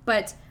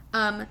 But,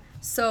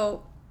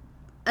 so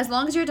as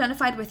long as you're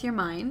identified with your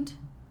mind,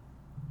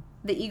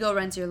 the ego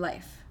runs your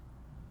life.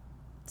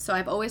 So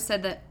I've always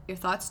said that your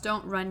thoughts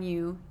don't run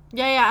you.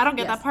 Yeah, I don't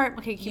get Yes. that part.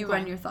 Okay, keep You going.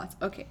 run your thoughts.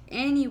 Okay,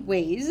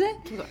 anyways.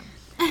 Keep going.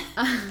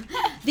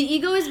 The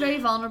ego is very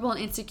vulnerable and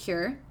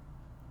insecure,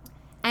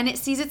 and it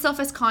sees itself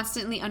as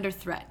constantly under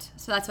threat.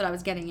 So that's what I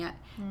was getting at.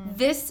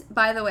 This,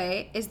 by the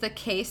way, is the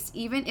case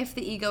even if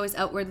the ego is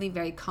outwardly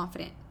very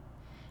confident.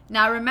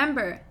 Now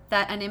remember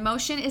that an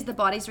emotion is the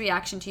body's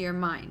reaction to your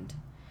mind.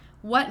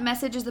 What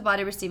message is the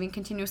body receiving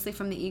continuously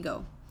from the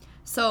ego?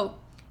 So,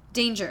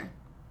 danger.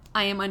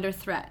 I am under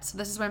threat. So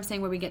this is what I'm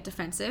saying, where we get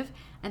defensive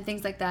and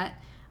things like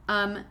that.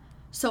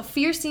 So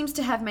fear seems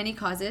to have many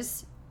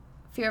causes.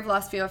 Fear of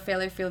loss, fear of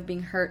failure, fear of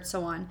being hurt,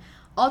 so on.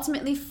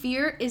 Ultimately,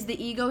 fear is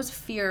the ego's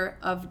fear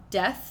of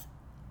death,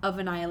 of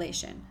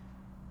annihilation.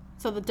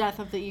 So the death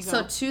of the ego.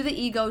 So to the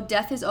ego,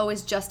 death is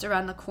always just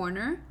around the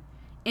corner.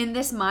 In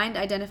this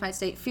mind-identified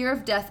state, fear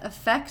of death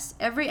affects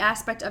every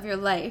aspect of your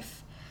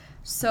life.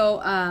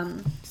 So,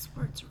 This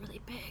word's really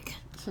big.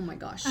 oh my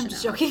gosh. I'm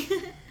just Chanel.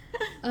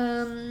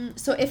 joking.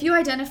 So if you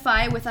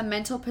identify with a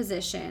mental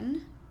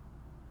position,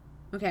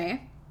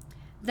 okay,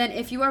 then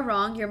if you are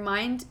wrong, your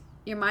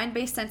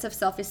mind-based sense of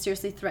self is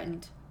seriously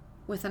threatened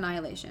with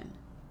annihilation.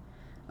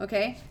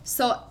 Okay?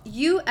 So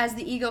you as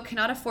the ego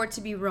cannot afford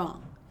to be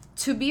wrong.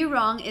 To be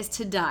wrong is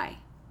to die.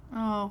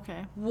 Oh,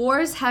 okay.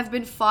 Wars have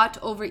been fought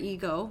over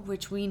ego,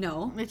 which we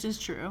know, Which is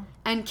true.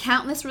 and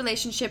countless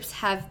relationships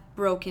have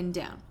broken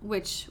down,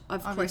 which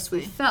of course we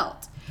Obviously.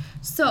 felt.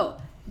 So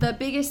the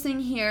biggest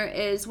thing here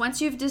is once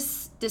you've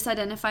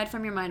disidentified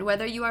from your mind,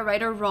 whether you are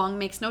right or wrong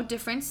makes no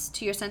difference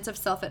to your sense of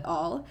self at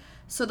all.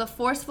 So the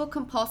forceful,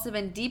 compulsive,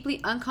 and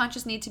deeply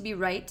unconscious need to be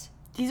right,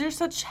 These are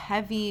such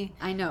heavy.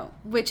 I know,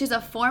 which is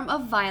a form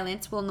of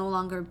violence, will no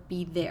longer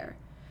be there.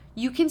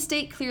 You can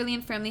state clearly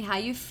and firmly how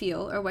you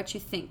feel or what you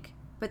think,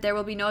 but there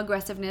will be no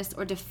aggressiveness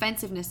or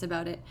defensiveness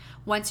about it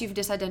once you've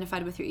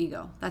disidentified with your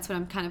ego. That's what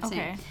I'm kind of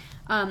saying.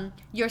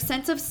 Your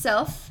sense of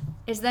self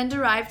is then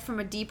derived from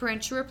a deeper and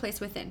truer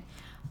place within.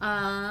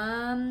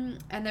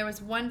 And there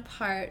was one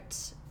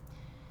part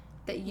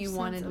that you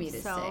wanted me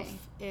to say.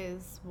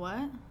 Is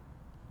what?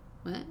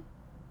 What?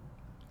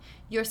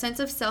 Your sense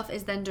of self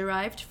is then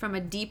derived from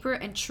a deeper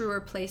and truer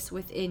place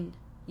within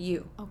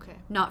you, Okay.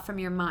 not from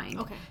your mind.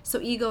 Okay. So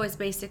ego is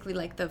basically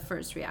like the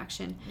first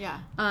reaction. Yeah.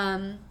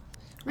 okay.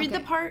 Read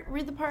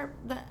the part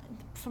that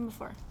from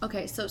before.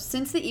 Okay, so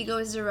since the ego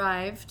is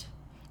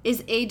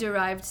a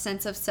derived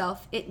sense of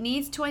self, it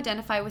needs to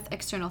identify with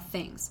external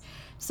things.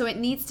 So it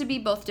needs to be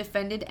both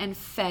defended and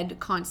fed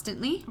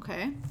constantly.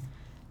 Okay.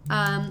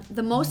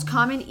 The most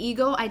common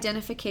ego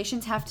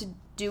identifications have to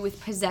do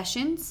with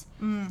possessions,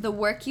 the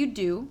work you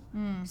do,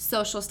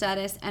 social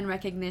status and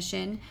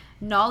recognition,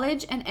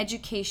 knowledge and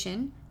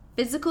education,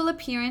 physical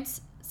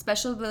appearance,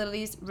 special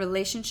abilities,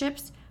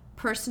 relationships,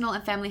 personal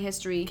and family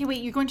history. Okay,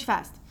 wait, you're going too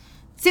fast.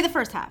 Say the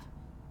first half.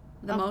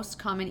 The most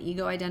common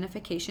ego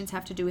identifications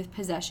have to do with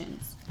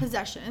possessions.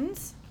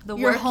 Possessions. The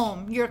your work-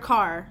 home, your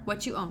car.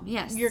 What you own,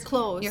 yes. Your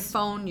clothes. Your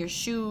phone, your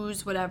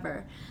shoes,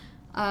 whatever.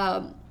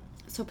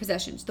 So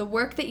possessions. The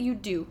work that you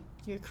do,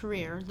 Your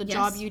career, the Yes.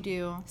 job you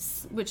do.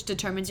 which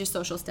determines your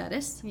social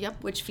status.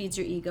 Yep. Which feeds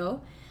your ego.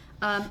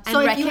 And So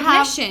if you have-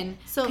 recognition.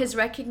 so- Because 'cause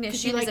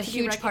recognition you like is a to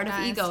be huge part of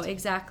ego. recognized.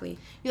 Exactly.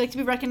 You like to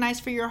be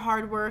recognized for your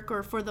hard work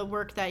or for the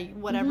work that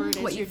whatever it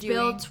is What you're you've doing.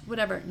 built,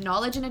 whatever.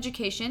 Knowledge and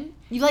education.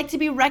 You like to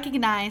be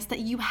recognized that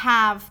you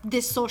have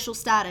this social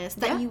status,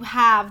 that Yeah. you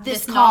have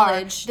this car,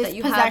 knowledge, this that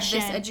you possession,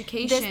 have this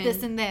education.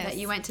 this, and this. That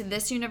you went to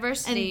this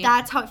university. And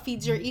that's how it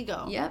feeds your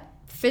ego. Yep.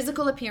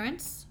 Physical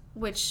appearance,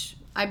 which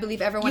I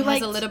believe everyone You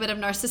has a liked- little bit of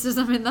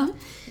narcissism in them.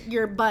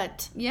 Your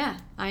butt, Yeah.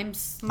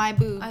 my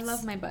boobs, I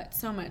love my butt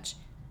so much.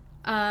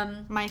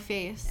 my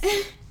face.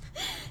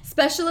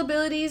 Special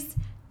abilities,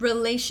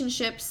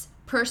 relationships,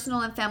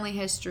 personal and family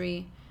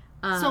history.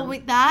 So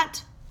with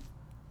that,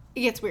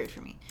 it gets weird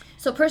for me.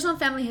 So personal and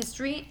family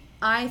history,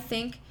 I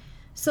think,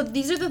 so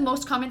these are the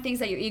most common things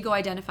that your ego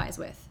identifies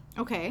with.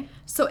 Okay.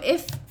 So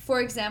if, for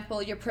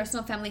example, your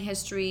personal family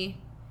history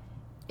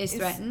is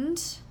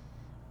threatened,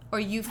 or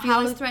you feel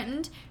How- is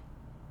threatened,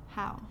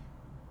 How?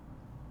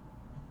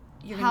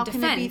 you're How going to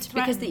can it be defend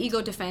because the threatened?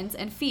 ego defends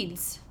and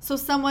feeds. So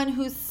someone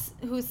who's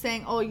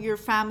saying, "Oh, your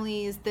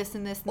family is this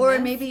and this," and Or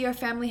this. maybe your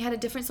family had a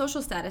different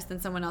social status than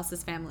someone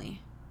else's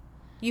family.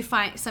 You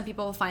find some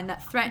people will find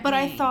that threatening. But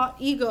I thought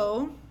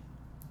ego,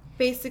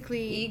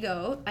 basically.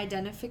 ego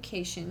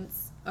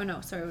identifications. Oh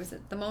no, sorry, was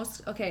it the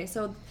most? Okay,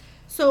 so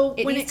So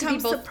It when needs it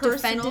comes to be to both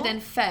personal, defended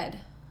and fed.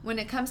 When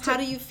it comes to how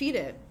do you feed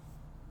it?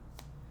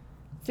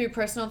 through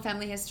personal and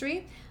family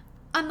history,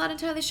 I'm not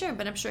entirely sure,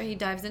 but I'm sure he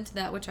dives into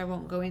that, which I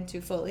won't go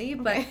into fully.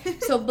 But Okay.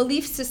 so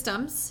belief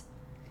systems,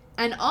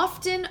 and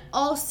often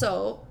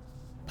also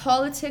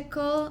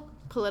political.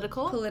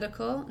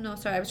 No,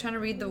 sorry, I was trying to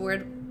read the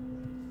word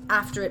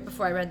after it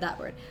before I read that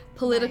word.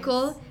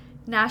 Political,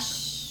 Let me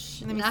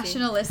see.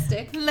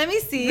 nationalistic, Let me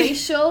see.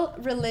 racial,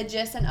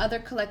 religious, and other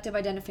collective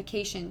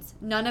identifications.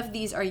 None of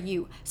these are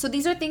you. So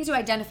these are things you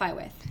identify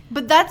with.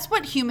 But that's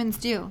what humans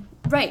do.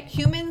 Right.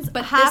 Humans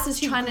But have this is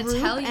to trying to group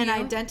tell and you-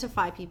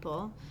 identify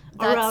people,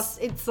 or That's- else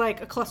it's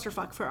like a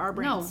clusterfuck for our No,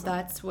 brains.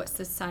 that's what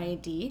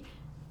society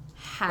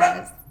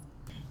has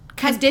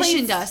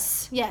conditioned placed-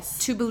 us Yes.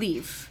 to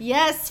believe.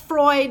 Yes,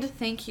 Freud.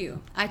 Thank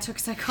you. I took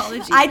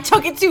psychology. I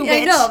took it too,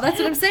 bitch. I know, that's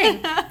what I'm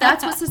saying.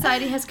 That's what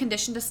society has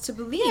conditioned us to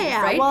believe,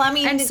 Yeah, right? well, I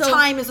mean, And so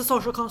time is a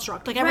social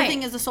construct. Like, everything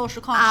Right. is a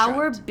social construct.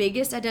 our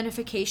biggest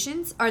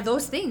identifications are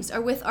those things,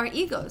 are with our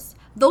egos.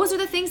 Those are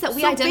the things that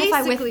we So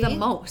identify with the basically-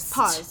 most.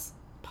 Pause.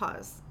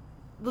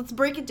 Let's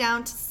break it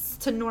down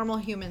to normal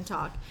human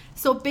talk.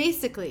 So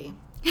basically,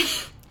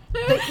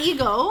 the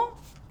ego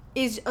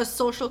is a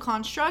social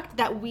construct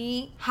that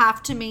we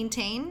have to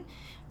maintain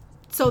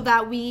so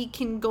that we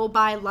can go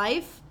by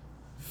life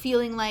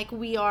feeling like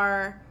we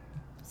are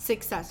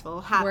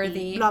successful, happy,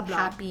 Worthy, blah, blah.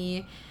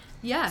 happy.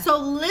 Yeah. So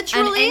and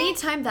literally,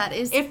 anytime that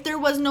is... if there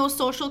was no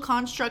social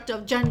construct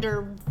of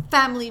gender,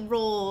 family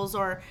roles,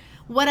 or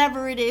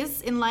whatever it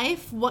is in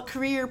life, what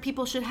career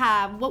people should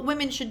have, what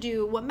women should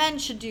do, what men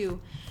should do,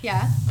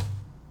 yeah.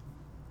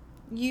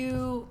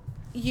 you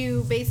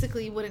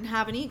basically wouldn't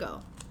have an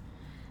ego.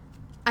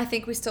 I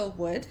think we still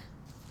would.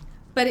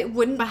 But it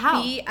wouldn't But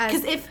how? be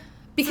as...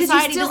 Because you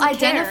society still doesn't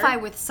identify care.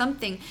 with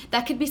something.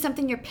 That could be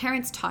something your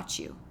parents taught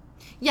you.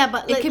 Yeah,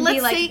 but It can let's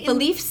be like say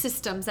belief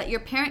systems that your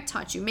parent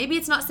taught you. Maybe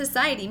it's not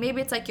society.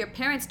 Maybe it's like your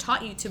parents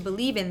taught you to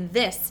believe in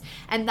this,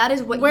 and that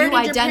is what Where you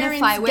did your identify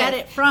parents with. get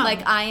it from?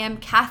 Like, I am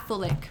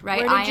Catholic, right?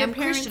 Where did I your am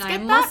parents Christian. I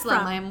get am that Muslim.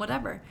 from? I am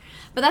whatever.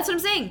 But that's what I'm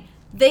saying.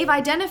 They've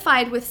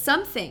identified with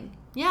something.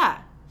 Yeah.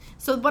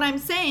 So what I'm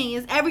saying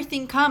is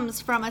everything comes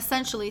from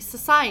essentially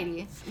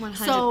society. 100%.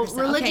 So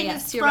religion Okay,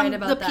 yes, is you're from right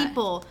about the that.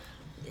 people.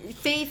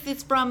 Faith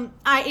is from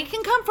it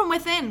can come from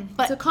within,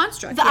 but It's a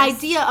construct, The yes.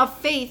 idea of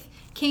faith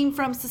came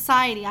from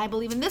society. I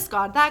believe in this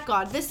God,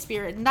 this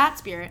spirit, and that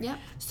spirit. Yep.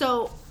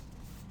 So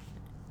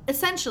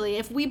essentially,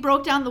 if we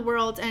broke down the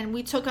world and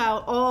we took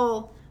out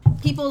all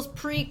people's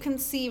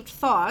preconceived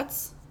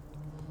thoughts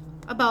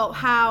about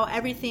how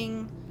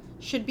everything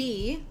should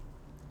be,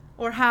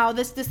 or how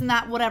this and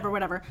that, whatever,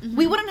 Mm-hmm.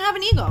 we wouldn't have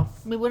an ego.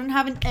 We wouldn't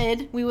have an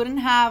id. We wouldn't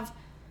have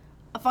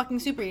a fucking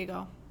super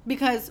ego.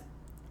 Because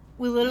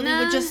we literally Nah.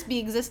 would just be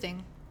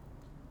existing.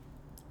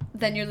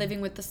 Then you're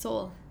living with the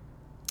soul,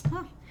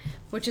 Huh.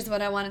 which is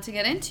what I wanted to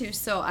get into.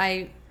 So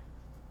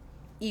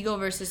ego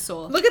versus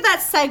soul. Look at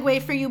that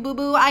segue for you,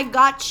 boo-boo. I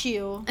got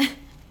you.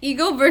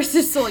 Ego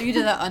versus soul. You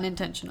did that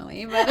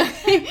unintentionally, but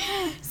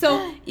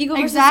so ego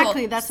versus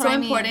Exactly, soul. that's so what I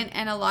mean. important.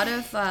 And a lot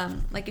of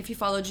like if you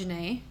follow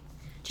Janae,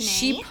 Janae?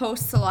 she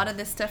posts a lot of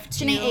this stuff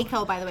too. Janae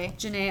Aiko, by the way.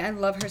 Janae, I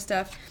love her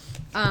stuff.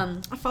 I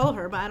follow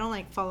her, but I don't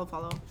like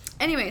follow.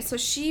 Anyway, so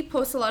she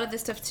posts a lot of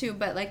this stuff too.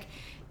 But like,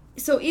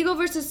 so ego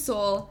versus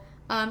soul.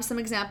 Some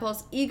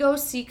examples: ego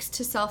seeks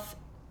to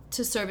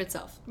serve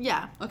itself.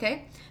 Yeah.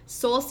 Okay,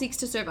 soul seeks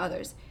to serve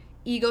others.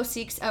 Ego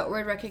seeks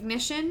outward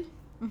recognition.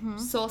 Mm-hmm.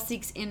 Soul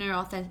seeks inner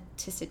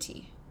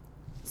authenticity.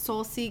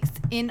 Soul seeks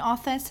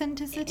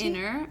inauthenticity.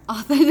 Inner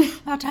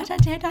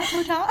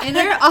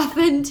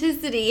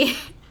authenticity.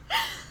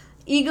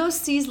 Ego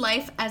sees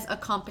life as a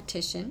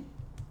competition.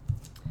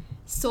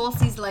 Soul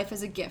sees life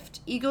as a gift.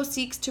 Ego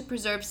seeks to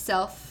preserve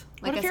self,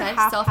 like What I if you're said,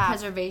 half-half?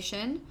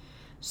 self-preservation.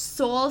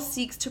 Soul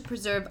seeks to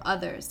preserve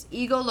others.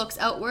 Ego looks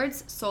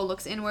outwards, soul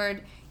looks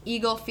inward.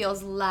 Ego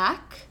feels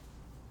lack.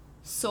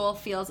 Soul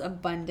feels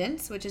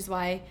abundance, which is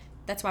why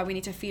that's why we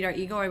need to feed our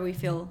ego, or we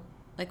feel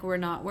like we're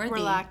not worthy. We're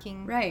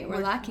lacking. Right, we're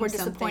lacking We're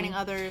something. disappointing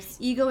others.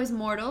 Ego is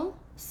mortal,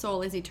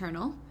 soul is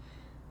eternal.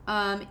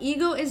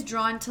 Ego is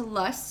drawn to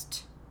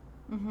lust,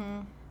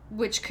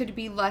 which could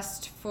be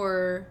lust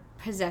for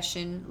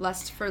possession,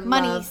 lust for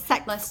Money, love,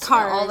 sex, lust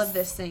cars. for all of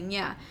this thing,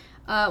 yeah.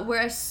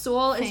 Whereas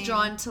soul is Fame.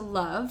 drawn to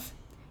love.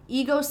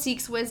 Ego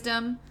seeks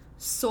wisdom,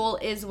 soul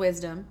is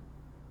wisdom.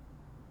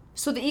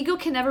 So the ego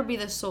can never be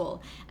the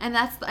soul. And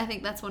I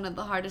think that's one of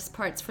the hardest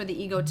parts for the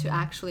ego to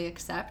actually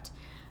accept.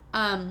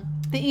 The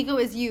ego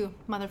is you,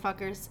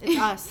 motherfuckers. It's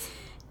us.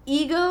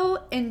 Ego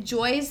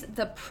enjoys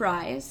the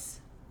prize,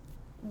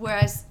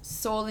 whereas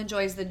soul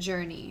enjoys the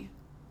journey.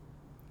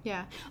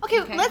 Yeah. Okay,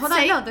 let's hold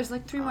say... on. No, there's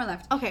like 3 more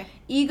left. Okay.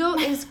 Ego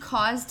is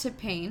cause to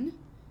pain.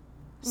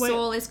 Wait.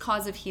 Soul is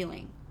cause of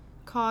healing.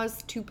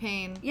 Cause to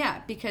pain.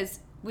 Yeah, because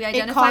we It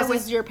identify causes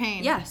with your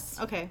pain. Yes.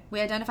 Okay. We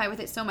identify with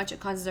it so much it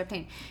causes our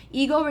pain.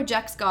 Ego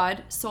rejects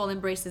God. Soul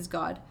embraces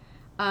God.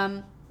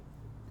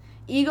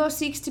 Ego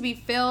seeks to be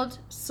filled.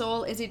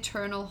 Soul is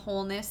eternal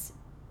wholeness.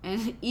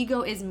 And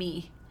ego is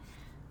me.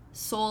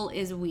 Soul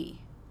is we.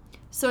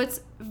 So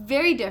it's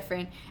very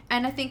different.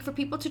 And I think for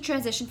people to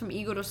transition from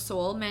ego to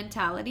soul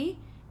mentality,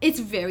 it's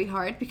very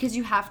hard because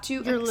you have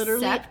to You're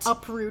literally accept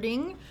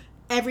uprooting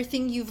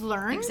everything you've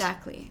learned.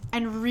 Exactly.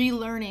 And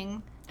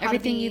relearning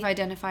Everything you've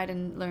identified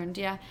and learned,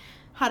 yeah.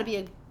 How to be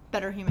a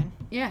better human.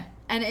 Yeah.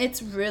 And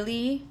it's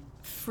really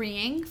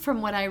freeing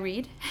from what I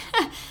read.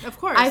 Of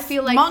course. I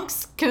feel like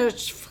monks could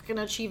fucking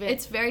achieve it.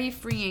 It's very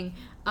freeing.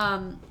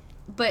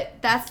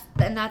 But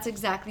that's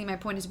exactly my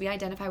point, is we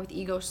identify with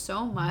ego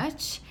so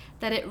much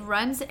that it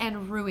runs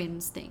and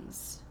ruins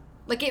things.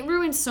 Like, it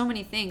ruins so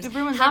many things. It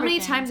ruins How everything.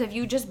 many times have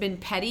you just been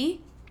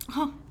petty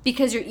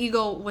because your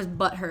ego was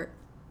butthurt?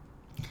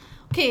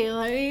 Okay,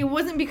 like, it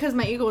wasn't because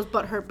my ego was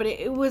butthurt, but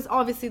it was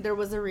obviously there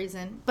was a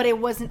reason. But it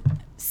wasn't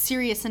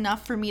serious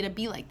enough for me to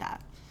be like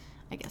that,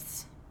 I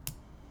guess.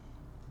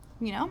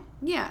 You know?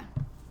 Yeah.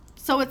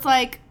 So it's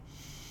like,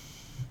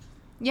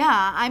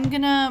 yeah, I'm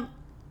gonna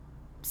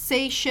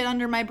say shit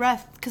under my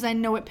breath because I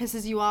know it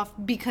pisses you off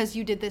because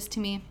you did this to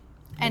me.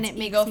 And It's it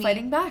makes ego me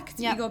fighting back. It's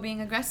Yep. ego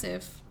being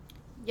aggressive.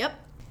 Yep.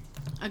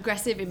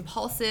 Aggressive,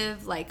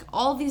 impulsive, like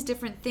all these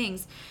different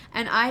things.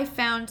 And I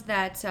found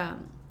that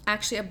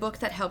actually a book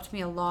that helped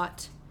me a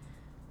lot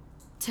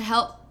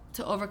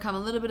to overcome a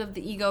little bit of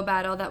the ego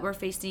battle that we're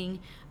facing.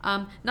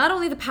 Not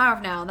only The Power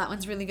of Now, that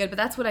one's really good, but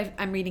that's what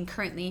I'm reading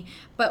currently.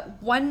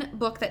 But one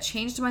book that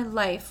changed my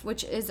life,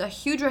 which is a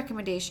huge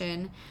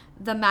recommendation,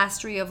 The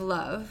Mastery of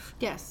Love.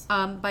 Yes.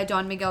 By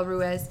Don Miguel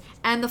Ruiz,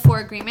 and The Four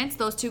Agreements.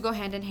 Those two go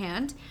hand in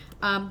hand,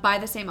 by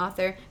the same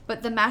author.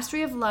 But The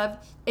Mastery of Love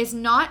is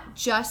not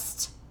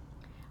just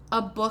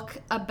a book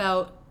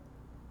about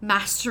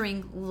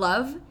mastering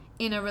love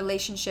in a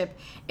relationship.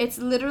 It's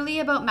literally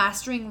about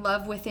mastering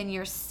love within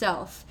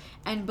yourself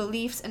and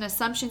beliefs and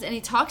assumptions. And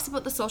he talks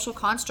about the social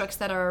constructs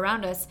that are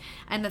around us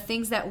and the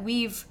things that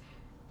we've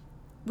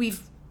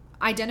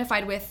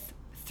identified with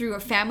through a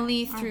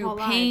family, through whole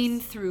pain,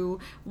 lives. through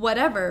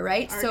whatever,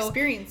 right? Our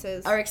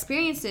experiences. Our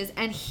experiences.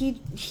 And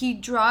he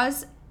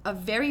draws a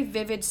very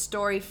vivid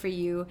story for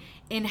you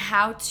in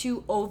how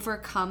to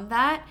overcome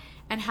that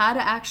and how to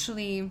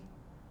actually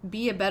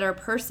be a better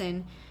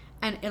person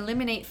and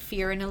eliminate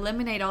fear and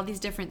eliminate all these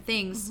different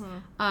things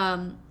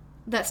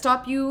that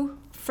stop you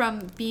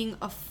from being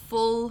a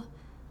full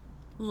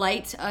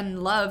light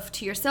and love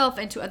to yourself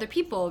and to other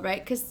people,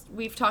 right? Because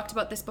we've talked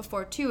about this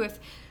before too. If,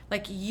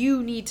 like,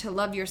 you need to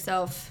love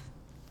yourself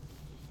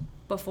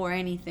before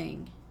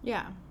anything.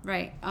 Yeah.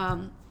 Right.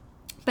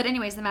 But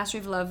anyways, The Mastery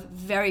of Love,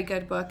 very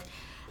good book.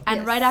 And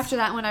Yes. right after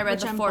that, when I read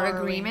Which The I'm Four borrowing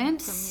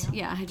Agreements, from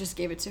you. yeah, I just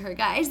gave it to her,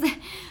 guys.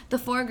 The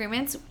Four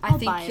Agreements, I I'll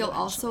think buy it you'll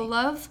also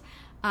eventually. love.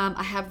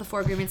 I have The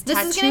Four Agreements This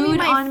is gonna be tattooed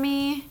my on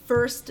me.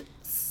 First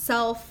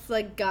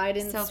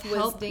guidance,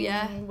 Self-help,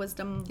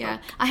 wisdom book. Yeah,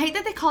 I hate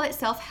that they call it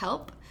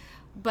self-help,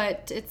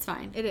 but it's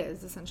fine. It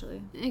is,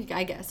 essentially.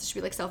 I guess it should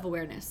be like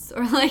self-awareness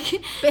or like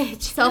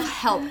Bitch.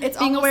 self-help. It's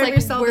Being almost aware of like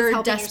yourself is we're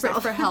helping desperate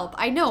yourself. for help.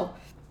 I know.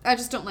 I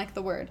just don't like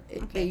the word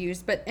they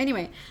use. But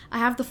anyway, I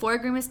have The Four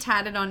Agreements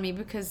tatted on me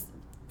because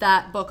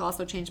that book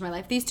also changed my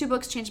life. These two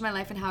books changed my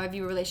life and how I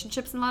view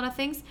relationships and a lot of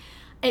things.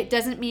 It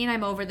doesn't mean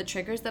I'm over the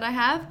triggers that I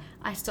have.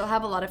 I still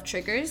have a lot of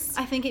triggers.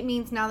 I think it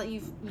means now that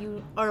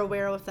you are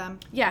aware of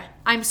them. Yeah,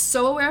 I'm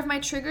so aware of my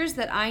triggers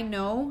that I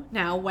know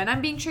now when I'm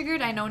being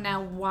triggered. I know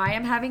now why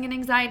I'm having an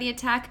anxiety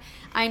attack.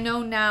 I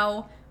know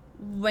now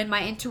when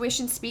my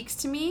intuition speaks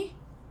to me,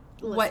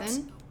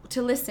 Listen. what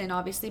to listen,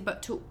 obviously,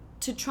 but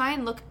to try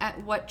and look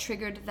at what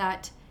triggered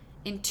that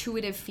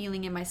intuitive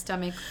feeling in my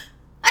stomach.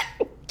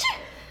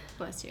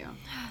 Bless you.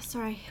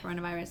 Sorry.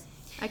 Coronavirus.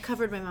 I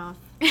covered my mouth.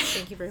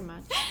 Thank you very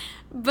much.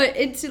 But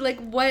into like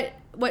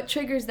what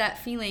triggers that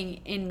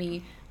feeling in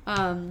me.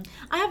 I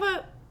have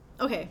a...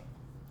 Okay.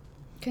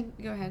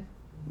 Go ahead.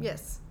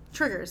 Yes.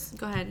 Triggers.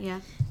 Go ahead,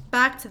 yeah.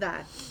 Back to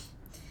that.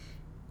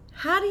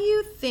 How do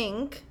you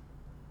think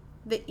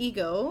the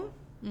ego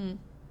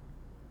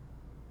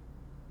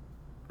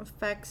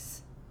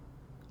affects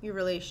your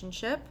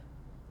relationship?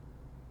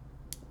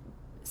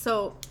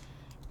 So,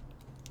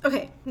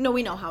 okay, no,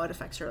 we know how it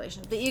affects your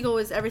relationship. The ego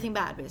is everything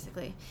bad,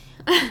 basically.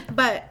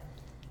 But,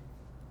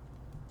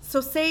 so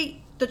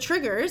say the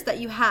triggers that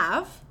you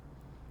have,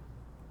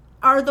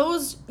 are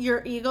those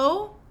your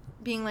ego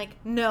being like,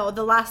 no,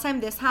 the last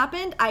time this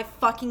happened, I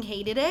fucking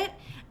hated it,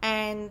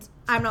 and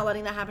I'm not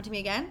letting that happen to me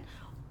again?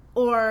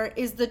 Or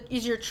is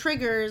your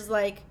triggers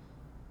like,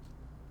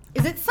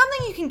 is it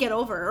something you can get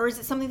over, or is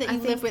it something that you I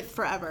think live with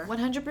forever?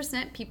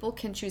 100% people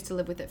can choose to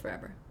live with it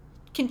forever.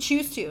 Can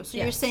choose to. So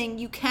you're Yes. saying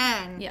you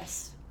can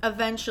Yes.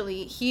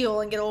 eventually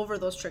heal and get over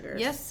those triggers.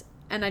 Yes,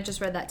 and I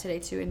just read that today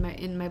too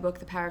in my book,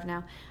 The Power of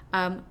Now.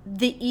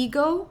 The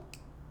ego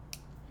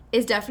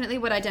is definitely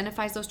what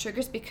identifies those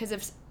triggers because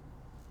of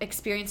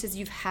experiences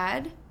you've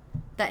had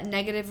that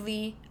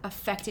negatively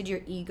affected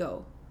your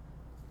ego.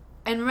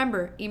 And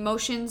remember,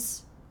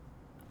 emotions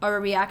are a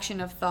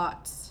reaction of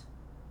thoughts.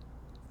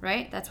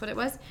 Right? That's what it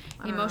was.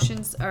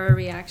 Emotions are a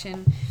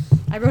reaction.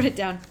 I wrote it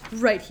down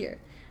right here.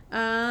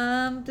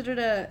 An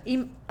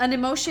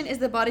emotion is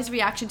the body's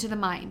reaction to the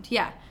mind.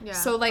 Yeah. Yeah.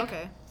 So like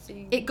Okay.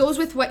 It goes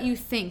with what you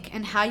think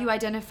and how you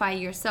identify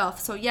yourself.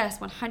 So yes,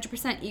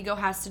 100% ego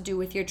has to do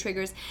with your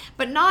triggers,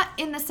 but not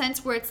in the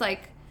sense where it's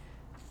like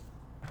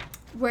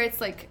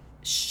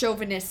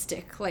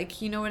chauvinistic.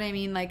 Like, you know what I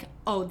mean? Like,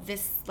 oh,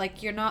 this,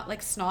 like, you're not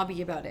like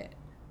snobby about it.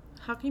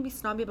 How can you be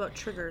snobby about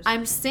triggers?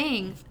 I'm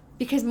saying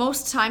because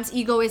most times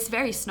ego is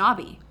very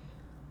snobby.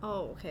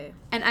 Oh, okay.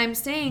 And I'm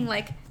saying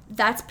like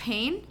that's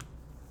pain.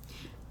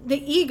 The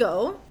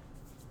ego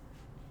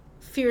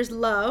fears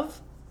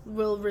love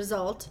will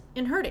result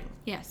in hurting.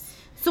 Yes.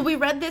 So we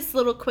read this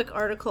little quick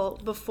article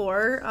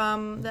before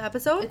the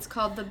episode. It's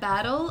called The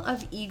Battle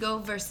of Ego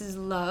versus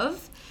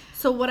Love.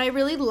 So what I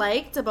really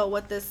liked about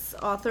what this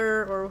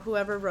author or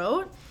whoever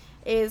wrote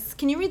is,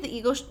 can you read the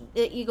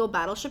ego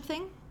battleship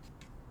thing?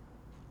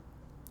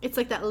 It's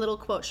like that little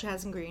quote she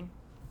has in green.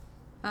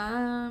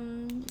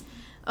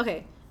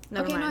 Okay.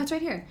 Never mind. No, it's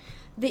right here.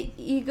 The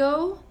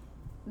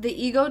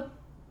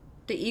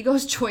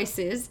ego's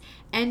choices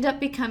end up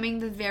becoming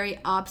the very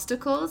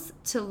obstacles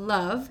to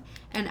love,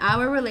 and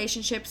our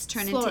relationships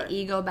turn Slower. into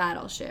ego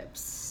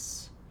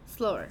battleships.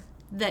 Slower.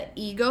 The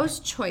ego's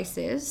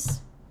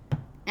choices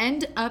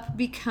end up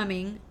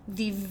becoming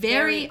the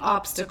very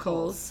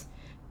obstacles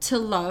to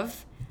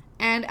love,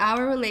 and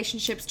our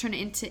relationships turn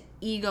into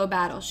ego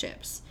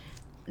battleships.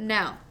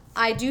 Now,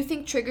 I do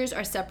think triggers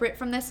are separate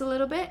from this a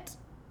little bit,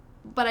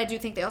 but I do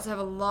think they also have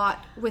a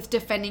lot with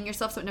defending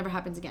yourself so it never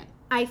happens again.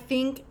 I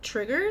think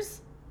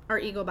triggers are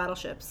ego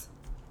battleships.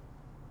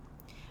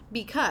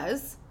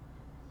 Because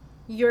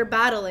you're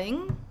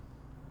battling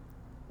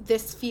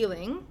this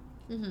feeling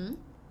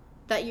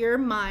that your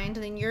mind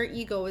and your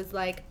ego is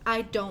like,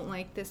 I don't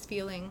like this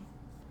feeling.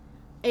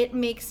 It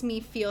makes me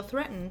feel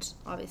threatened,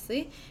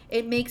 obviously.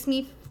 It makes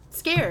me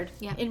scared.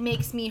 Yeah. It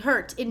makes me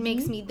hurt. It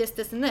makes me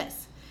this, and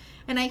this.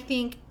 And I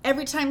think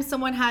every time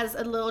someone has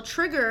a little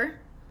trigger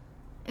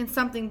and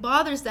something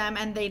bothers them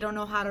and they don't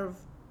know how to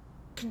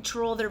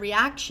control their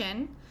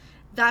reaction,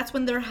 that's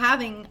when they're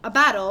having a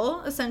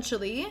battle,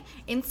 essentially,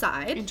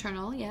 inside.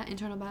 Internal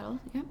battle.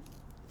 Yeah.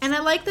 And I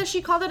like that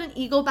she called it an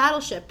ego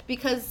battleship,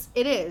 because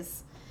it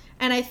is.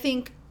 And I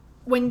think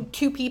when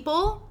two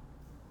people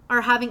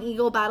are having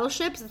ego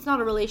battleships, it's not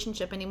a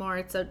relationship anymore.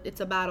 It's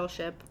a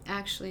battleship.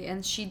 Actually,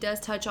 and she does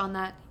touch on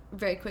that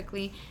very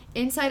quickly.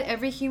 Inside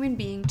every human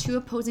being, two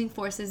opposing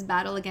forces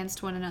battle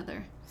against one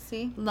another.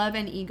 See? Love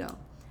and ego.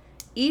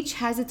 Each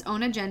has its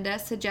own agenda,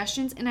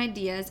 suggestions, and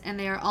ideas, and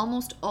they are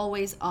almost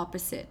always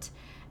opposite.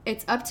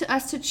 It's up to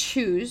us to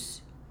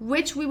choose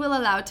which we will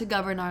allow to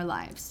govern our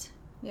lives.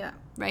 Yeah.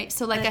 Right?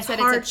 So like And I said,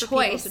 hard it's a for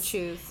people choice. to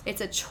choose.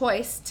 It's a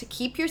choice to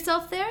keep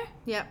yourself there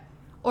Yep.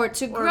 or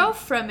to grow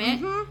from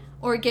it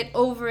or get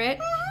over it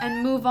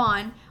and move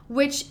on,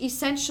 which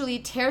essentially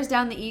tears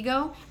down the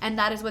ego, and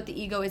that is what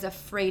the ego is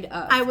afraid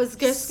of. I was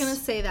just going to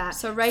say that.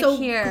 So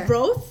here,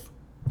 growth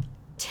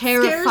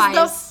terrifies scares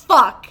the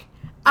fuck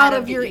out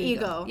of the your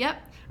ego.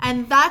 Yep.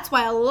 And that's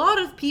why a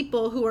lot of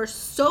people who are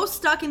so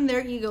stuck in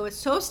their ego,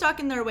 so stuck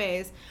in their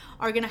ways,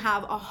 are going to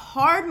have a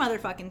hard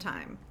motherfucking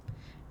time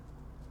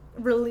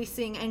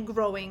releasing and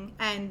growing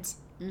and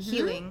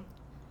healing.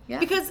 Yeah.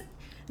 Because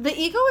the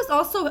ego is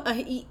also,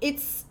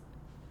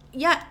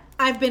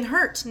 I've been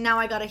hurt. Now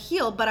I got to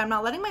heal, but I'm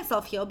not letting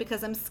myself heal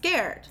because I'm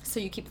scared. So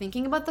you keep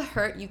thinking about the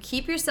hurt, you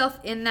keep yourself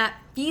in that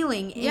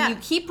feeling, and you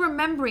keep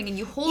remembering, and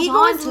you hold Ego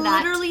on is to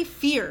that. literally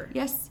fear.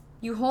 Yes.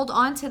 You hold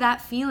on to that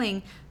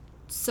feeling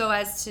so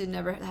as to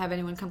never have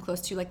anyone come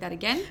close to you like that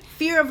again.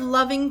 Fear of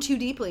loving too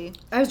deeply.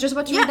 I was just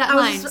about to read that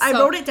line. I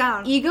wrote it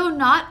down. Ego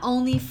not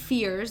only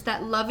fears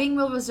that loving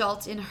will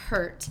result in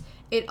hurt,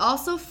 it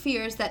also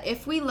fears that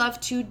if we love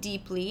too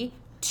deeply,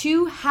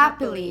 too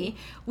happily,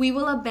 we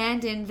will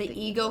abandon the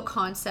ego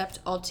concept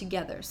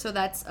altogether. So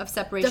that's of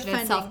separation and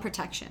Defending.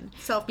 self-protection.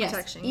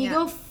 Self-protection, Yes.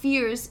 Ego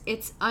fears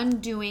its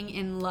undoing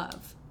in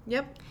love.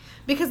 Yep.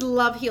 Because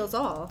love heals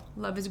all.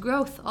 Love is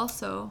growth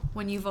also.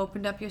 When you've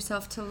opened up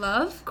yourself to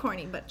love.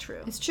 Corny, but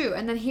true. It's true.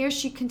 And then here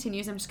she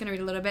continues. I'm just going to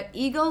read a little bit.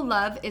 Ego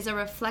love is a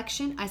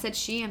reflection. I said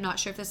she. I'm not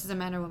sure if this is a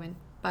man or woman,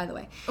 by the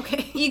way.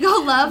 Okay. Ego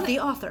love. The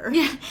author.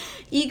 Yeah.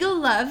 Ego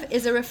love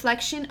is a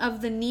reflection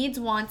of the needs,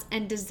 wants,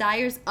 and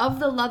desires of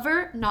the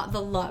lover, not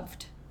the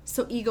loved.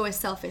 So ego is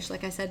selfish,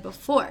 like I said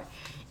before.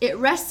 It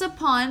rests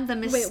upon the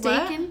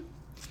mistaken...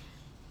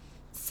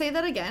 Say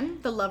that again.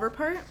 The lover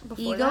part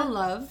before Ego that.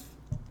 love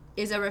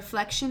is a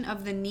reflection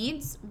of the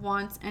needs,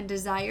 wants, and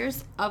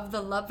desires of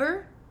the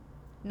lover,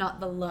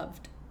 not the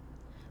loved.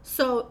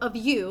 So of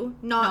you,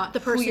 not the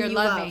person who you're you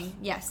loving. love.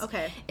 Yes.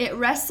 Okay. It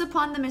rests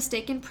upon the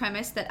mistaken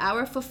premise that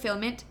our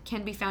fulfillment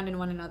can be found in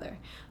one another.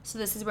 So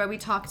this is where we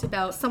talked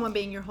about Someone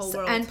being your whole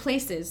world. and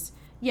places.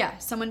 Yeah,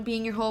 someone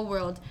being your whole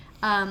world.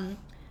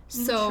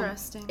 So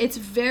Interesting. it's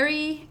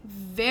very,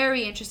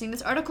 very interesting.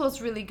 This article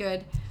is really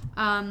good.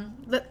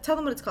 Tell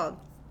them what it's called.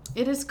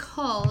 It is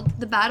called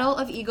The Battle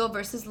of Ego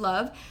versus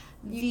Love.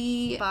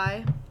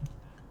 Bye.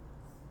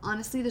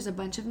 Honestly, there's a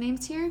bunch of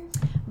names here,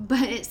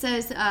 but it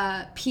says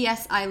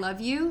P.S. I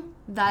Love You.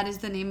 That is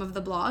the name of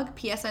the blog,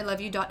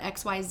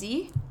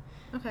 psiloveyou.xyz.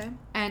 Okay.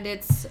 And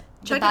it's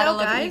Check The it out, Battle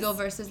of guys. Ego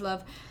versus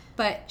Love.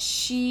 but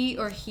she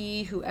or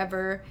he,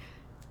 whoever,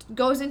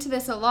 goes into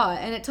this a lot.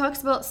 And it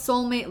talks about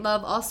soulmate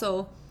love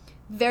also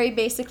very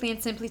basically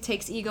and simply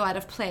takes ego out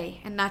of play.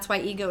 And that's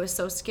why ego is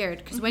so scared.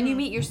 Because when you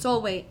meet your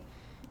soulmate,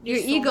 your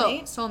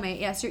ego...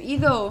 Soulmate, yes. Your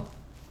ego...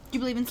 Do you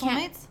believe in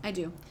soulmates? I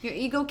do. Your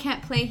ego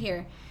can't play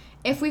here.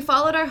 If we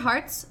followed our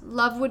hearts,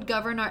 love would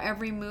govern our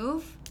every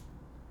move,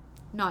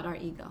 not our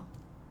ego.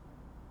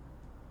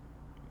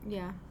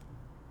 Yeah.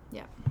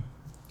 Yeah.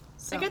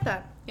 So, I get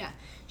that. Yeah.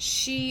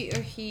 She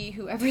or he,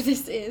 whoever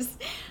this is,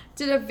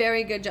 did a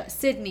very good job.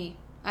 Sydney.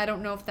 I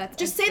don't know if that's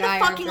Just a say guy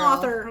the or fucking girl.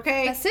 author,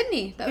 okay? That's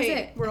Sydney. That was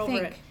Okay, it. we're I over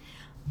think. it.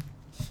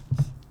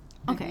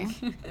 Okay.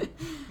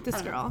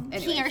 This girl.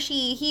 Anyway.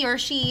 He or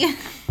she.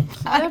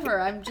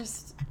 Whatever. I'm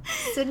just...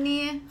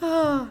 Sydney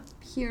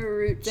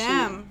Pierucci.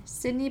 Damn.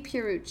 Sydney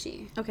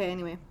Pierucci. Okay,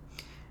 anyway.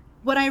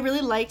 What I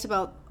really liked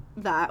about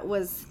that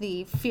was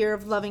the fear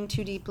of loving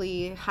too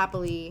deeply,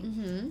 happily.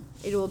 Mm-hmm.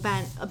 It will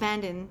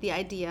abandon the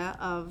idea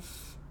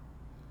of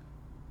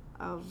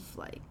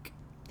like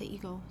the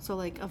ego. So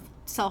like of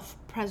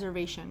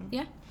self-preservation.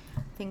 Yeah.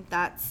 I think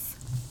that's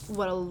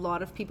what a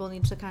lot of people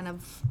need to kind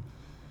of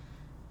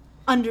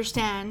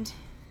understand.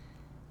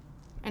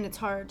 And it's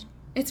hard.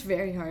 It's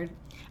very hard.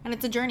 And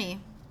it's a journey.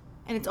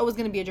 And it's always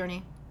going to be a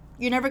journey.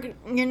 You're never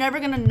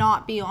going to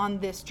not be on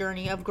this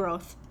journey of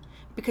growth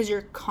because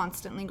you're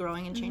constantly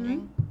growing and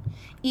changing. Mm-hmm.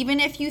 Even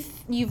if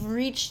you've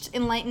reached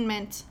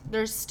enlightenment,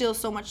 there's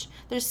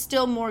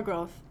still more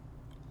growth.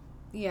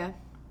 Yeah.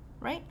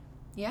 Right?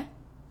 Yeah.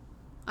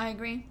 I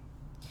agree.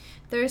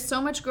 There is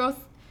so much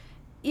growth.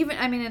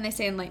 And they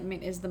say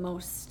enlightenment is the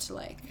most,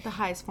 like... The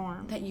highest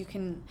form. That you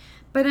can...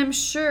 But I'm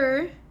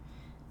sure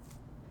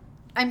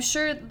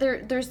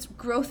there's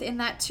growth in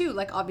that too.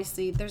 Like,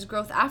 obviously, there's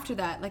growth after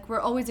that. Like, we're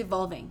always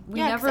evolving.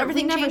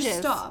 Everything never changes.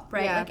 Stop,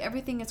 right? Yeah. Like,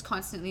 everything is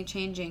constantly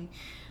changing.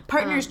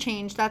 Partners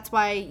change. That's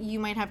why you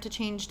might have to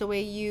change the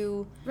way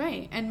you...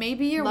 Right. And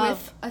maybe you're love.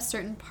 with a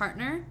certain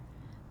partner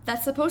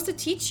that's supposed to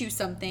teach you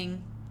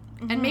something.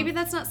 Mm-hmm. And maybe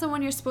that's not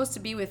someone you're supposed to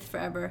be with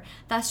forever.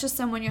 That's just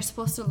someone you're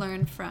supposed to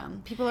learn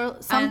from.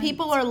 Some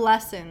people are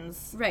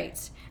lessons.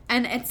 Right.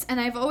 And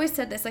I've always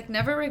said this, like,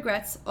 never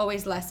regrets,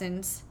 always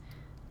lessons.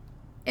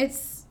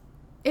 It's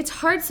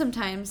hard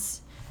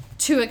sometimes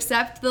to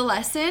accept the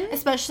lesson.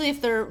 Especially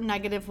if they're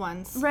negative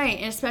ones. Right.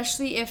 And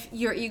especially if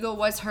your ego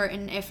was hurt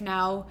and if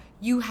now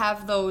you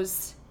have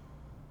those,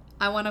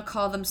 I want to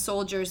call them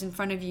soldiers in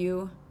front of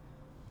you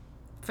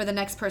for the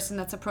next person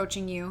that's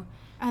approaching you.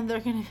 And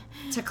they're going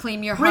to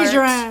claim your heart. Raise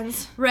your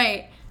hands.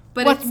 Right.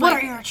 But what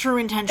are your true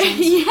intentions?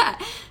 Yeah.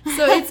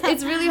 So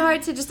it's really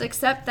hard to just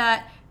accept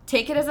that,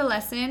 take it as a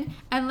lesson,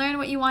 and learn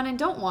what you want and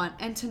don't want.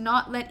 And to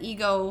not let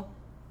ego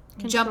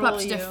jump up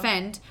to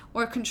defend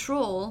or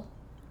control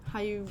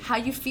how you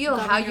feel,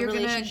 how you're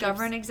going to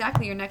govern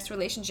exactly your next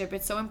relationship.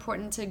 It's so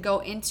important to go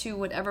into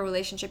whatever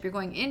relationship you're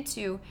going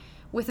into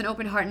with an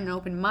open heart and an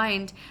open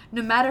mind,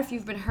 no matter if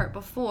you've been hurt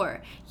before.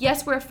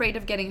 Yes, we're afraid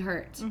of getting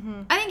hurt.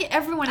 Mm-hmm. I think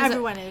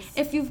everyone is.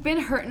 If you've been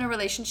hurt in a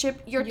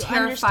relationship, you're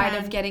terrified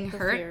of getting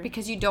hurt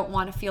because you don't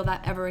want to feel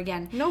that ever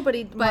again.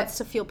 Nobody wants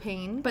to feel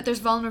pain. But there's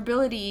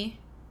vulnerability.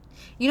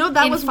 You know,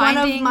 that was one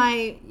of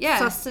my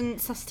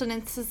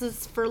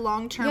sustenances for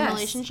long-term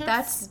relationships.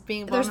 That's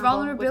being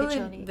vulnerable with each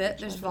other.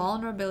 There's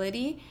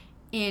vulnerability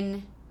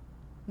in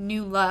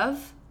new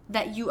love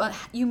that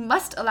you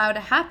must allow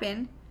to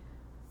happen,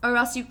 or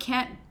else you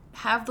can't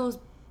have those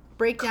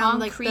break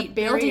down concrete like the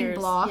barriers. Building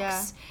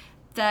blocks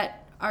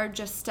that are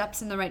just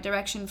steps in the right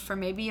direction for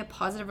maybe a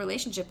positive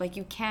relationship. Like,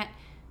 you can't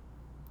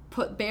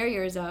put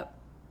barriers up.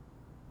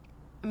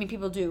 I mean,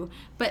 people do,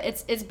 but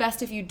it's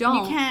best if you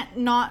don't. You can't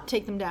not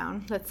take them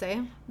down, let's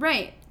say.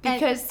 Right.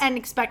 And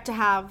expect to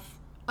have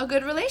a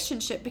good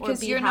relationship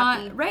because you're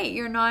happy. Not right.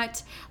 You're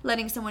not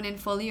letting someone in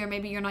fully, or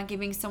maybe you're not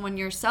giving someone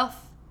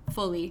yourself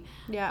fully.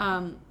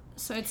 Yeah.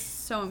 So it's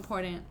so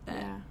important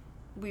that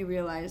we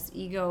realize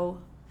ego.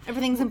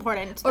 Everything's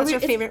important. That's your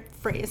favorite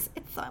phrase.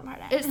 It's so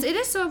important. It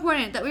is so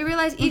important that we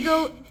realize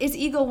ego is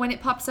ego when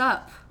it pops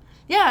up.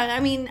 Yeah, I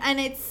mean, and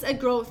it's a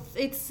growth.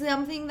 It's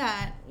something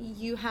that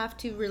you have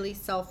to really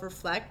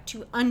self-reflect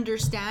to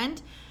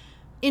understand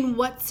in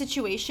what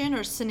situation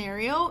or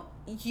scenario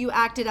you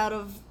acted out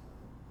of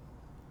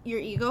your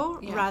ego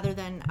rather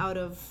than out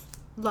of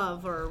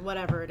love or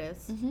whatever it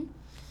is. Mm-hmm.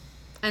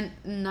 And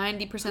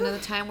 90% of the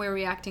time we're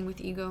reacting with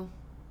ego.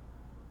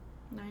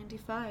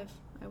 95,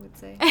 I would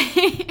say.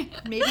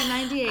 Maybe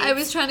 98. I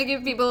was trying to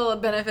give people a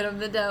benefit of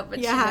the doubt, but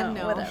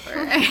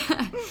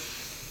whatever.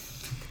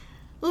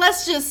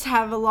 Let's just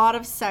have a lot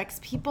of sex,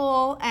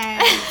 people,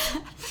 and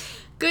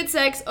good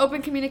sex,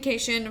 open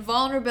communication,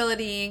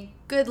 vulnerability,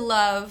 good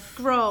love,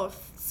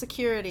 growth,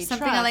 security,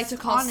 something trust, I like to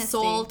call honesty.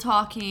 soul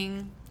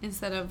talking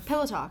instead of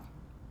pillow talk.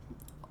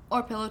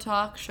 Or pillow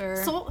talk,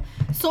 sure. Soul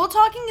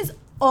talking is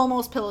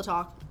almost pillow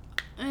talk.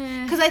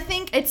 Because I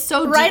think it's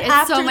so right deep.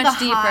 It's so much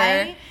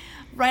deeper.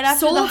 Right after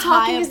soul the high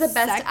talking of is the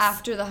best sex.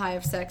 After the high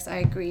of sex, I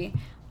agree.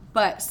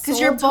 But because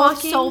you're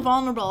both so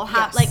vulnerable,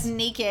 like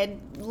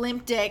naked,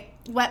 limp dick,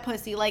 wet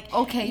pussy. Like,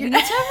 Okay, you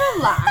need to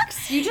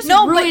relax. You just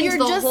No, but ruined you're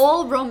the just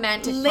whole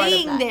romantic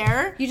laying part of that.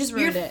 there. You just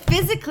ruined you're it.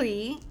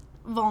 physically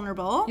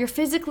vulnerable. You're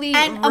physically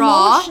and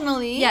raw.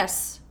 emotionally.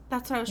 Yes.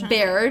 That's what I was trying to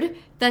Bared.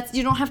 That's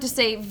you don't have to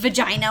say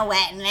vagina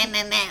wet. Meh,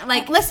 meh, meh.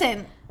 Like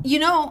listen, you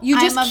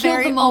just I'm a killed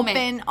very the moment.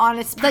 open,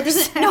 honest person. that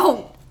doesn't.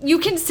 No, you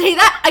can say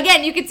that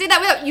again. You can say that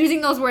without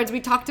using those words.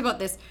 We talked about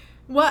this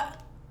What?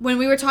 when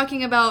we were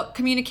talking about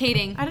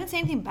communicating. I didn't say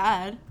anything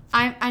bad.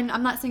 I'm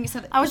not saying you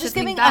said. I was just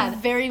something giving a bad.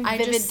 very I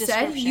vivid just said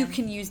description. you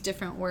can use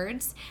different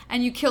words,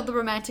 and you killed the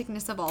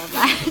romanticness of all of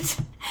that.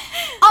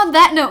 On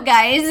that note,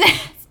 guys,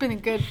 It's been a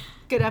good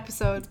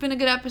episode. it's been a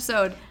good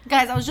episode.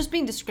 Guys, I was just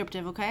being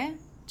descriptive, okay?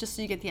 Just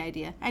so you get the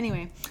idea.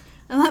 Anyway,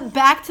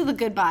 back to the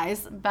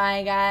goodbyes.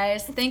 Bye,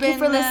 guys. Thank you been,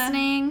 for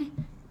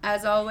listening.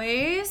 As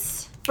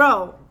always.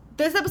 Bro,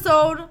 this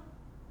episode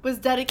was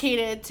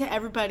dedicated to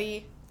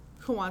everybody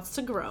who wants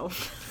to grow.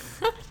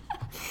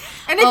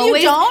 And if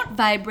Always you don't,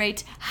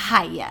 vibrate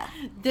higher.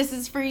 this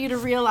is for you to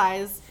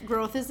realize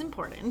growth is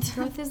important.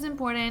 Growth is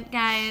important,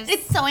 guys.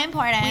 It's so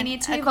important. we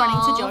need to according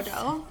evolve. to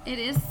JoJo. It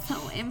is so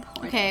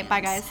important. Okay, bye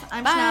guys.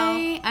 I'm Bye.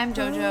 Chanel. I'm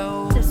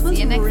JoJo. This was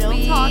See you next Real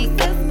week. Talk,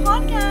 this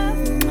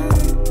podcast.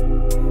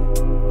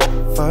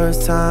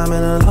 First time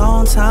in a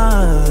long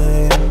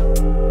time,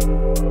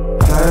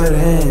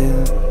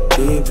 hurting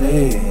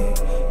deeply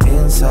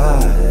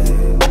inside.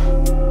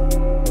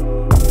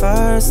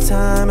 First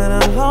time in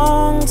a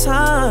long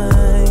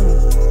time,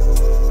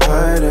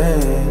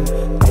 hurting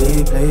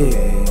deeply.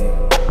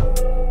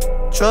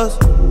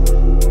 Trust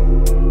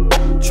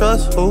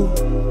who?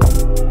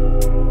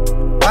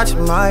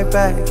 Watching my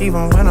back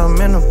even when I'm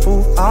in the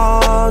booth.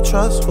 Oh,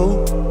 trust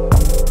who?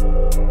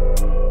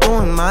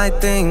 Doing my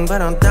thing,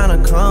 but I'm down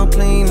to come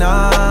clean,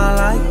 not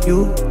like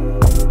you.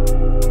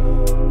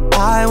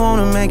 I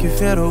wanna make you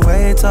feel the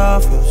weight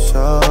off your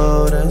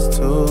shoulders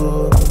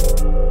too.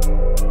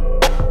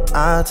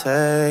 I'll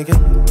take it.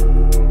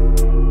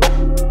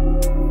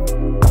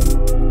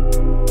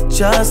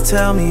 Just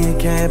tell me it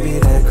can't be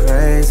that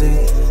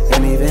crazy.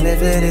 And even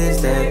if it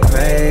is that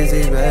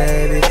crazy,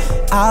 baby,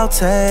 I'll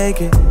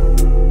take it.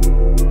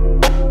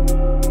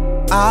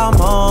 I'll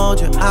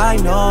mold you, I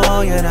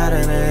know you're not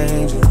an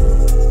angel.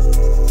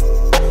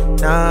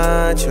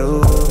 Not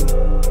you.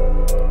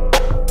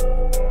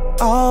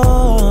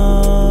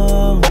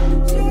 Oh,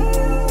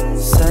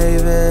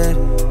 save it,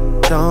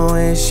 don't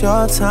waste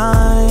your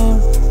time.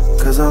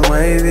 Cause I'm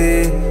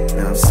wavy,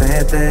 and I'm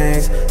saying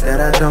things that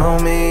I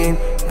don't mean,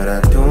 but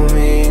I do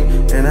mean.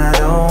 And I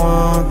don't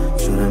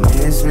want you to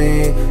miss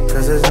me,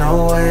 cause there's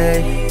no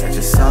way that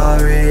you're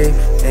sorry.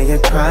 And you're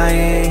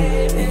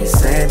crying, and you're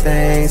saying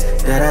things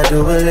that I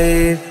do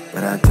believe,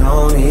 but I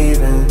don't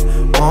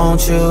even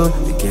want you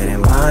to get in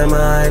my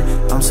mind.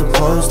 I'm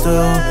supposed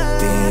to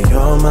be in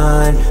your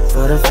mind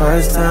for the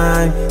first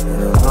time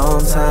in a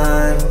long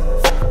time.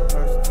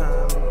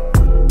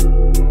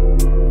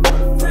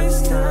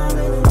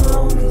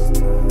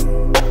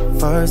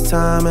 First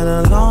time in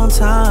a long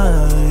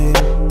time,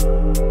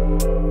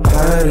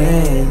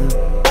 hurting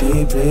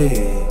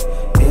deeply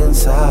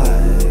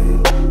inside.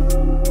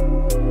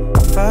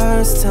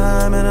 First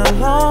time in a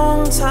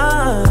long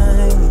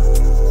time,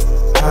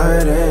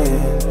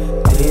 hurting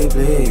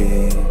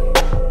deeply.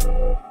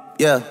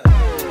 Yeah.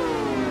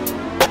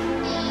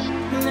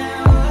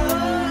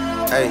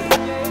 Hey.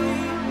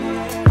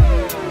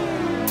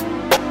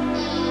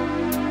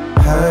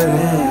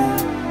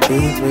 Hurting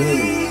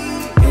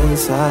deeply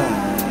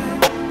inside.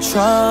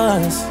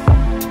 Trust.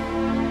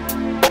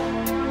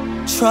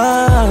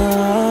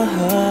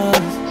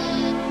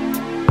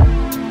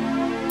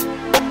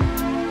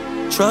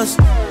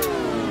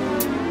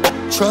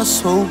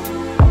 Trust who?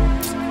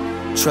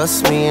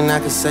 Trust me and I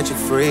can set you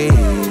free.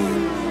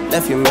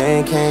 Left your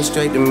man, came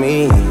straight to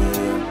me.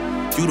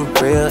 You the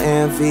real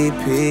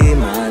MVP,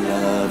 my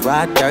love.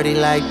 Ride dirty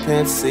like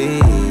Pimp C.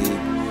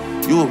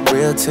 You a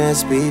real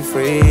 10-speed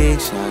freak,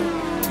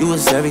 shawty. You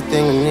was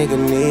everything a nigga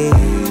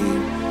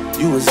need.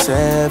 You was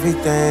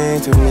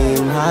everything to me,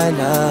 my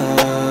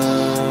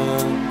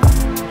love.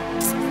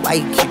 Why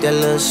you keep that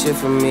little shit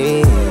from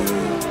me?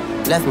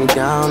 Left me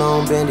down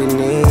on bended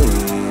knee.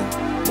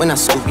 When I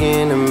scoop you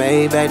in the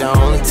Maybach, the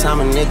only time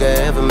a nigga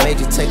ever made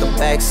you take a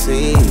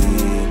backseat.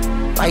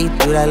 Why you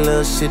do that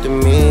little shit to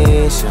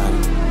me,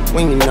 shawty?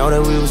 When you know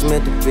that we was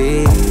meant to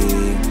be.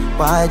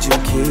 Why'd you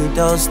keep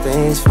those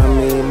things from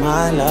me,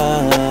 my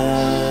love?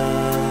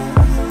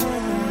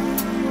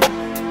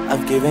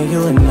 I've given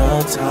you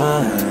enough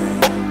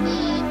time.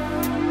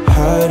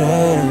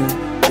 Hurting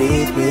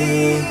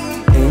deeply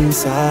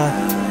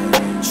inside.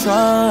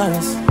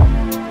 Trust.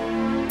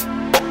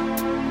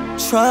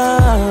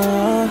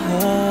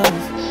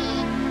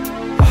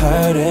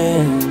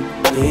 Hurting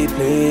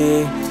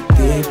deeply,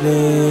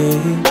 deeply.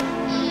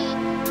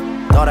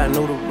 Thought I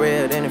knew the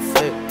real, then it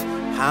flipped.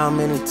 How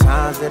many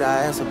times did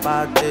I ask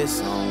about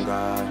this, on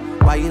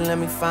God? Why you let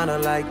me find her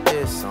like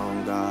this,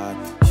 on God?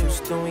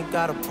 Houston, we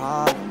got a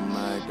problem,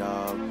 my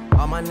dog.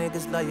 All my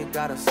niggas love you,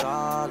 got us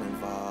all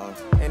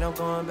involved. Ain't no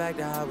going back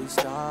to how we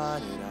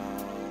started off.